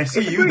 And I see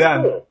It's you, pretty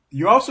Dan. cool.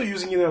 You're also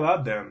using it a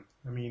lot, Dan.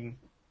 I mean,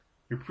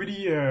 you're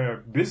pretty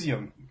busy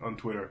on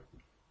Twitter.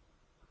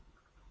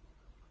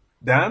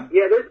 Dan?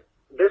 Yeah,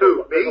 there's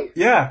Who, me?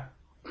 Yeah.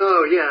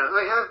 Oh, yeah,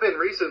 I have been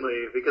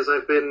recently because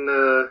I've been,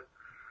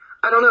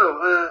 I don't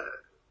know,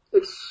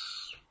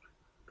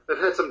 I've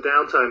had some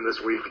downtime this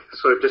week,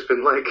 so I've just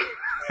been like,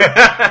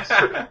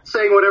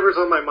 saying whatever's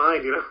on my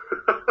mind, you know?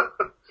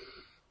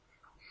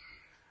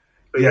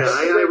 But Yes.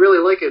 yeah, I really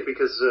like it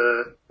because,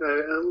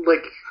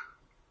 like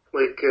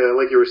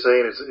you were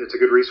saying, it's a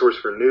good resource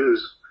for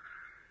news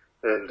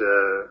and,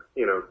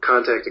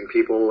 contacting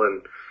people,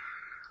 and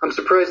I'm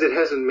surprised it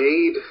hasn't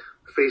made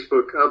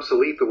Facebook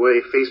obsolete the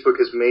way Facebook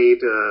has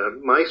made,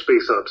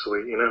 MySpace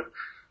obsolete, you know?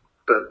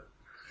 But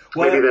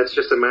maybe that's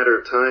just a matter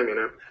of time, you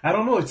know? I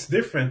don't know. It's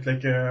different.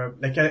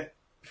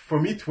 For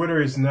me, Twitter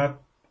is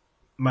not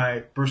my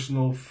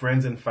personal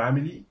friends and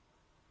family.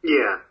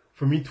 Yeah.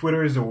 For me,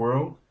 Twitter is the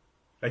world.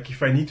 Like,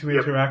 if I need to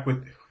interact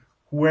with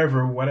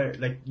whoever,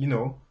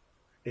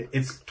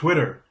 it's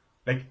Twitter.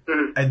 Like,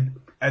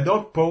 I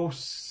don't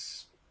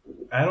post,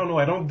 I don't know,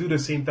 I don't do the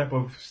same type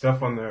of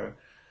stuff on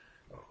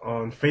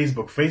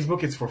Facebook.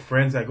 Facebook, it's for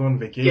friends. I go on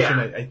vacation.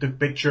 Yeah. I took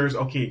pictures.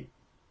 Okay.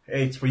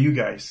 Hey, it's for you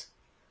guys.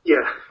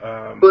 Yeah.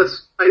 Well,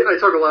 I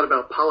talk a lot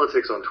about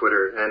politics on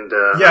Twitter, and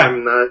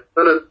I'm not,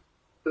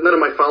 none of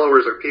my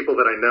followers are people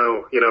that I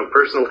know, you know,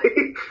 personally.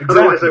 Exactly.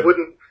 Otherwise, I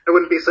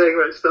wouldn't be saying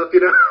that stuff,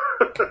 you know.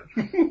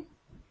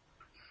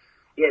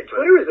 Yeah,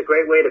 Twitter is a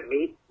great way to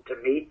meet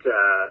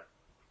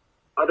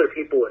other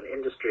people in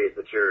industries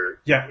that you're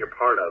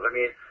part of. I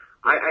mean,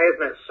 I have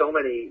met so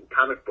many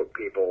comic book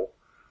people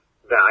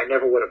that I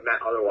never would have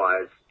met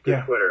otherwise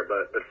through Twitter,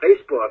 but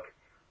Facebook,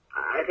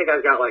 I think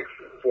I've got like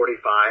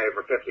 45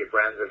 or 50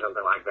 friends or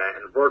something like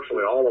that, and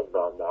virtually all of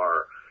them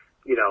are,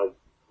 you know,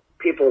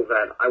 people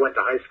that I went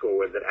to high school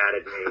with that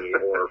added me,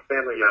 or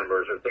family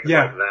members or things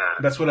like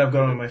that. That's what I've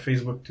got on my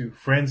Facebook too.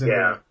 Friends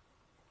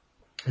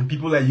and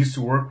people that I used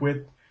to work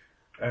with,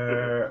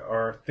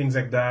 or things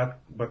like that.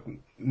 But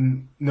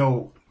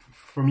no,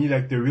 for me,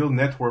 like the real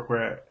network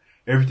where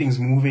everything's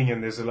moving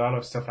and there's a lot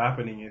of stuff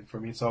happening, and for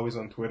me, it's always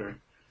on Twitter.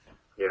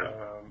 Yeah.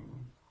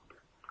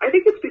 I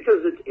think it's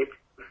because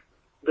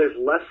there's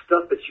less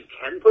stuff that you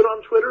can put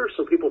on Twitter,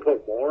 so people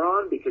put more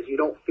on because you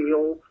don't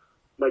feel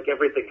like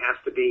everything has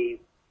to be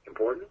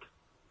important.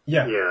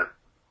 Yeah. Yeah.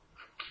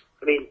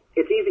 I mean,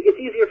 it's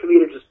easier for me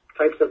to just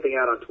type something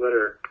out on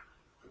Twitter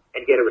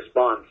and get a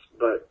response,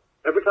 but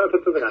every time I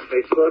put something on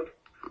Facebook,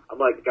 I'm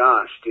like,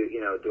 gosh, do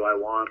I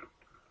want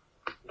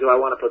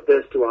to put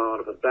this? Do I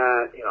want to put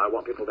that? You know, I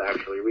want people to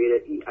actually read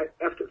it. I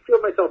have to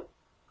find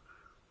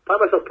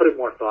myself putting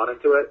more thought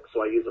into it,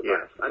 so I use it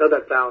less. I know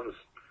that sounds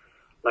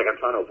like I'm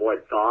trying to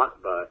avoid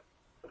thought, but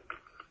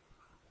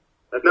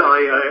that's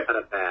kind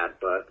of bad.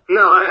 But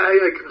no,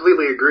 I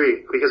completely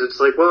agree, because it's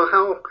like, well,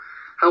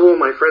 how will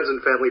my friends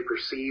and family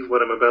perceive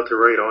what I'm about to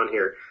write on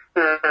here?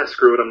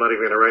 Screw it, I'm not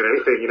even going to write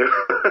anything, you know?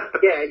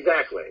 Yeah,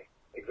 exactly.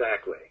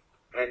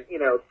 And, you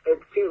know, it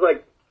seems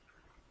like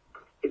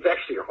it's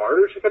actually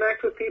harder to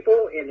connect with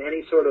people in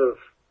any sort of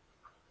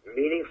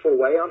meaningful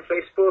way on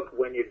Facebook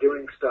when you're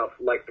doing stuff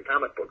like the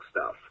comic book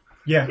stuff.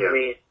 Yeah. I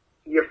mean,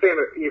 your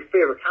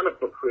favorite comic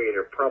book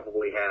creator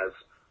probably has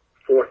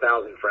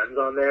 4,000 friends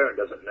on there and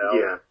doesn't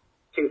know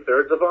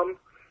 2/3 of them.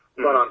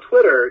 Mm-hmm. But on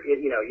Twitter,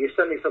 you're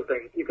sending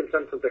something, you can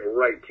send something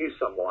right to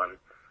someone.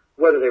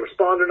 Whether they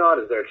respond or not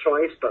is their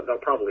choice, but they'll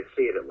probably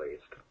see it at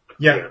least.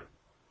 Yeah.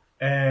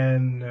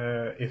 And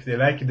if they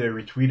like it, they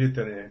retweet it,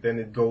 and then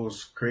it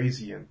goes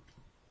crazy. And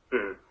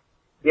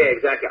yeah,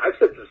 exactly. I've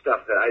said some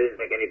stuff that I didn't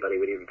think anybody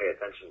would even pay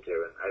attention to,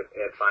 and I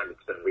find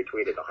it's been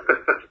retweeted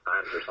 150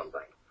 times or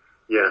something.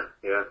 Yeah,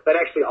 yeah. That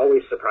actually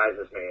always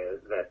surprises me,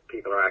 is that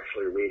people are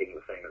actually reading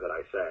the things that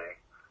I say.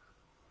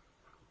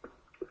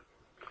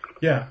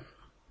 Yeah.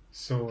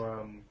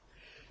 So,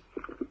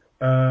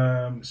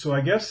 so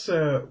I guess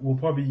we'll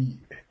probably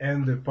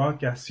end the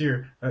podcast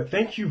here.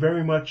 Thank you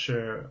very much,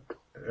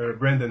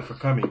 Brendan, for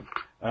coming.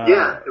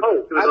 It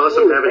was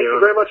awesome having you on. Thank you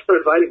very much for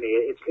inviting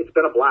me. It's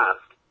been a blast.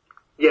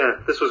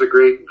 Yeah, this was a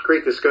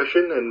great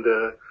discussion, and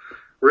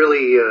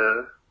really,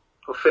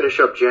 I'll finish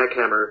up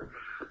Jackhammer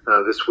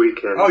this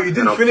weekend. Oh, you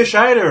didn't finish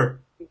either?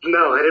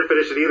 No, I didn't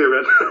finish it either,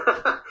 man.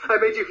 I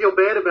made you feel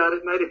bad about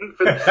it, and I didn't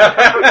finish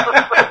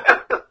it.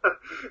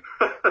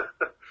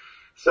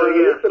 So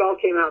yeah, it all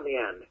came out in the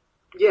end.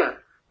 Yeah.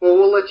 Well,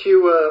 we'll let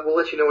you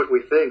know what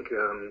we think.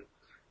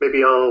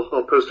 Maybe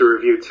I'll post a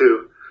review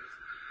too.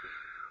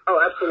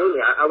 Oh, absolutely.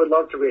 I would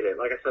love to read it.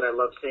 Like I said, I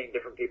love seeing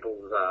different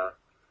people's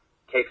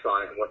takes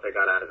on it and what they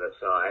got out of it.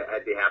 So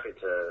I'd be happy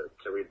to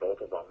read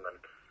both of them. And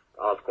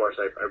of course,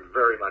 I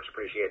very much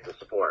appreciate the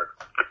support.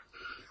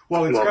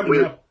 Well, it's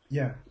coming up.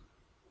 Yeah.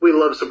 We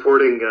love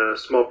supporting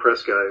small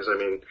press guys. I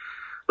mean,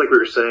 like we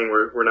were saying,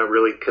 we're not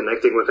really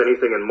connecting with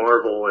anything in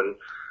Marvel, and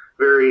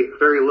very,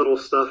 very little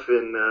stuff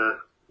in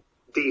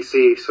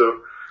DC.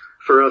 So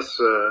for us,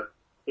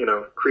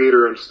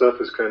 creator-owned stuff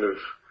is kind of,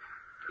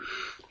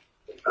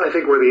 I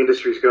think, where the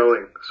industry's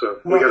going. So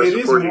we gotta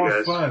support you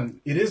guys.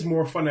 It is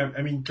more fun.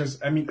 I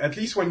mean, at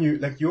least when you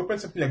open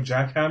something like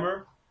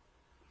Jackhammer,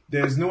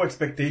 there's no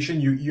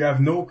expectation. You have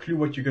no clue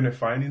what you're gonna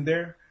find in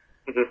there.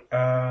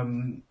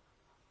 Mm-hmm.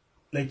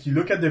 Like you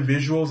look at the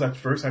visuals at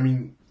first. I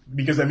mean,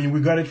 because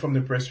we got it from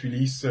the press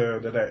release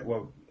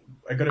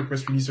I got a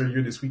press release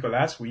earlier this week or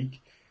last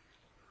week,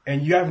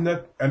 and you have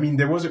not. I mean,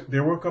 there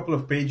were a couple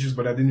of pages,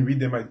 but I didn't read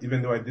them,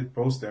 even though I did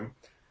post them.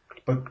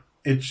 But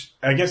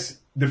I guess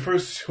the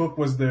first hook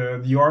was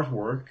the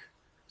artwork.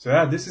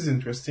 So this is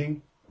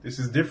interesting. This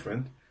is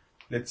different.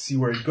 Let's see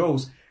where it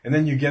goes. And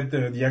then you get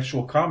the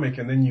actual comic,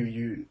 and then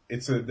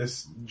it's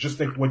this just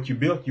like what you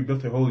built. You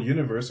built a whole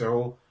universe, a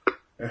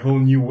whole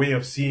new way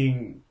of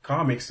seeing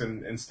comics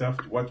and stuff.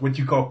 What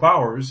you call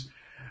powers,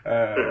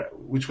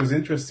 which was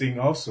interesting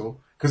also,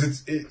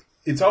 because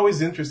it's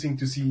always interesting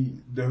to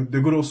see the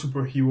good old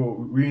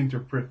superhero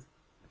reinterpret,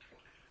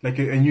 like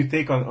a new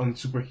take on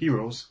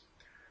superheroes.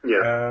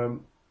 Yeah.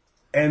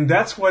 And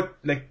that's what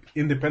like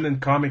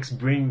independent comics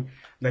bring.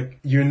 Like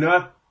you're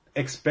not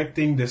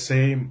expecting the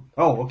same.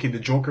 Oh, okay, the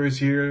Joker is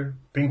here,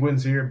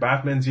 Penguin's here,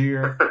 Batman's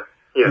here.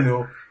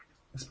 Yeah.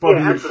 It's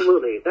probably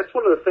absolutely. That's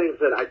one of the things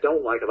that I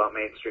don't like about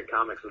mainstream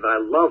comics, is that I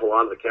love a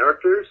lot of the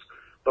characters,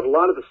 but a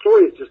lot of the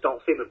stories just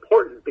don't seem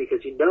important,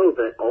 because you know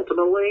that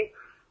ultimately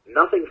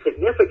nothing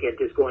significant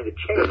is going to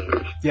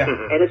change. Yeah.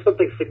 And if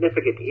something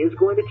significant is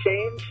going to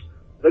change,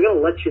 they're going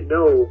to let you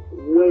know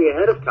way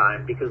ahead of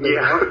time, because they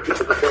want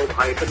people to build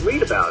hype and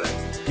read about it.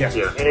 Yeah.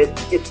 And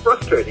it's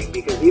frustrating,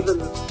 because even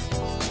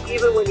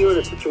when you're in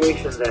a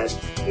situation that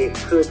it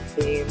could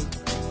seem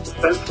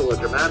suspenseful or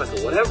dramatic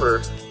or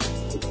whatever,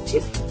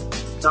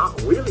 it's not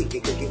really,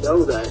 because you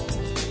know that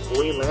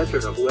Green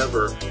Lantern or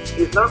whoever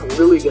is not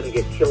really going to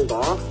get killed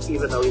off,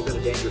 even though he's in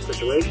a dangerous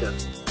situation,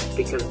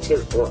 because it's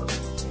his book.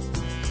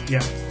 Yeah.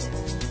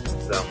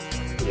 So,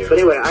 yeah. But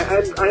anyway,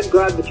 I'm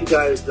glad that you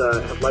guys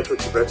have liked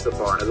what you've read so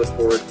far, and I look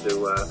forward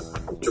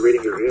to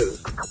reading your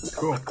reviews.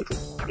 Cool.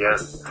 Yeah.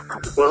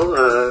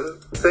 Well,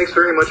 thanks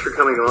very much for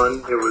coming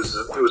on. It was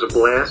a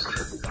blast,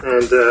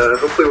 and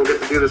hopefully we'll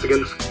get to do this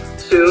again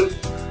soon.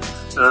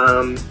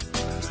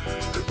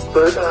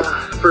 But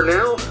for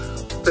now,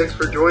 thanks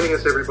for joining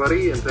us,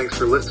 everybody, and thanks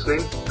for listening.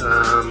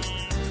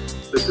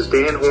 This is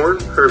Dan Horn,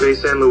 Hervé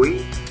Saint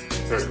Louis,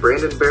 and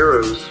Brandon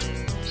Barrows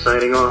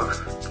signing off.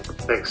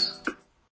 Thanks.